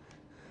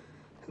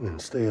 And then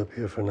stay up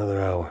here for another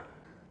hour.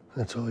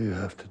 That's all you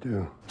have to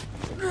do.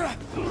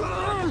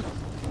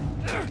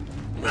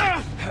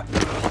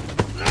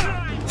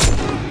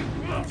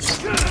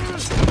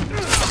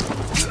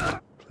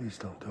 Please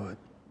don't do it.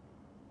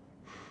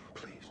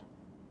 Please.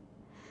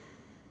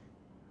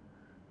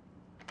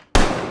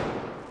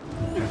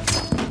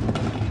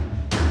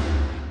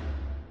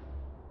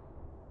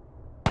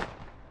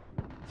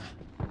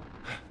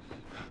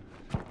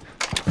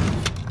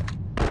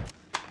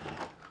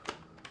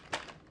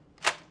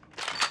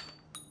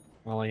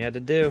 All he had to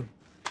do.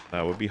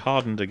 That would be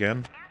hardened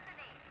again.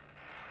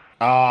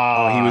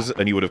 Ah, Oh, he was,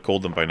 and he would have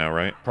called them by now,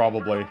 right?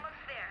 probably.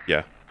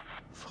 Yeah.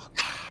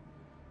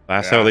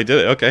 That's how they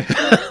did it. Okay.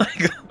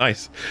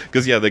 Nice.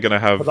 Because yeah, they're gonna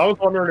have. Because I was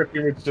wondering if he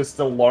was just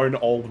a lone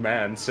old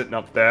man sitting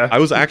up there. I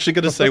was actually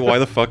gonna say, why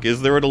the fuck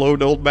is there a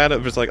lone old man?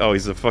 It was like, oh,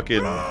 he's a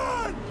fucking.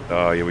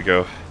 Oh, here we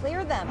go.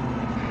 Clear them.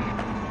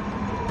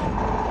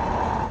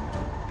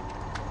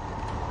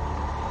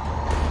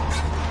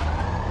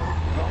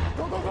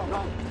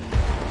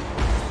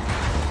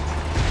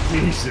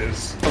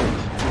 Jesus.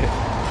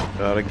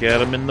 Gotta get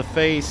him in the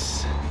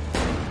face.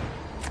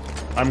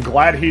 I'm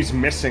glad he's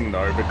missing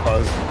though,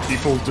 because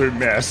people do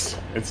miss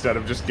instead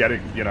of just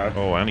getting, you know.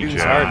 Oh, and he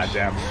Ah, jabs.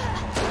 damn.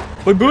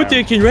 But both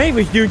and right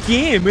was your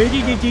game. Take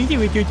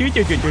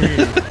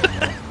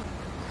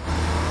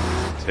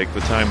the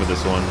time with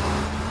this one.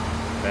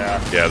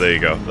 Yeah. Yeah, there you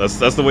go.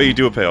 That's the way you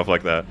do a payoff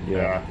like that.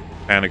 Yeah.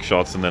 Panic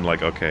shots and then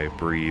like, okay,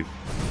 breathe.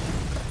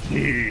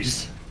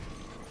 Jeez.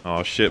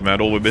 Oh shit,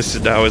 man! All we're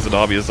missing now is an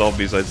army of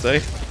zombies, I'd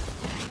say.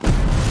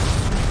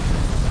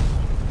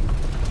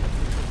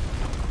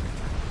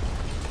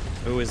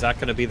 Ooh, is that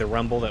going to be the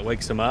rumble that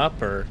wakes him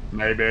up, or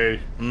maybe?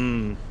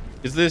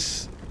 Is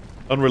this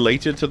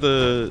unrelated to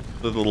the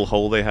little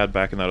hole they had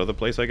back in that other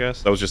place? I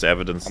guess that was just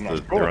evidence I'm not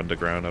that sure. they're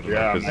underground. I don't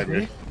Yeah, know. 'Cause-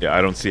 maybe. Yeah,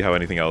 I don't see how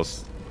anything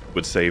else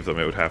would save them.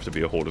 It would have to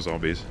be a horde of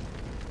zombies.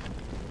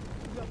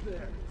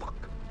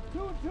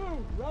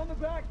 Round the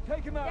back,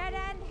 take him out. Dead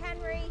end,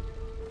 Henry.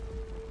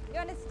 You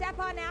want to step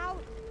on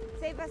out?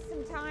 Save us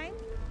some time?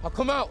 I'll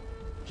come out.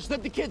 Just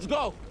let the kids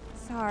go.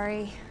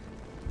 Sorry.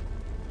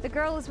 The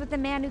girl is with the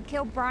man who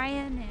killed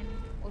Brian, and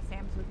well,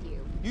 Sam's with you.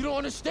 You don't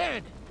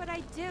understand. But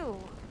I do.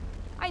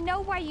 I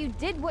know why you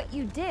did what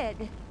you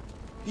did.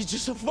 He's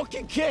just a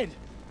fucking kid.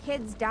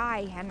 Kids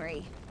die,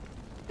 Henry.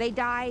 They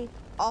die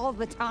all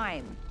the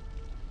time.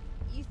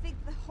 You think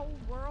the whole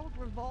world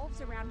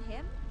revolves around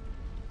him?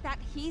 That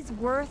he's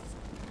worth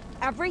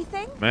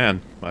everything?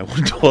 Man, I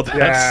wonder what that's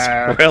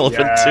Yeah,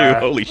 relevant yeah. to.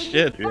 Holy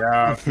shit.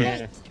 Yeah.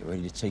 Get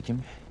ready to take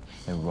him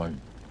and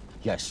run.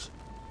 Yes.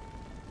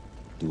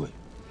 Do it.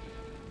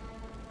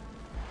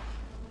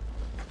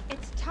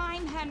 It's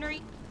time,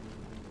 Henry.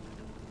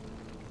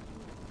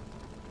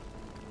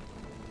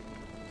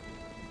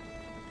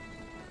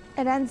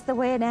 It ends the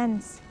way it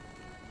ends.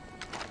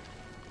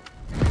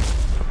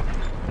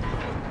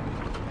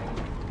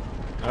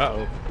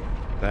 uh-oh.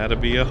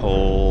 That'd be a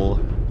hole.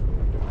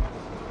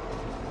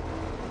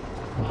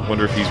 I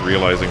wonder if he's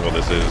realizing what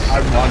this is.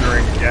 I'm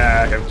wondering,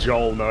 yeah, if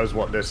Joel knows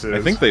what this is.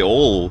 I think they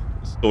all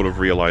sort of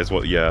realize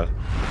what, yeah.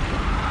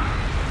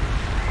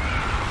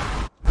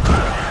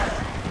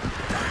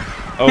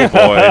 Oh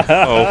boy.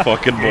 Oh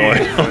fucking boy.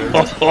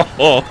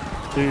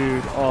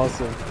 Dude,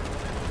 awesome.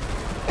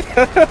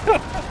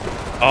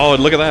 Oh,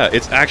 and look at that.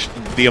 It's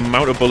actually, the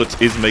amount of bullets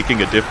is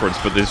making a difference,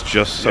 but there's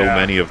just so Yeah.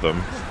 many of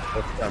them.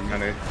 That's so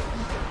many.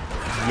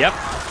 Yep.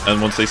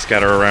 And once they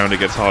scatter around, it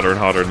gets harder and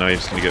harder, and now you're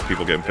just gonna get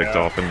people getting picked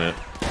Yeah. off, isn't it?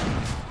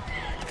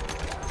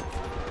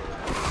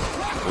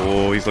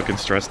 Oh, he's looking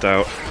stressed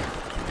out.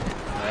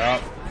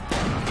 Yep.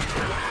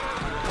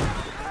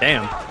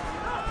 Damn.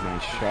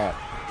 Nice shot.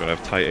 Gotta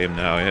have tight aim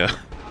now, yeah.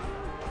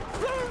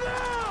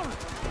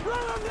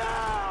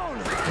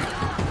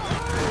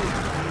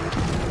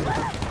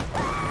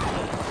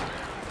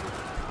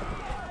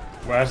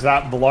 Where's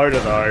that bloater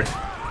though?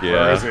 Yeah.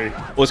 Where is he?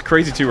 Well, it's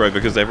crazy too, right?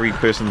 Because every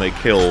person they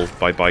kill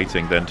by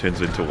biting then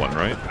turns into one,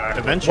 right?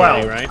 Eventually,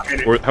 well, right? I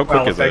mean, Or how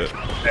quick is they're it?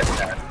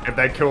 dead. If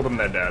they kill them,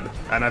 they're dead.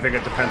 And I think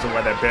it depends on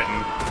where they're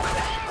bitten.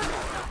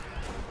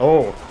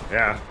 Oh,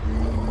 yeah.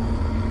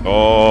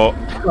 Oh.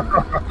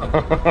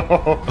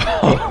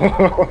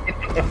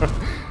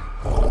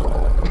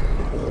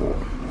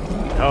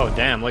 Oh,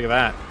 damn, look at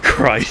that.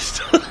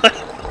 Christ.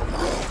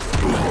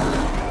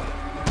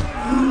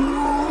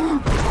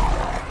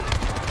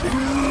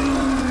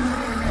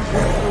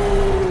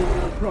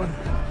 Run.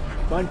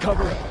 Find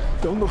cover.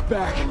 Don't look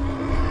back.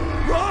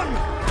 Run!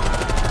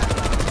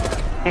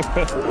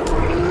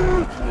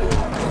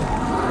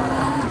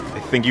 I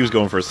think he was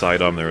going for a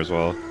sidearm there as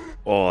well.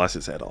 Oh, that's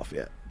his head off,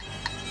 yeah.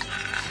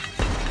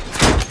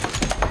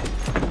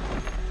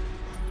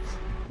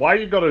 Why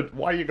you gotta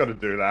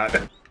do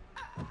that?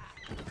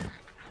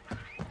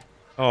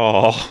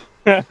 Oh.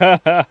 Look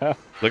at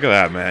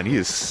that, man. He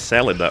is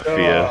selling that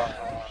fear.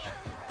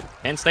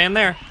 Can't stand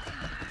there.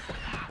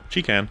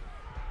 She can.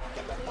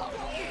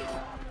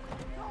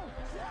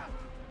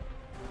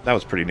 That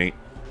was pretty neat.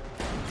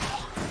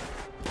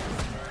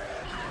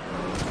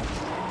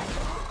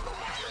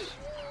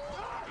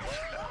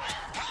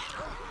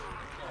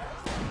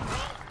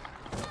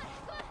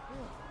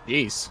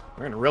 Jeez,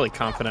 we're getting really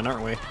confident,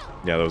 aren't we?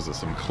 Yeah, those are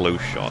some close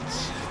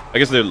shots. I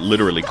guess they're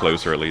literally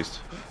closer, at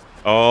least.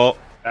 Oh.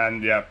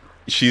 And, yeah.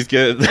 She's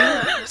getting...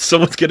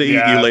 Someone's gonna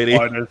eat you, lady.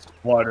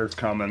 Bloater's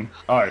coming.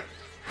 Oh.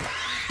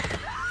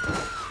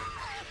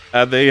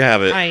 And there you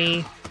have it.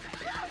 Hi.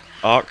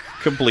 Arc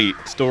complete.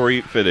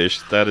 Story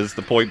finished. That is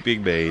the point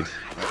being made.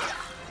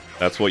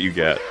 That's what you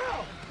get.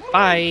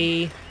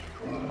 Bye.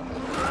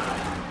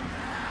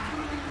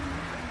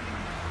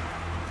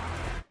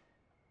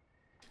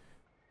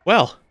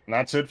 Well. And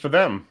that's it for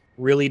them.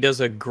 Really does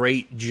a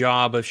great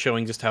job of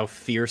showing just how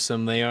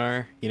fearsome they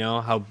are. You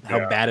know, how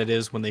bad it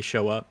is when they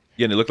show up.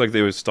 Yeah, and it looked like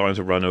they were starting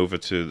to run over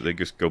to... They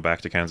just go back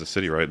to Kansas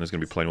City, right? And there's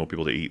going to be plenty more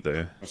people to eat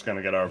there. It's going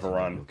to get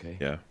overrun. Okay.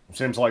 Yeah.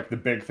 Seems like the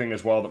big thing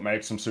as well that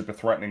makes them super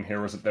threatening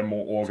here is that they're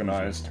more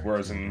organized,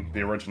 whereas in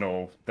the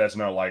original, there's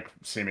no, like,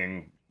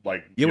 seeming,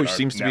 like, Yeah, which know,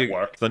 seems to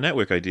network. be the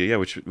network idea, yeah,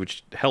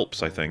 which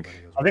helps, I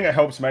think. I think it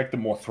helps make them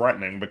more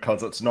threatening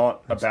because it's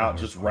not about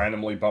just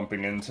randomly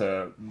bumping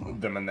into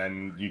them and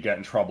then you get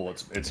in trouble.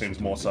 It seems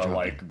more so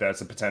like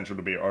there's a potential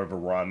to be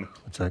overrun.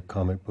 What's that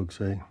comic book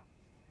say?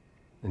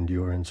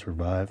 Endure and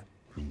survive?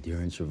 Endure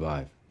and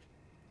survive.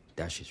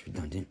 That shit's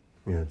redundant.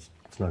 Yeah,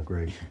 it's not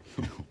great.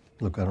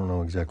 Look, I don't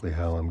know exactly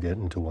how I'm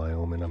getting to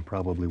Wyoming. I'm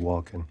probably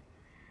walking.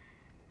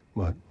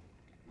 What?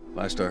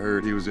 Last I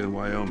heard, he was in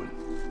Wyoming.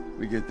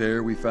 We get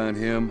there, we find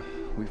him,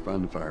 we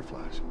find the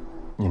Fireflies.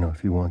 You know,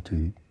 if you want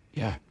to.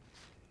 Yeah.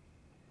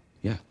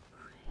 Yeah.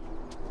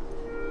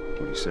 What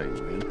do you say,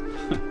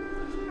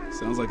 man?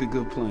 Sounds like a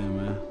good plan,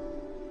 man.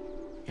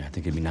 Yeah, I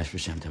think it'd be nice for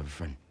Sam to have a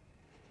friend.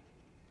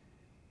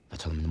 I'll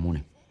tell him in the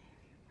morning.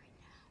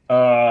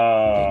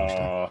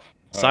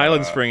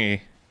 Silence,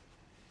 Fringy.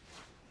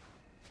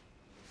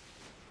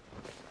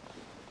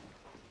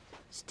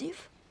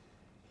 Steve?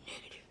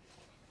 Negative.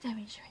 That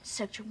means you're in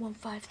Sector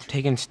 153.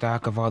 Taking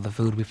stock of all the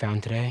food we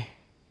found today.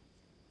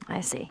 I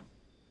see.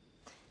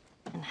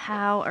 And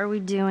how are we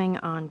doing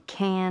on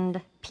canned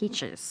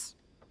peaches?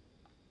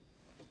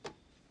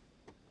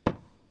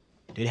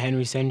 Did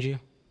Henry send you?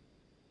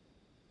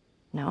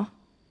 No.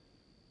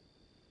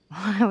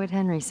 Why would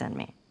Henry send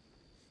me?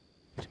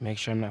 To make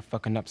sure I'm not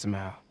fucking up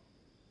somehow.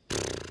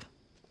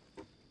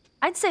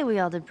 I'd say we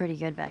all did pretty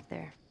good back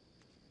there.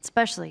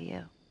 Especially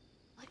you.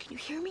 Like, can you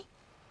hear me?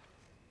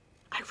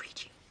 I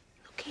read you.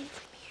 Located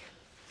from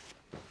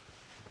here.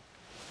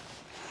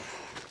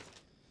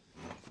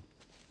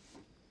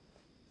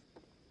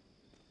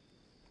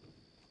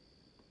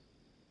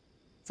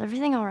 Is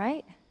everything all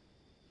right?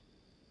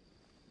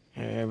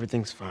 Yeah,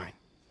 everything's fine.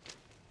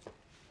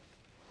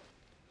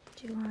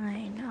 Do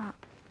I not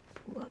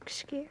look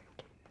scared?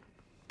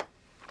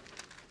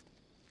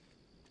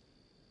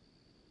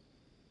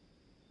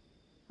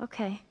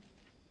 Okay.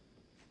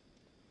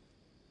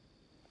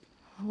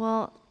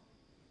 Well,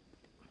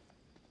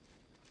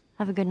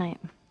 have a good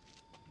night.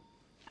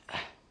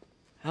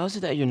 How is it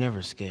that you're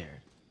never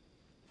scared?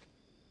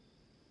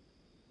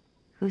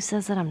 Who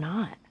says that I'm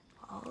not?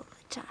 All the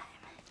time.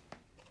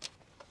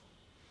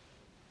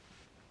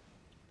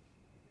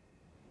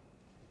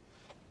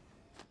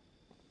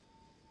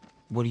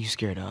 What are you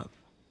scared of?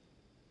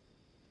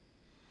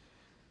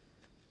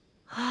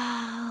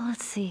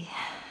 Let's see.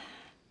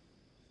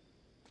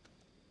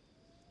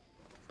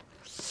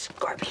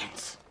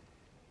 Scorpions.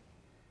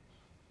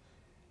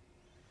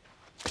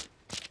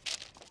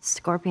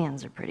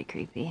 Scorpions are pretty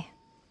creepy.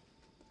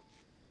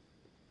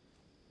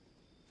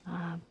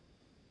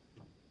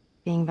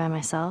 Being by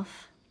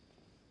myself.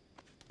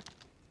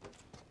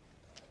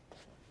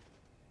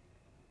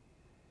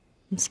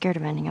 I'm scared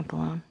of ending up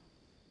alone.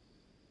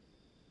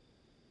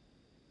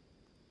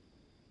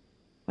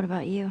 What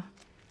about you?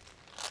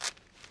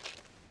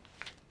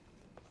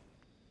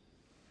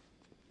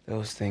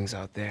 Those things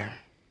out there.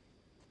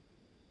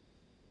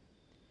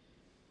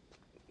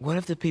 What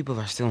if the people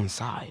are still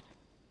inside?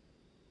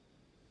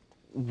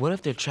 What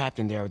if they're trapped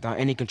in there without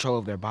any control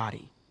of their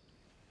body?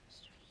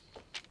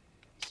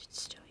 Is it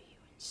still you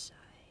inside?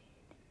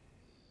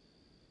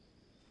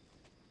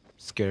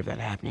 Scared of that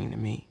happening to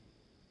me.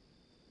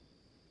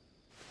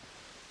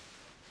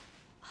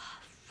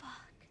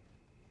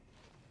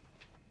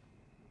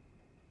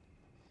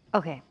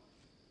 Okay.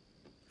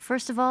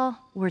 First of all,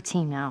 we're a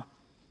team now.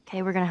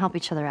 Okay, we're gonna help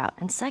each other out.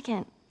 And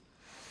second,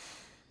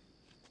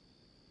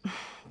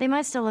 they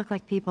might still look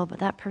like people, but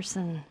that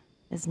person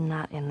is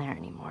not in there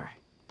anymore.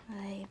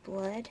 My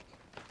blood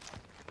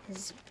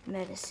is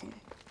medicine.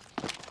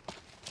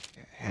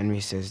 Henry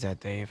says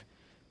that they've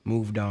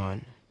moved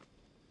on.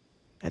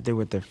 That they're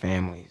with their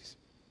families.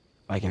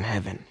 Like in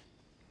heaven.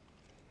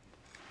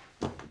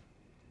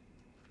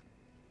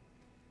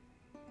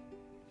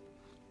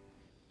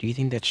 Do you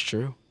think that's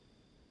true?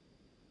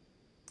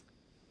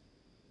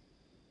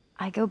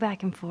 I go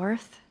back and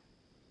forth.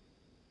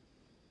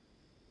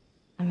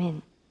 I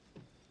mean,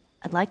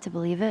 I'd like to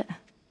believe it.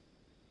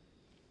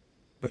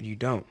 But you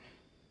don't.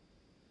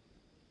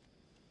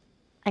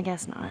 I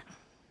guess not.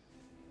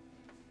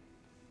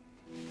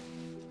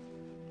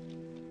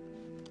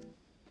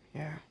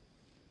 Yeah.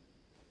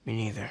 Me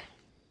neither.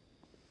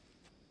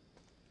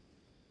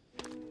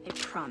 I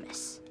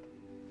promise.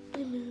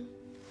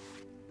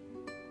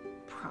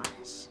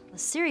 Promise. The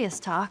serious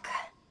talk.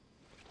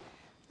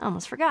 I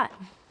almost forgot.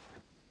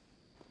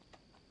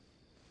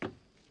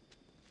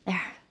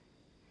 There.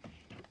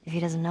 If he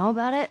doesn't know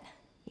about it,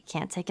 he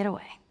can't take it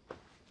away.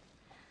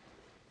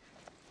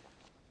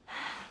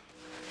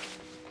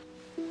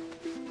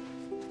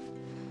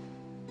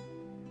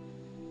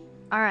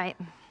 All right.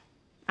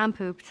 I'm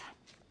pooped.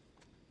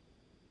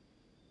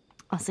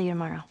 I'll see you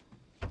tomorrow.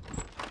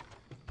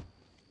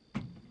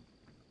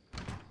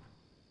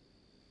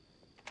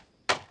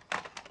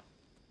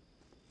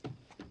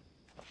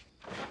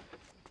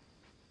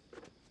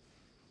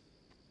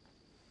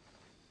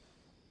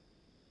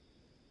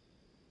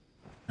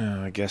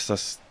 I guess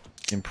that's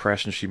the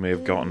impression she may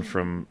have gotten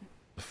from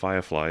the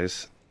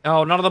Fireflies.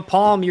 Oh, not on the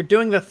palm. You're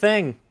doing the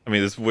thing. I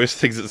mean, there's worse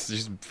things. It's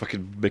just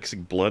fucking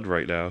mixing blood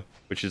right now,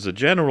 which is a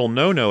general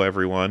no-no,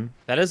 everyone.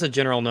 That is a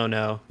general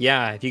no-no.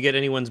 Yeah, if you get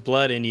anyone's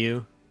blood in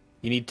you,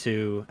 you need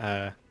to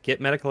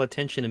get medical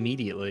attention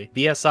immediately.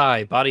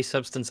 BSI, body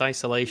substance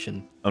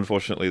isolation.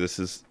 Unfortunately, this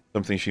is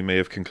something she may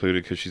have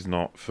concluded because she's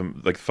not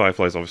from... Like,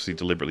 Fireflies obviously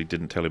deliberately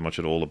didn't tell her much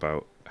at all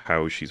about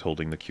how she's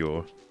holding the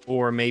cure.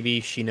 Or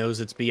maybe she knows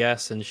it's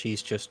BS and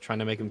she's just trying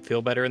to make him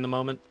feel better in the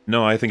moment.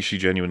 No, I think she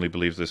genuinely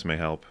believes this may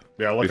help.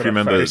 Yeah, look if at you her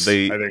remember, face.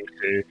 they I think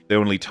they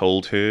only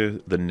told her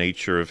the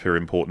nature of her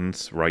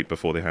importance right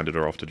before they handed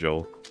her off to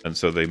Joel. And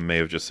so they may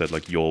have just said,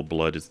 like, your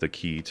blood is the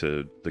key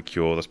to the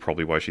cure. That's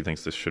probably why she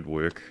thinks this should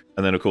work.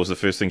 And then, of course, the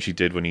first thing she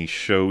did when he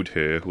showed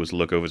her was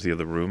look over to the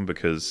other room,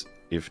 because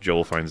if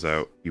Joel finds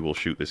out, he will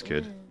shoot this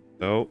kid.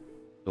 So,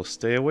 they'll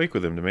stay awake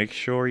with him to make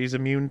sure he's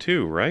immune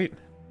too, right?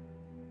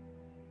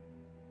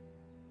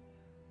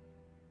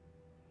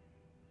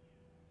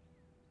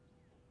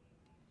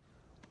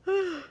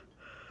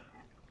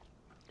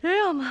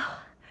 Damn,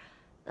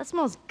 that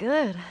smells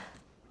good.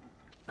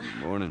 Good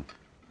morning.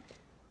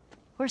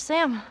 Where's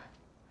Sam?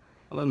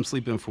 I let him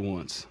sleep in for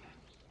once.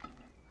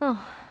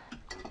 Oh,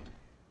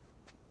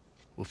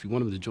 Well, if you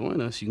want him to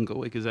join us, you can go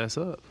wake his ass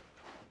up.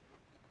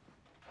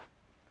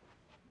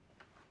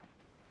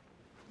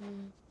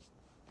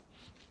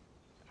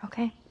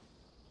 okay.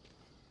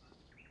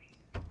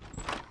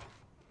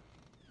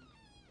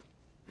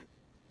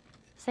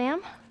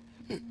 Sam?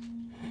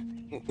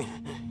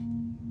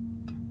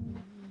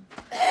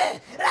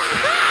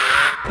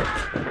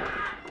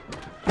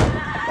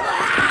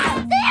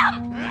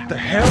 What the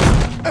hell?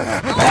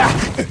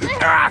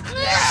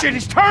 Shit,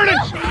 he's turning!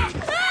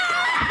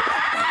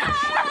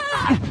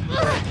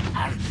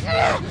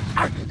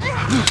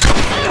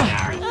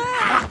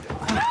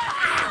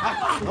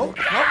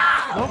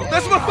 No,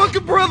 that's my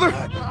fucking brother!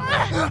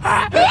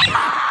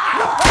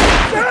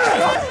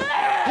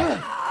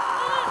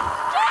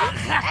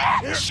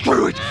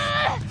 Screw it!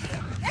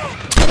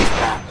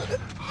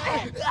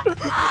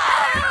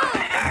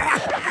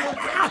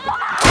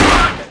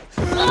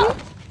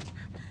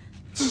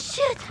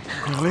 Shit!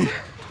 Ellie,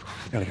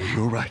 are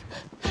you alright?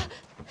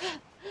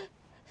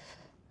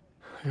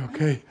 Are you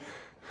okay?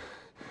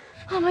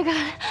 Oh my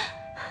god.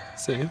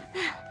 Sam?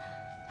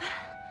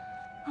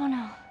 Oh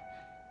no.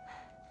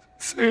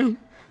 Sam?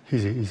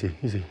 Easy, easy,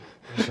 easy.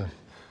 Gun.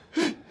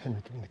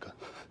 Henry, give me the gun.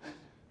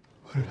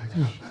 What did I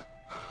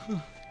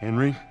do?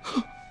 Henry?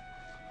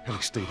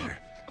 Ellie, stay there.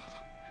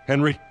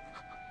 Henry?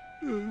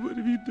 What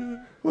have you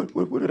done?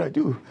 What did I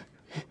do?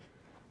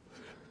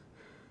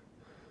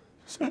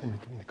 Henry,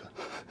 give me the gun.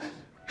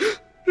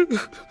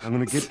 I'm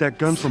gonna get that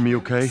gun from you,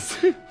 okay?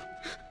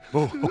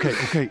 Oh,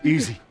 okay,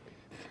 easy.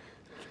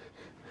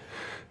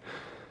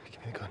 Give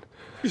me the gun.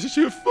 This is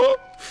your fault.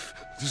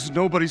 This is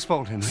nobody's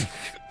fault, Henry.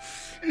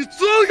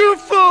 It's all your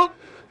fault.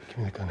 Give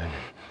me the gun, Henry.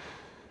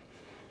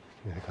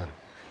 Give me the gun.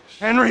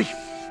 Henry!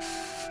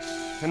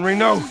 Henry,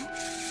 no!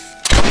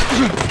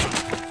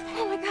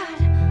 Oh my god.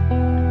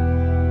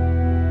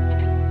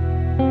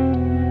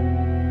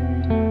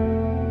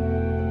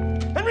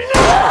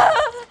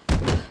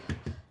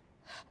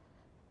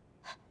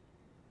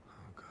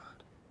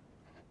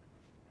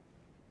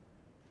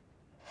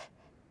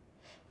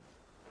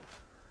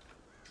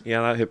 Yeah,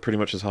 that hit pretty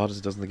much as hard as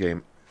it does in the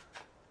game.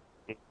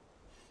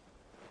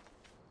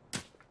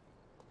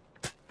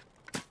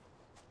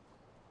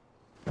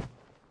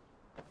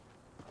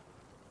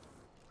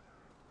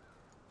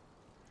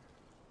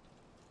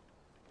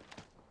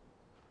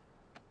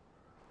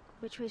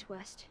 Which way's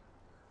west?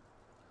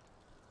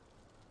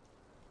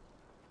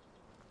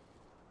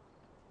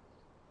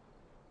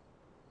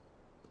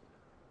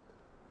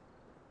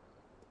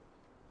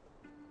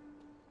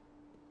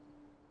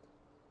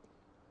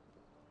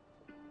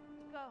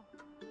 Go.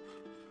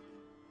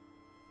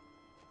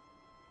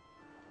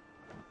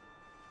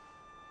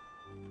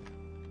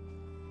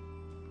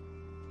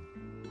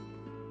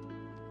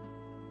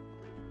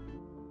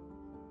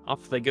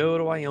 Off they go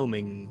to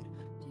Wyoming.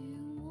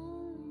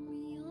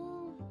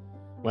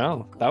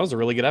 Well, that was a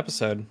really good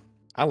episode.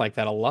 I like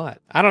that a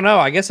lot. I don't know.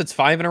 I guess it's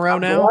 5 in a row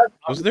now.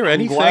 Was there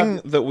anything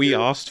that we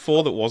asked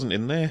for that wasn't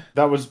in there?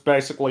 That was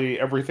basically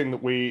everything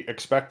that we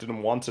expected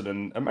and wanted,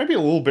 and maybe a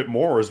little bit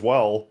more as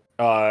well.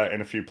 In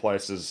a few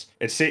places,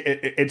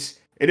 it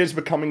is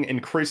becoming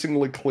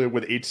increasingly clear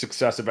with each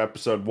successive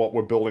episode what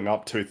we're building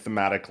up to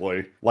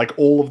thematically. Like,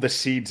 all of the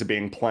seeds are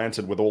being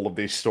planted with all of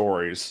these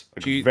stories,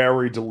 like,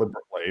 very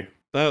deliberately.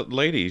 That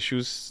lady, she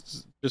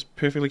was just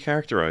perfectly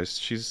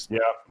characterized.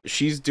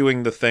 She's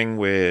doing the thing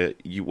where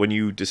when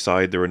you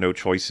decide there are no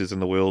choices in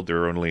the world,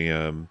 there are only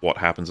what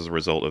happens as a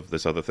result of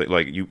this other thing.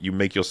 Like, you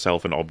make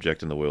yourself an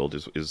object in the world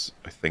is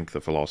I think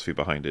the philosophy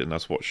behind it, and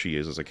that's what she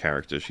is as a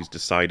character. She's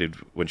decided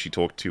when she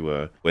talked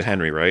to with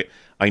Henry, right?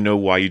 I know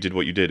why you did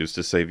what you did. It was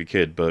to save your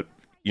kid, but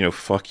you know,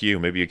 fuck you.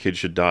 Maybe your kid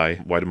should die.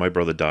 Why did my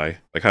brother die?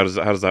 Like, how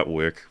does that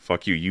work?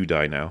 Fuck you. You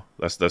die now.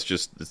 It's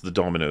the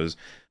dominoes.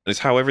 And it's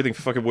how everything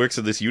fucking works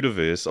in this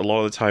universe. A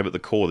lot of the time at the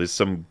core, there's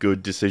some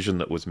good decision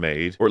that was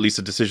made, or at least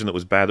a decision that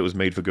was bad that was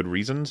made for good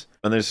reasons.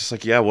 And then it's just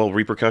like, yeah, well,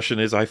 repercussion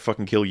is I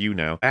fucking kill you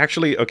now.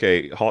 Actually,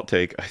 okay, hot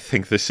take. I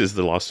think this is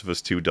The Last of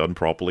Us 2 done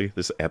properly,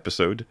 this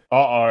episode.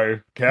 Uh-oh.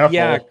 Careful.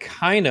 Yeah,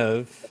 kind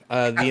of.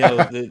 You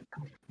know,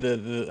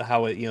 the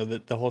how it, you know,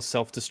 the whole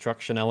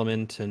self-destruction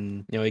element,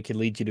 and you know, it could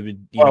lead you to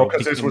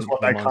because this was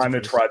what they kind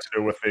of tried to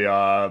do with the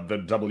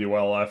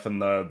WLF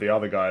and the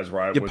other guys,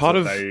 right? Yeah,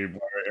 they were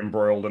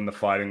embroiled in the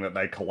fighting that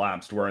they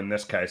collapsed, where in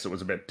this case it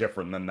was a bit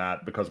different than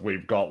that, because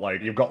you've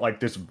got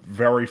this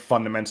very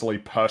fundamentally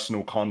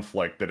personal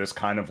conflict that is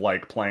kind of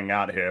like playing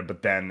out here,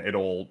 but then it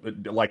all,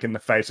 like, in the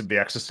face of the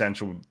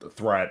existential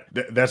threat,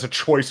 there's a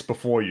choice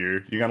before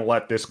you. You're gonna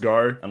let this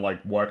go and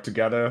like work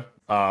together,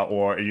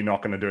 or are you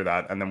not going to do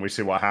that? And then we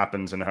see what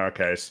happens in her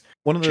case.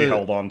 She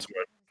held on to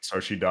it, so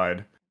she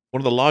died. One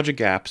of the larger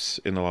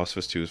gaps in The Last of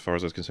Us 2, as far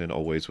as I was concerned,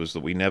 always was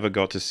that we never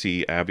got to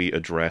see Abby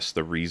address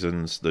the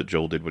reasons that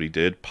Joel did what he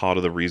did. Part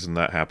of the reason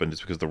that happened is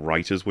because the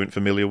writers weren't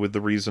familiar with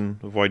the reason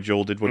of why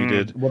Joel did what he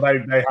did. Well,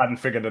 they hadn't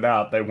figured it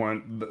out. They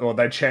weren't, or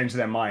they changed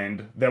their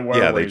mind. There were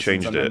they reasons,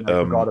 changed and it. They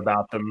forgot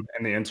about them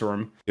in the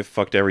interim. It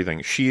fucked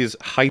everything. She is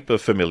hyper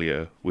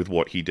familiar with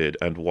what he did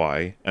and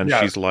why, and Yeah,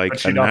 she's like, but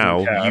she and doesn't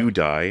now care. you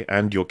die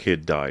and your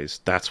kid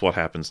dies. That's what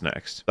happens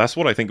next. That's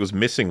what I think was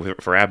missing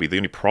for Abby. The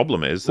only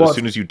problem is, as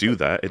soon as you do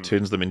that, it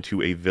turns them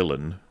into a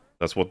villain.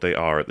 That's what they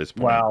are at this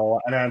point.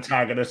 Well, an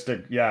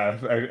antagonistic, yeah,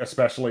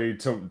 especially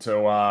to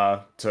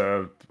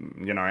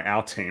you know,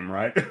 our team,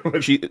 right?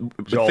 Think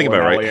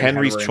about it, right?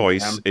 Henry's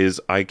choice is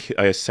I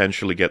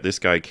essentially get this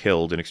guy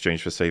killed in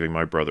exchange for saving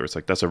my brother. It's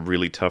like, that's a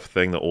really tough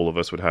thing that all of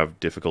us would have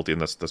difficulty, and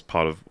that's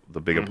part of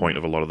the bigger point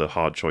of a lot of the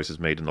hard choices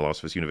made in the Last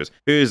of Us universe.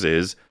 Hers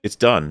is, it's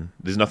done.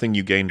 There's nothing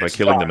you gain by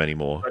killing them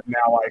anymore. But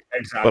now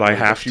But I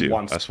have to.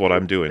 That's what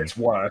I'm doing. It's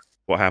worse.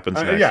 What happens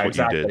next? Yeah, what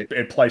exactly. you did.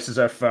 It places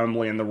her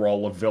firmly in the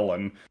role of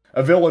villain.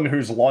 A villain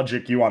whose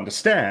logic you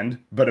understand,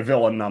 but a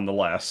villain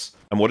nonetheless.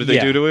 And what did they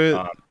do to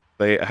her?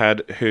 They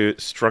had her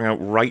strung out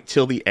right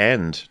till the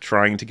end,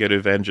 trying to get her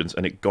vengeance,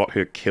 and it got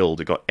her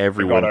killed. It got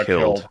everyone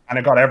killed. And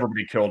it got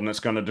everybody killed, and it's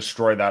going to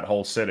destroy that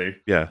whole city.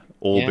 Yeah,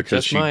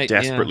 because she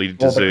desperately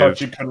Well, deserved... because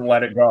she couldn't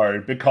let it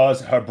go,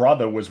 because her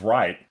brother was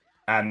right,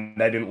 and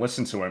they didn't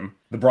listen to him.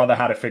 The brother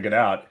had it figured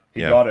out.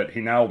 He got it. He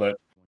nailed it.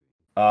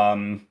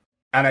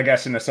 And I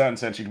guess in a certain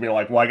sense, you could be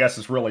like, well, I guess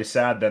it's really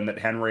sad then that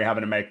Henry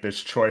having to make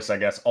this choice, I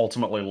guess,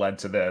 ultimately led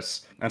to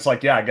this. And it's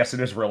like, yeah, I guess it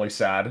is really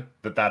sad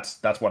that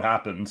that's what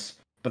happens.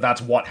 But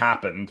that's what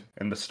happened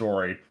in the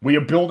story. We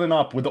are building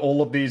up with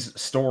all of these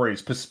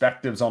stories,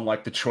 perspectives on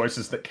like the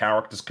choices that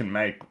characters can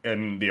make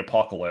in the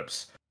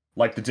apocalypse.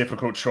 Like the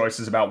difficult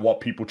choices about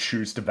what people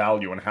choose to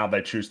value and how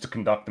they choose to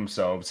conduct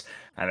themselves.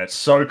 And it's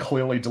so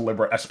clearly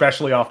deliberate,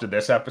 especially after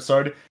this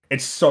episode.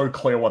 It's so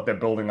clear what they're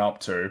building up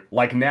to.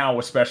 Like now,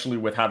 especially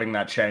with having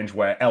that change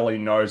where Ellie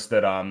knows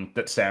that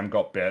that Sam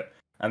got bit,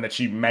 and that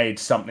she made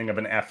something of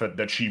an effort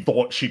that she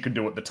thought she could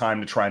do at the time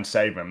to try and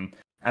save him,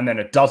 and then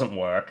it doesn't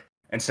work.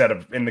 Instead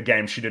of in the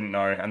game she didn't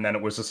know, and then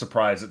it was a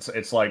surprise.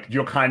 It's like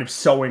you're kind of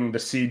sowing the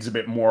seeds a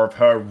bit more of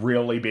her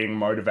really being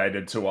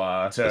motivated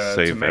to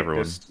save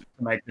everyone.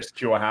 to make this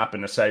cure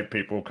happen to save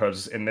people,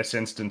 because in this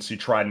instance you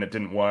tried and it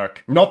didn't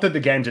work. Not that the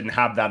game didn't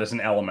have that as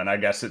an element. I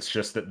guess it's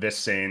just that this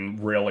scene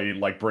really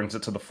like brings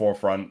it to the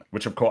forefront,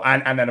 which of course,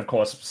 and then of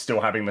course still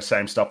having the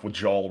same stuff with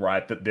Joel,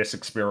 right? That this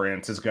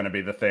experience is going to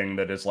be the thing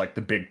that is like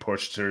the big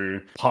push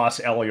to pass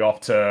Ellie off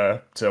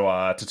to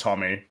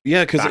Tommy.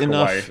 Yeah, because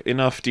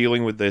enough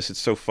dealing with this. It's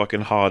so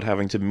fucking hard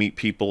having to meet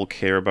people,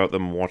 care about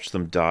them, watch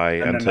them die,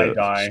 and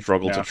to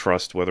struggle to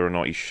trust whether or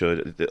not you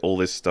should. All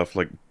this stuff,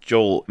 like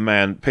Joel,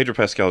 man, Pedro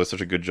Pascal does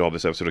such a good job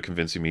this episode of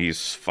convincing me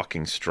he's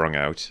fucking strung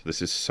out.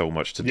 This is so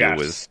much to deal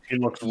with. He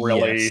looks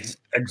really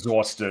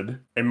exhausted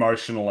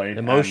emotionally.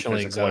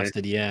 Emotionally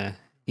exhausted, yeah.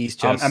 He's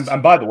just...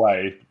 and by the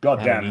way,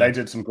 goddamn, they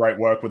did some great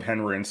work with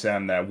Henry and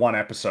Sam there. One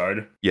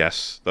episode.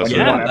 Yes, that's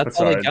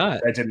all they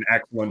got. They did an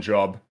excellent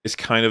job. It's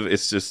kind of,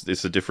 it's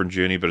a different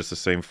journey, but it's the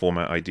same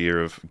format idea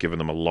of giving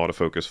them a lot of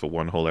focus for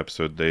one whole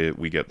episode.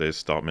 We get their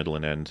start, middle,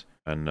 and end.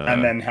 And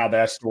then how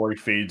their story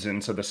feeds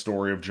into the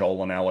story of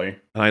Joel and Ellie.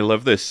 And I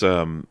love this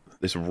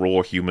this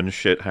raw human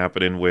shit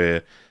happening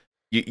where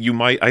you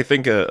might, I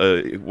think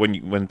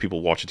when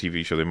people watch a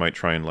TV show, they might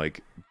try and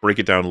like break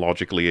it down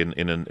logically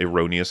in an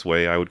erroneous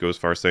way. I would go as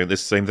far as saying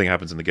this same thing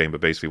happens in the game,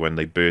 but basically when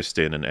they burst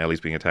in and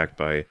Ellie's being attacked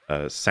by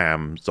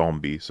Sam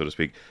zombie, so to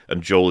speak,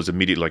 and Joel is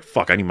immediately like,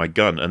 fuck, I need my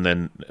gun, and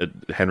then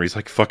Henry's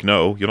like, fuck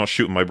no, you're not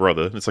shooting my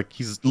brother. And it's like,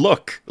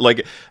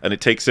 and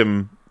it takes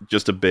him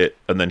just a bit,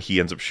 and then he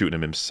ends up shooting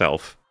him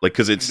himself. Like,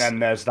 because it's... And then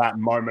there's that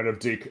moment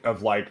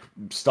of like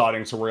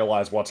starting to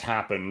realize what's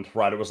happened,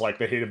 right? It was like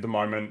the heat of the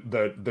moment,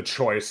 the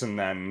choice, and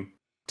then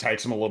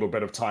takes him a little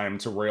bit of time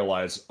to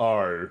realize,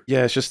 oh...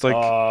 Yeah, it's just like...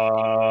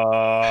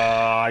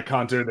 I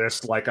can't do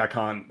this. Like, I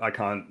can't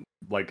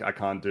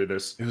do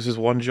this. It was his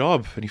one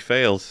job, and he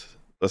failed.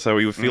 That's how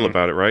you would feel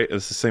about it, right?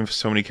 It's the same for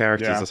so many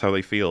characters. Yeah. That's how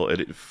they feel.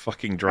 It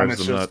fucking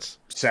drives them nuts.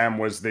 Sam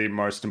was the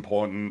most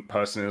important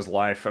person in his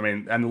life. I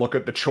mean, and look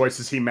at the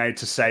choices he made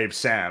to save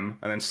Sam,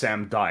 and then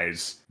Sam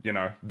dies. You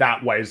know,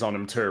 that weighs on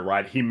him too,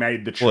 right? He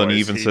made the choice. Well, and he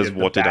even says,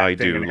 what did I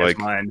do? Like,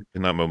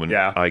 in that moment,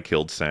 yeah. I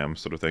killed Sam,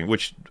 sort of thing,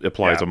 which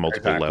applies on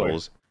multiple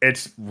levels.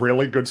 It's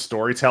really good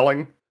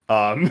storytelling.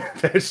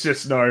 There's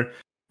just no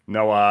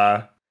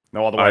other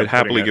way. I'd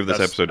happily give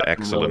this episode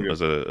excellent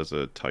really as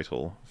a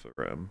title for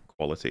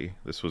quality.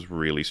 This was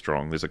really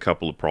strong. There's a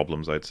couple of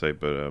problems, I'd say,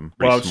 but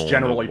well, it's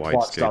generally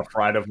plot stuff,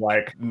 right? Of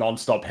like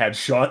non-stop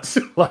headshots,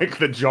 like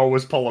that Joel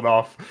was pulling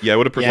off. Yeah, I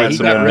would have preferred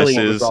some more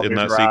misses in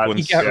that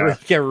sequence.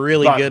 He got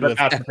really good with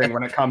that's the thing.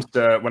 When it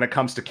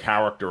comes to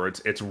character,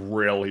 it's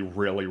really,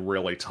 really,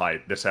 really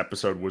tight. This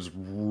episode was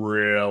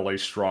really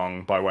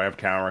strong by way of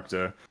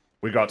character.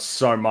 We got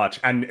so much,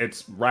 and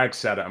it's Rag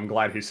said it. I'm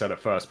glad he said it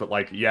first, but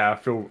like, yeah,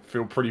 feel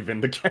pretty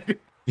vindicated.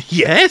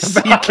 Yes,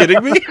 are you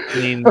kidding me? I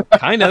mean,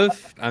 kind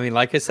of. I mean,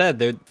 like I said,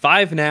 they're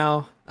 5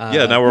 now.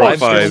 Yeah, now we're on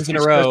 5 in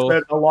a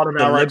row. A lot of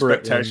our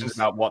expectations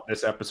about what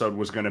this episode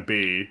was going to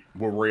be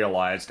were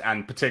realized,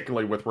 and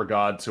particularly with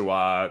regard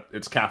to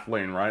it's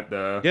Kathleen, right?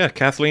 Yeah,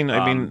 Kathleen.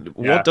 I mean,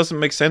 what doesn't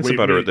make sense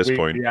about her at this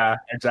point? Yeah,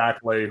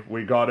 exactly.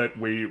 We got it.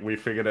 We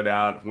figured it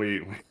out.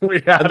 We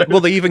had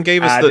well, they even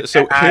gave us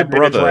her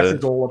brother.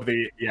 All of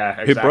the,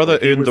 her brother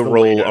earned the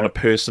role on a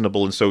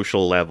personable and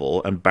social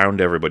level and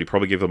bound everybody.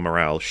 Probably gave them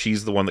morale.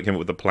 She's the one that came up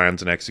with the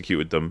plans and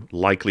executed them.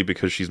 Likely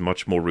because she's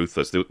much more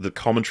ruthless. The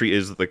commentary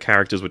is that the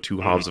characters were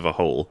two halves of a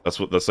whole. That's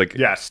what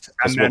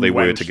they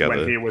were together.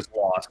 When he was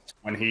lost,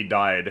 when he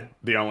died,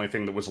 the only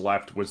thing that was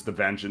left was the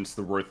vengeance,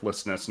 the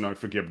ruthlessness, no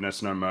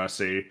forgiveness, no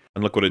mercy.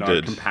 And look what it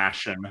did.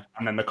 Compassion,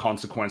 and then the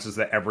consequences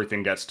that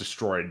everything gets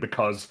destroyed,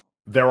 because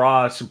there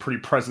are some pretty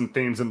present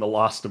themes in The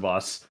Last of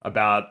Us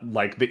about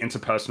like the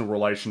interpersonal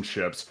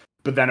relationships.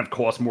 But then, of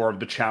course, more of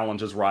the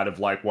challenges, right, of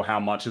like, well, how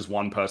much is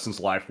one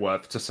person's life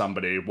worth to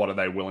somebody? What are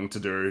they willing to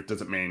do?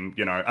 Does it mean,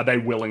 are they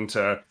willing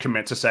to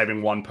commit to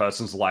saving one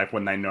person's life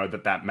when they know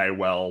that may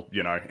well,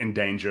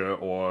 endanger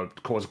or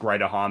cause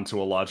greater harm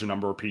to a larger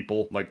number of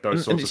people? Like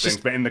those sorts of things.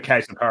 But in the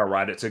case of her,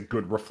 right, it's a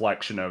good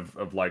reflection of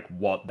like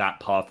what that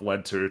path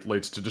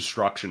leads to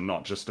destruction,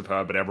 not just of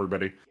her, but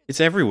everybody. It's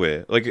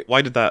everywhere. Like,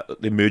 why did that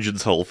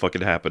emergence hole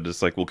fucking happen?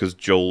 It's like, well, because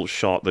Joel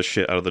shot the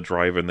shit out of the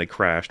driver and they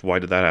crashed. Why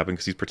did that happen?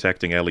 Because he's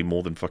protecting Ellie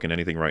more than fucking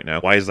anything right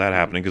now. Why is that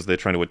happening? Because they're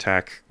trying to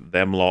attack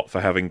them lot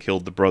for having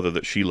killed the brother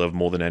that she loved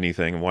more than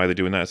anything. And why are they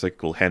doing that? It's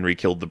like, well, Henry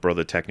killed the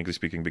brother, technically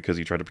speaking, because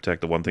he tried to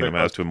protect the one thing that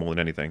matters to him more than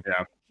anything.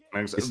 Yeah.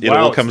 It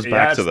all comes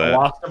back to that.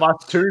 Last of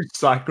Us 2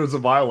 cycles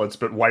of violence,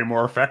 but way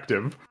more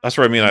effective. That's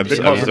what I mean. I'm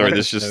sorry.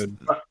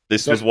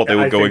 This was what they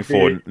were going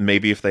for.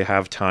 Maybe if they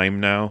have time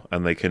now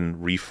and they can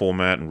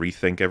reformat and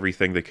rethink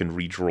everything, they can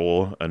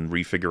redraw and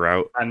refigure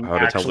out how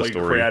to tell the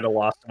story. Create a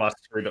Last of Us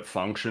 3 that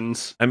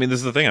functions. I mean, this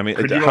is the thing. I mean,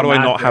 how do I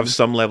not have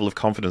some level of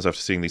confidence after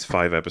seeing these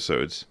 5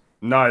 episodes?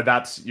 No,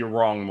 you're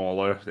wrong,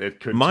 Mauler. It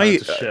could turn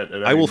to shit.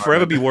 I will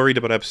forever be worried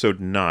about episode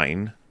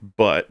 9,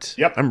 but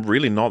I'm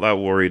really not that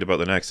worried about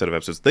the next set of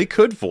episodes. They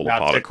could fall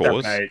apart, of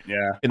course.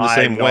 Yeah. In the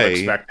same way.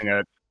 Expecting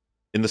it.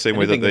 in the same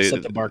way that Anything that they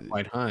set the bar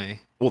quite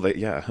high. Well,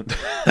 yeah.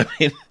 I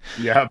mean,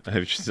 yeah,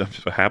 I'm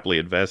happily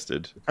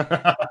invested.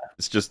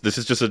 This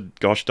is just a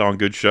gosh darn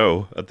good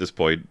show at this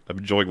point. I'm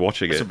enjoying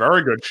watching it. It's a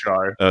very good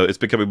show. It's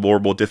becoming more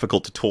and more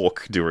difficult to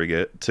talk during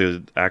it,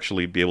 to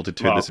actually be able to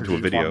turn this into a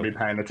video. Want to be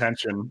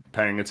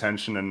paying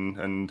attention,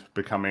 and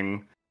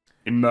becoming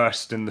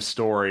immersed in the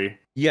story.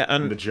 Yeah,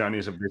 and the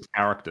journeys of these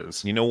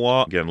characters. You know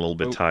what? Getting a little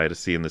bit tired of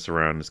seeing this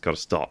around. It's got to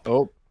stop.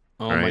 Oh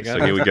All my right, God.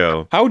 so here we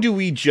go. How do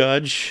we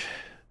judge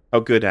how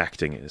good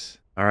acting is?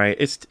 All right,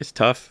 it's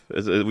tough.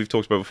 As we've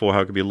talked about before,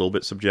 how it can be a little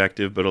bit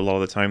subjective, but a lot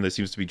of the time there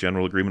seems to be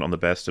general agreement on the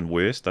best and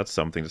worst. That's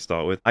something to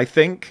start with. I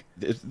think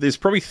there's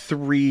probably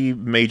three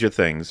major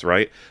things,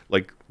 right?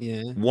 Like,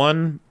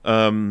 one,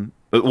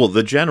 well,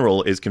 the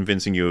general is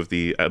convincing you of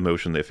the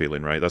emotion they're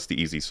feeling, right? That's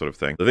the easy sort of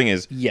thing. The thing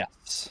is,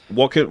 yes,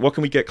 what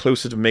can we get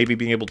closer to maybe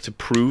being able to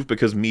prove?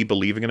 Because me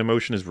believing an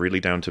emotion is really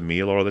down to me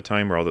a lot of the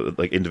time, rather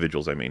like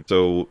individuals. I mean,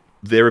 so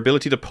their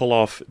ability to pull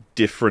off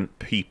different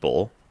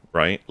people,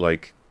 right?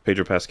 Like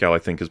Pedro Pascal, I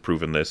think, has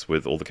proven this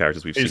with all the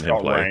characters we've seen him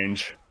play.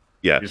 Range.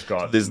 Yeah,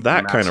 there's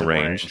that kind of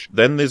range.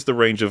 Then there's the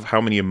range of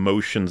how many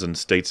emotions and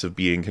states of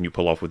being can you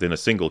pull off within a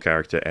single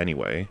character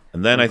anyway.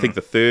 And then I think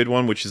the third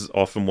one, which is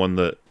often one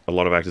that a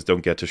lot of actors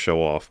don't get to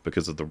show off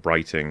because of the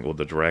writing or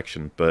the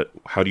direction, but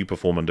how do you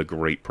perform under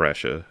great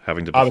pressure,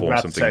 having to perform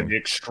something? To say the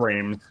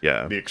extremes.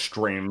 Yeah. The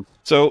extremes.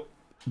 So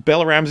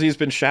Bella Ramsey has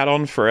been shat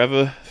on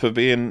forever for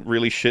being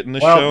really shit in the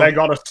show. Well, they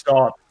gotta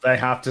stop. They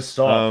have to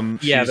stop.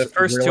 Yeah, the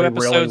first really, two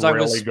episodes really,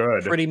 I was really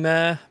good. pretty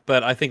meh,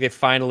 but I think they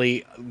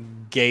finally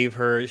gave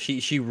her.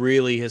 She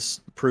really has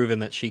proven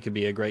that she could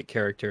be a great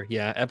character.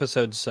 Yeah,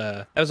 episodes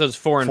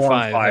 4 and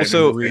 5.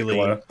 Also, really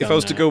if I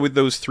was to go with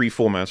those three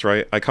formats,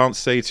 right, I can't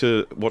say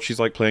to what she's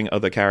like playing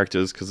other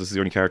characters because this is the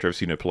only character I've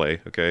seen her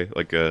play. Okay,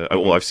 like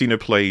well, I've seen her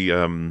play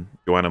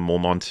Joanna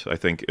Mormont, I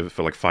think,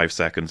 for like 5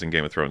 seconds in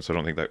Game of Thrones, so I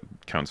don't think that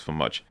counts for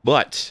much.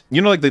 But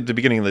you know, like the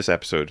beginning of this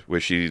episode where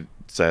she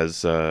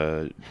says,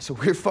 it's a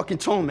weird fucking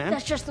tone, man.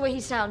 That's just the way he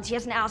sounds. He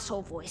has an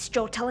asshole voice.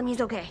 Joe, tell him he's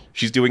okay.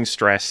 She's doing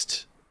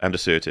stressed and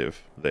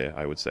assertive there,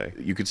 I would say.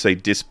 You could say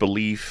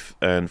disbelief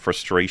and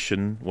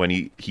frustration when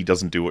he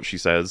doesn't do what she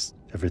says.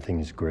 Everything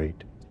is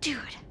great. Dude.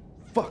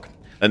 Fuck.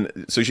 And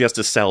so she has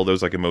to sell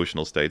those like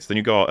emotional states. Then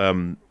you got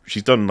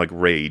she's done like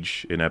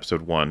rage in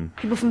episode 1.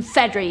 People from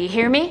Fedra, you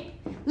hear me?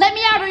 Let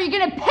me out or you're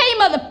gonna pay,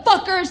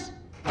 motherfuckers!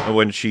 And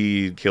when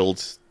she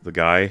killed the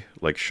guy,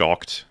 like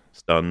shocked,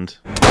 stunned.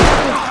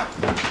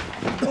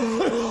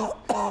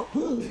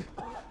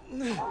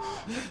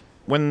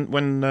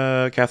 When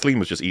Kathleen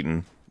was just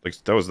eaten,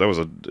 like that was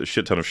a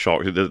shit ton of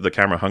shock. The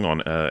camera hung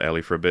on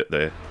Ellie for a bit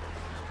there.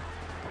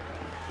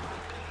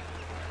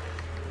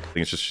 I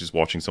think it's just she's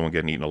watching someone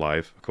getting eaten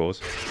alive, of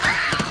course.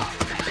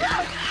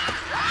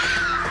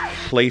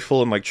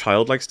 Playful and like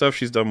childlike stuff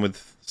she's done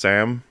with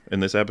Sam in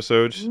this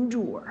episode.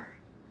 Endure.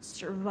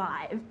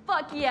 Survive.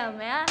 Fuck yeah,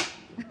 man.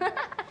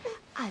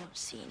 I don't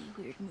see any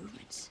weird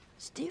movements.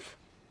 Stiff?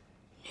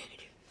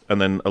 Negative.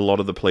 And then a lot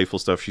of the playful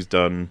stuff she's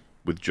done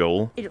with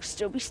Joel. It'll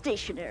still be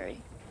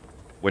stationary.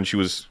 When she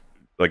was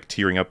like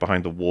tearing up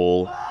behind the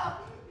wall.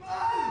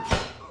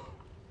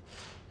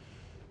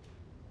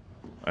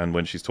 And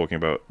when she's talking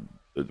about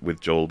with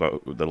Joel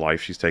about the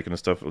life she's taken and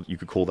stuff, you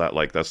could call that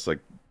like that's like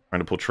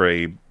trying to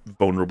portray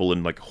vulnerable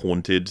and like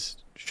haunted,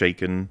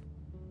 shaken.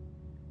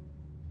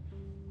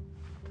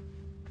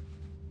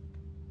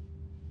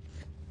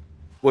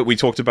 What we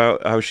talked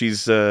about how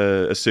she's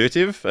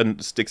assertive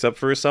and sticks up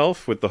for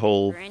herself with the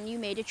whole. And you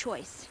made a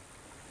choice,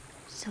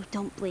 so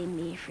don't blame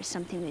me for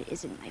something that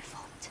isn't my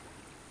fault.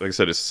 Like I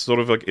said, it's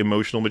sort of like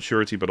emotional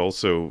maturity, but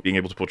also being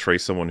able to portray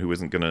someone who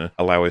isn't going to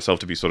allow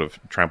herself to be sort of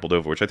trampled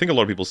over, which I think a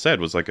lot of people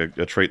said was like a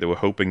trait they were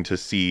hoping to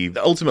see.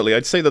 Ultimately,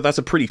 I'd say that that's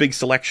a pretty big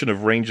selection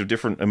of range of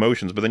different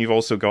emotions, but then you've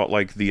also got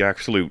like the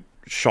absolute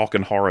shock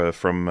and horror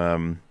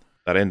from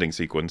that ending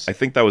sequence. I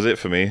think that was it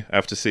for me.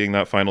 After seeing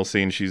that final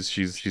scene,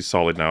 she's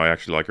solid now. I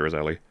actually like her as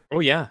Ellie. Oh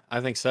yeah,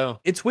 I think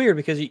so. It's weird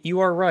because you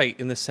are right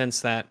in the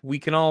sense that we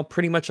can all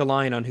pretty much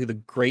align on who the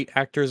great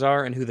actors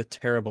are and who the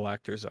terrible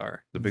actors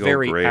are. The big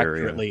very old gray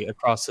accurately area.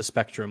 Across the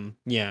spectrum.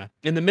 Yeah.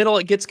 In the middle,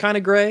 it gets kind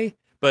of gray,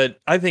 but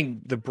I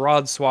think the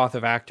broad swath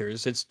of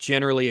actors, it's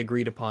generally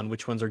agreed upon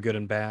which ones are good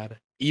and bad.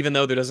 Even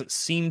though there doesn't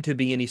seem to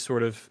be any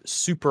sort of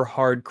super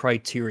hard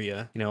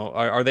criteria, you know,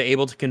 are they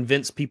able to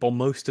convince people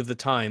most of the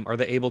time? Are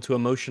they able to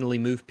emotionally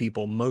move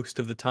people most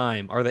of the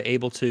time? Are they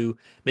able to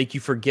make you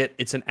forget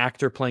it's an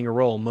actor playing a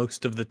role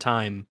most of the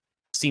time?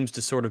 Seems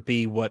to sort of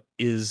be what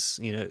is,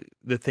 you know,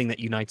 the thing that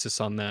unites us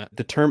on that.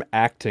 The term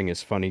acting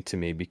is funny to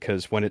me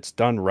because when it's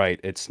done right,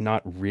 it's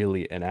not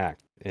really an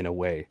act in a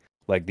way.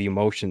 Like the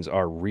emotions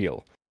are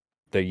real.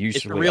 They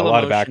usually, real a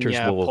lot emotion, of actors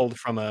yeah, will pulled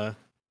from a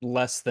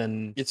less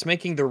than, it's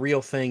making the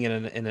real thing in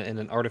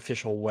an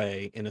artificial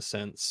way, in a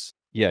sense.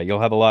 Yeah,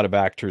 you'll have a lot of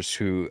actors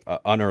who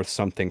unearth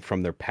something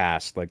from their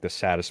past, like the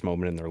saddest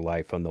moment in their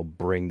life, and they'll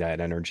bring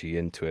that energy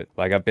into it.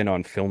 Like I've been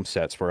on film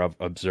sets where I've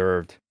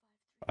observed,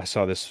 I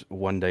saw this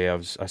one day, I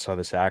saw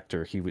this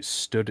actor, he was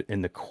stood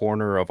in the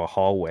corner of a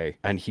hallway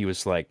and he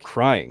was like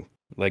crying.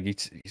 Like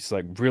he's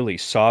like really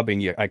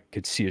sobbing. I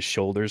could see his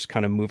shoulders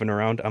kind of moving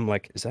around. I'm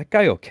like, is that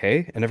guy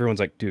okay? And everyone's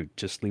like, dude,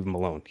 just leave him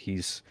alone.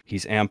 He's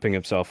amping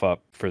himself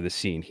up for the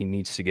scene. He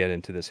needs to get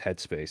into this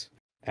headspace.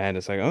 And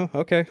it's like, oh,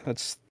 okay,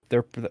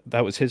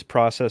 that was his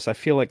process. I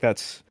feel like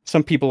that's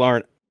some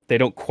people they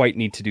don't quite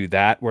need to do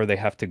that where they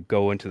have to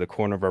go into the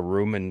corner of a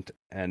room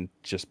and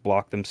just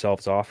block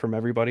themselves off from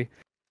everybody.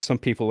 Some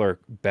people are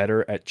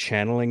better at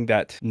channeling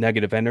that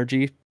negative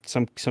energy.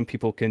 Some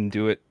people can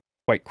do it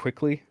quite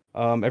quickly.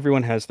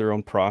 Everyone has their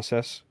own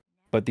process,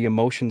 but the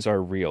emotions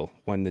are real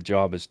when the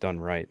job is done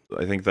right.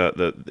 I think that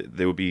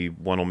there would be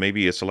one or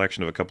maybe a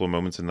selection of a couple of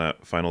moments in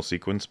that final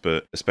sequence,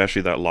 but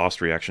especially that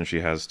last reaction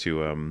she has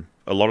to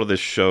a lot of this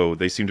show.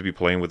 They seem to be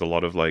playing with a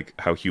lot of like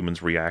how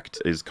humans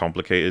react is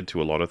complicated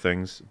to a lot of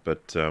things,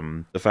 but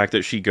the fact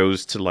that she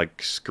goes to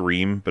like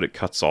scream, but it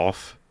cuts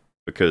off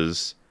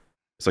because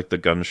it's like the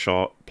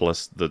gunshot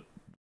plus the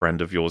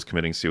friend of yours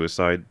committing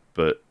suicide,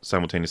 but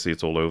simultaneously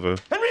it's all over.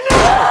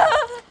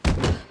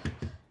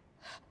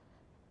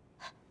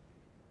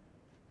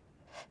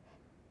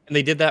 And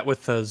they did that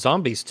with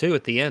zombies too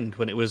at the end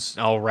when it was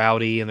all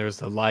rowdy and there was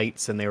the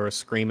lights and they were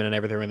screaming and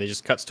everything, and they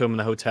just cuts to them in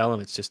the hotel and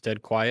it's just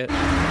dead quiet.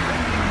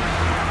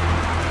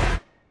 I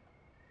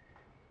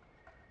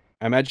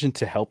imagine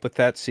to help with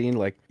that scene,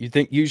 like you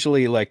think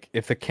usually like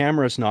if the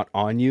camera's not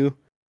on you,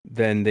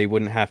 then they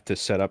wouldn't have to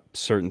set up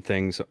certain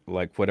things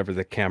like whatever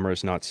the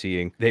camera's not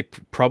seeing. They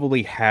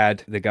probably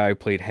had the guy who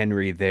played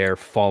Henry there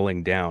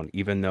falling down,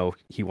 even though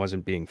he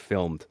wasn't being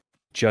filmed,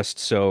 just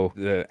so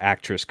the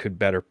actress could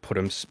better put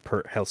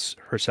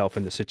herself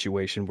in the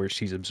situation where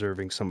she's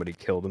observing somebody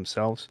kill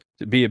themselves.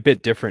 It'd be a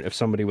bit different if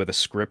somebody with a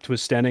script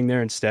was standing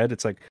there instead.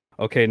 It's like,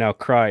 okay, now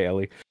cry,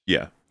 Ellie.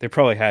 Yeah. They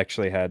probably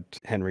actually had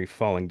Henry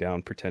falling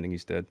down, pretending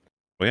he's dead.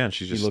 Well, yeah, and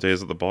she just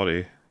stares at the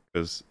body,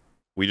 because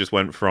we just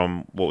went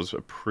from what was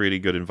a pretty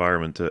good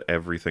environment to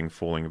everything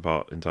falling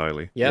apart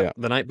entirely. Yeah,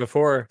 the night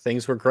before,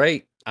 things were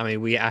great. I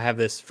mean, I have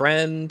this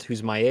friend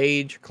who's my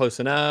age, close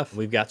enough.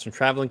 We've got some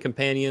traveling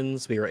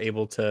companions. We were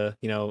able to,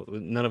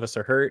 none of us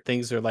are hurt.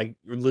 Things are like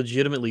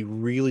legitimately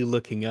really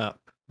looking up.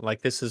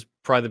 Like this is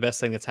probably the best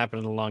thing that's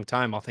happened in a long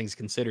time, all things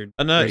considered.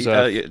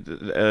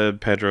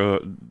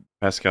 Pedro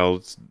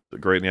Pascal's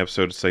great in the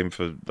episode. Same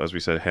for, as we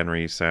said,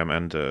 Henry, Sam,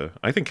 and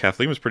I think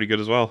Kathleen was pretty good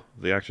as well.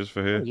 The actress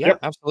for her. Yeah,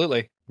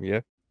 absolutely. Yeah.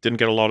 Didn't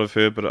get a lot of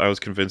her, but I was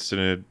convinced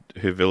in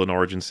her villain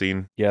origin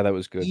scene. Yeah, that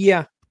was good.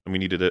 Yeah. And we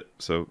needed it,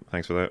 so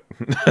thanks for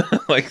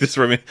that. Like this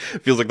for me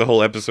feels like the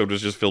whole episode was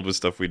just filled with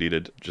stuff we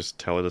needed. Just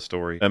tell it a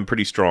story. And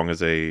pretty strong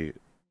as a,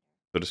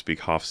 so to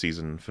speak,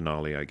 half-season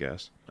finale, I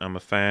guess. I'm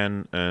a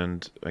fan,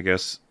 and I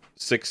guess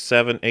 6,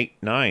 7, 8,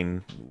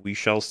 9, we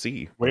shall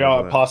see. We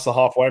are past the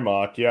halfway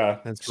mark, yeah.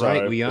 That's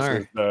right, we are.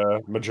 This is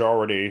the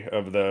majority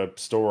of the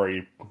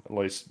story, at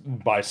least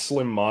by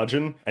slim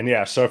margin. And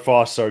yeah, so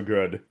far so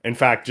good. In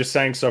fact, just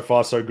saying so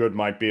far so good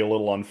might be a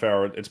little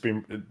unfair. It's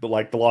been,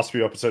 like, the last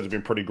few episodes have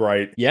been pretty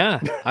great.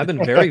 Yeah, I've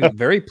been very,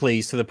 very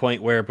pleased to the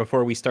point where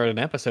before we start an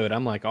episode,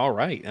 I'm like, all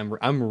right,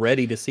 I'm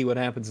ready to see what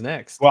happens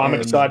next. Well, I'm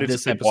excited to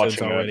keep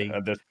watching already it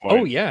at this point.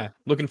 Oh, yeah.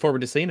 Looking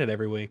forward to seeing it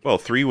every week. Well,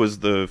 3 was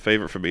the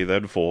favorite for me,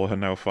 then 4, and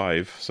now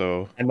 5,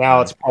 so... And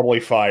now it's probably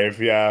 5,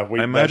 yeah.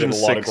 I imagine did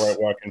a lot of great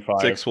work in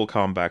 5. 6 will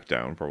calm back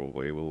down,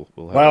 probably. We'll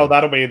have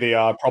that'll be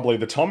the probably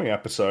the Tommy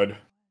episode.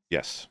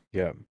 Yes.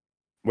 Yeah.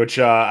 Which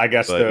I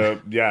guess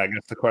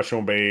the question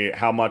will be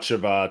how much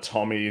of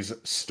Tommy's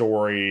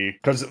story,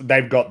 because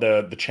they've got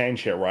the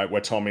change here, right, where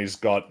Tommy's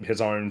got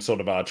his own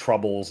sort of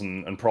troubles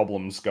and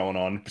problems going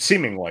on,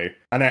 seemingly.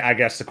 And I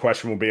guess the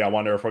question will be, I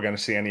wonder if we're going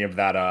to see any of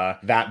that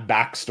that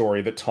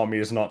backstory that Tommy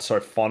is not so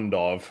fond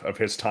of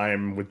his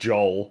time with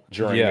Joel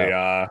during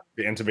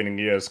the intervening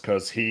years,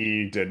 because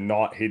he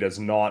does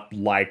not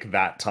like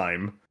that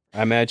time.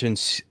 I imagine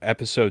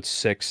episode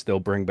 6 they'll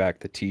bring back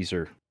the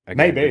teaser.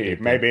 Maybe,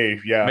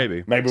 yeah.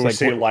 Maybe we'll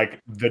see like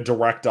the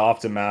direct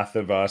aftermath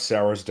of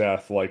Sarah's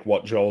death, like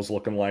what Joel's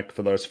looking like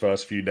for those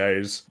first few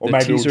days, or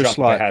maybe we'll jump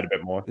ahead a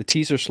bit more. The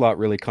teaser slot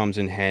really comes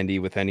in handy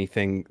with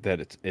anything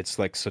that it's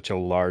like such a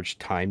large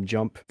time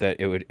jump that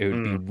it would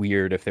be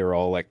weird if they were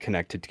all like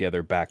connected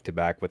together back to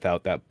back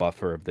without that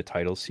buffer of the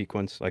title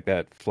sequence, like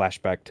that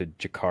flashback to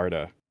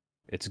Jakarta.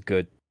 It's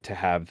good to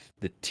have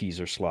the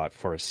teaser slot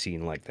for a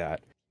scene like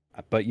that.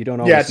 But you don't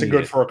always it's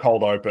good for a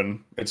cold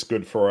open. It's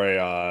good for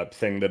a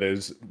thing that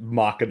is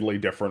markedly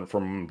different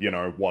from,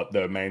 what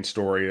the main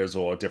story is,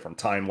 or a different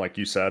time, like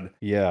you said.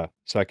 Yeah,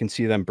 so I can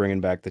see them bringing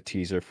back the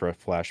teaser for a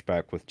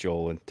flashback with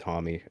Joel and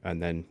Tommy,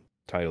 and then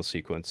title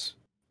sequence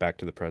back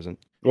to the present.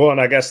 Well, and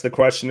I guess the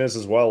question is,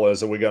 as well,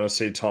 are we going to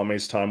see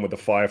Tommy's time with the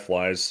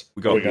Fireflies?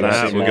 We're going to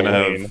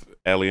have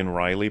Ellie and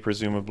Riley,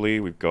 presumably.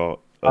 We've got...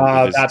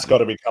 that's got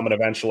to be coming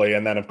eventually,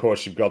 and then of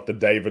course you've got the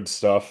David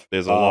stuff.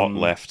 There's a lot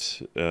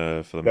left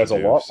for them. There's a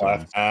lot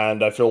left,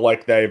 and I feel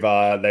like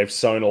they've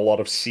sown a lot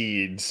of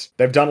seeds.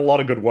 They've done a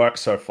lot of good work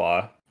so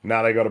far.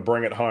 Now they got to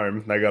bring it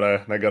home. They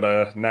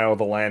gotta nail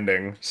the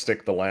landing,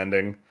 stick the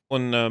landing.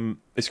 When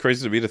it's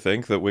crazy to me to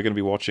think that we're going to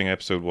be watching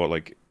episode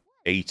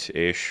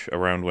 8-ish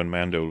around when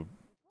Mando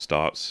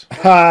starts.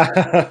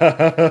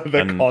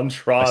 The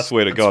contrast. I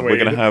swear to God, we're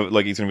gonna between- have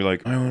like he's gonna be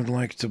like, I would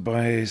like to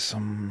buy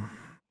some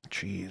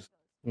cheese.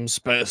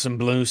 Some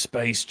blue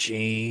space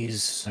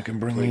cheese. I can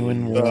bring you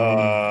in warm.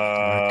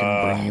 I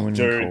can bring you in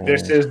dude, cold.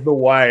 this is the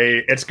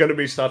way. It's going to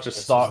be such a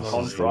stark is the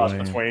contrast way.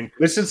 between.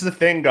 This is the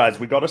thing, guys.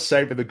 We got to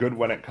savor the good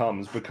when it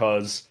comes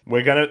because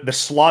we're gonna. The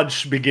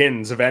sludge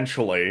begins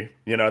eventually.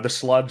 You know, the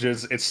sludge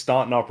it's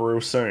starting up real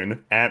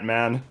soon.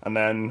 Ant-Man, and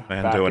then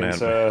Mando back and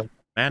into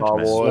Ant-Man.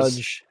 Star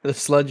Wars. The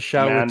sludge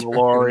shall return.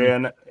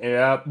 Mandalorian,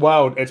 yeah.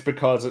 Well, it's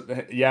because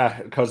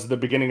the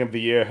beginning of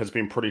the year has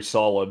been pretty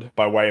solid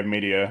by way of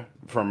media,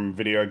 from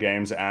video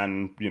games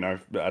and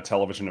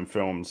television and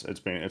films. It's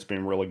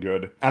been really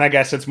good, and I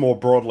guess it's more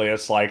broadly.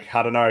 It's like,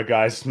 I don't know,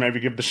 guys. Maybe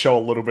give the show a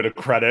little bit of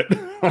credit.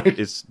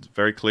 It's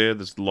very clear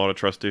there's a lot of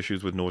trust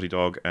issues with Naughty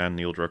Dog and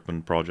Neil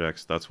Druckmann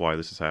projects. That's why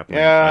this is happening.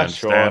 Yeah, I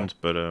understand,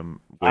 but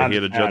we're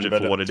here to judge it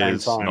but for what at it the same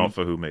is, time- not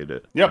for who made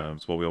it. Yep.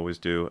 It's what we always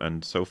do,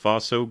 and so far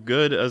so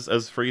good.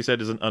 As Free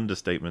said, is an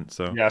understatement.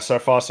 So Yeah, so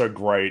far so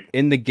great.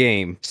 In the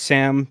game,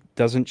 Sam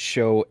doesn't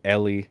show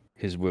Ellie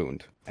his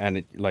wound.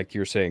 And like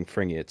you're saying,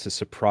 Fringy, it's a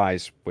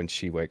surprise when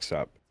she wakes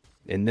up.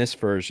 In this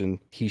version,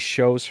 he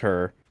shows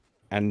her,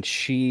 and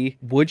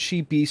would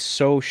she be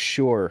so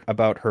sure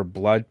about her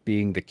blood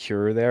being the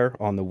cure there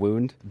on the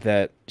wound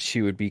that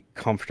she would be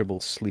comfortable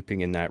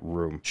sleeping in that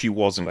room? She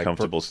wasn't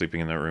comfortable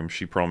sleeping in that room.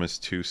 She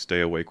promised to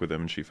stay awake with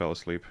him, and she fell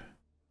asleep.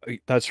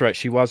 That's right.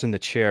 She was in the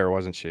chair,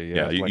 wasn't she?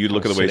 Yeah, like you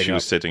look at the way she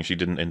was sitting sitting. She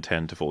didn't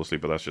intend to fall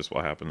asleep, but that's just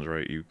what happens,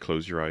 right? You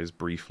close your eyes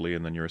briefly,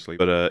 and then you're asleep.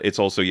 But it's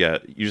also, you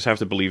just have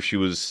to believe she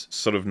was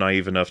sort of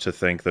naive enough to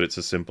think that it's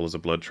as simple as a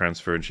blood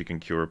transfer, and she can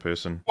cure a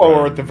person.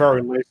 Or at the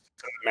very least,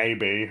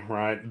 maybe,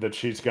 right? That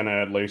she's going to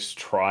at least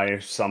try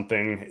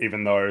something,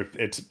 even though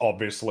it's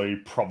obviously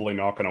probably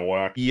not going to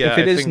work. Yeah, if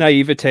it is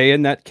naivete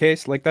in that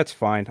case, like, that's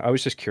fine. I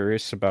was just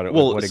curious about it.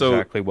 Well,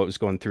 what was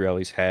going through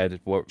Ellie's head?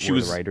 What were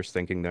the writers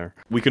thinking there?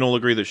 We can all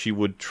agree that she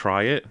would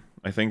try it.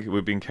 I think it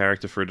would be in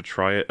character for her to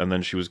try it, and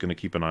then she was going to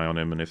keep an eye on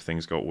him, and if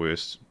things got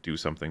worse, do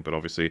something. But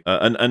obviously,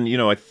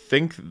 I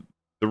think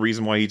the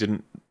reason why he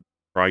didn't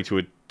try to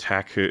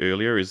attack her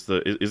earlier is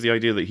the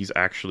idea that he's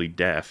actually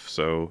deaf,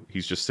 so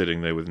he's just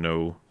sitting there with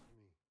no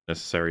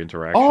necessary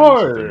interaction.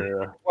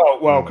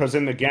 Well, because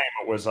in the game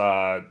it was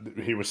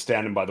he was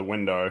standing by the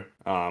window,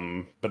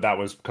 but that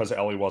was because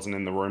Ellie wasn't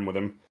in the room with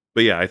him.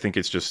 But yeah, I think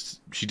it's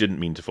just she didn't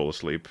mean to fall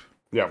asleep.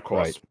 Yeah, of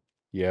course. Right.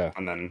 Yeah.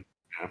 And then,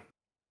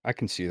 I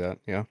can see that,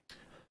 yeah.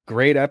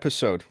 Great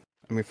episode.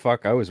 I mean,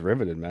 fuck, I was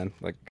riveted, man.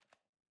 Like,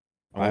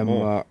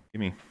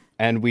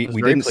 and we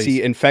didn't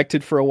see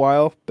Infected for a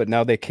while, but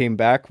now they came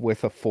back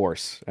with a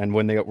force. And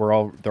when they're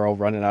all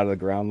running out of the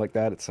ground like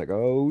that, it's like,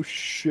 oh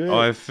shit. Oh,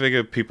 I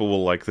figure people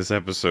will like this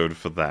episode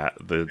for that.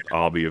 The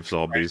army of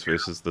zombies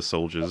versus the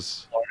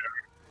soldiers.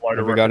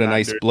 We got a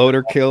nice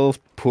bloater kill.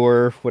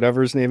 Poor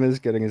whatever his name is,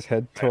 getting his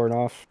head torn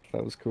off.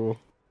 That was cool.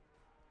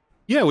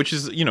 Yeah, which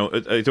is,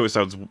 it always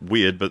sounds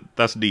weird, but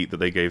that's neat that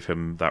they gave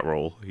him that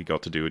role. He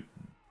got to do a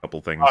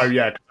couple things. Oh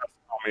yeah,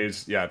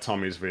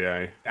 Tommy's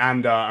VA,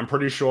 and I'm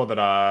pretty sure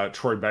that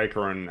Troy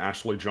Baker and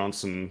Ashley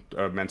Johnson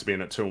are meant to be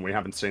in it too, and we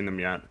haven't seen them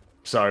yet.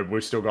 So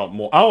we've still got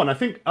more. Oh, and I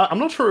think I'm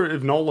not sure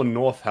if Nolan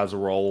North has a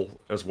role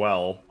as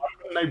well. Why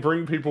couldn't they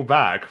bring people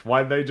back?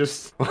 Why they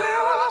just?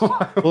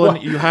 Well,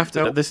 and you have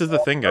to. This is the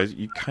thing, guys.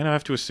 You kind of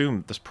have to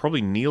assume that's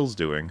probably Neil's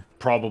doing.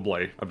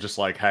 Probably. I'm just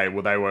like, hey,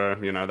 well, they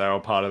were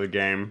part of the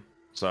game.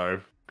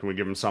 So can we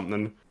give them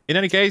something? In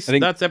any case,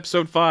 that's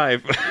episode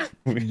 5.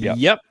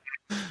 Yep.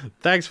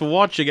 Thanks for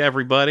watching,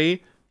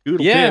 everybody.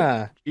 Doodle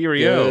Yeah. pip.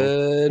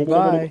 Cheerio.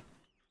 Goodbye.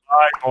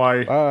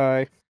 Bye.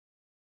 Bye.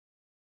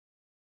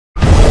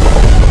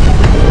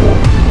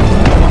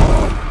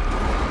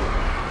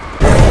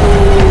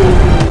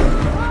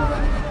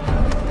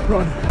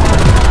 Run.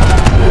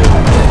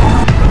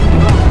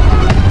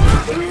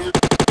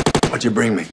 What'd you bring me?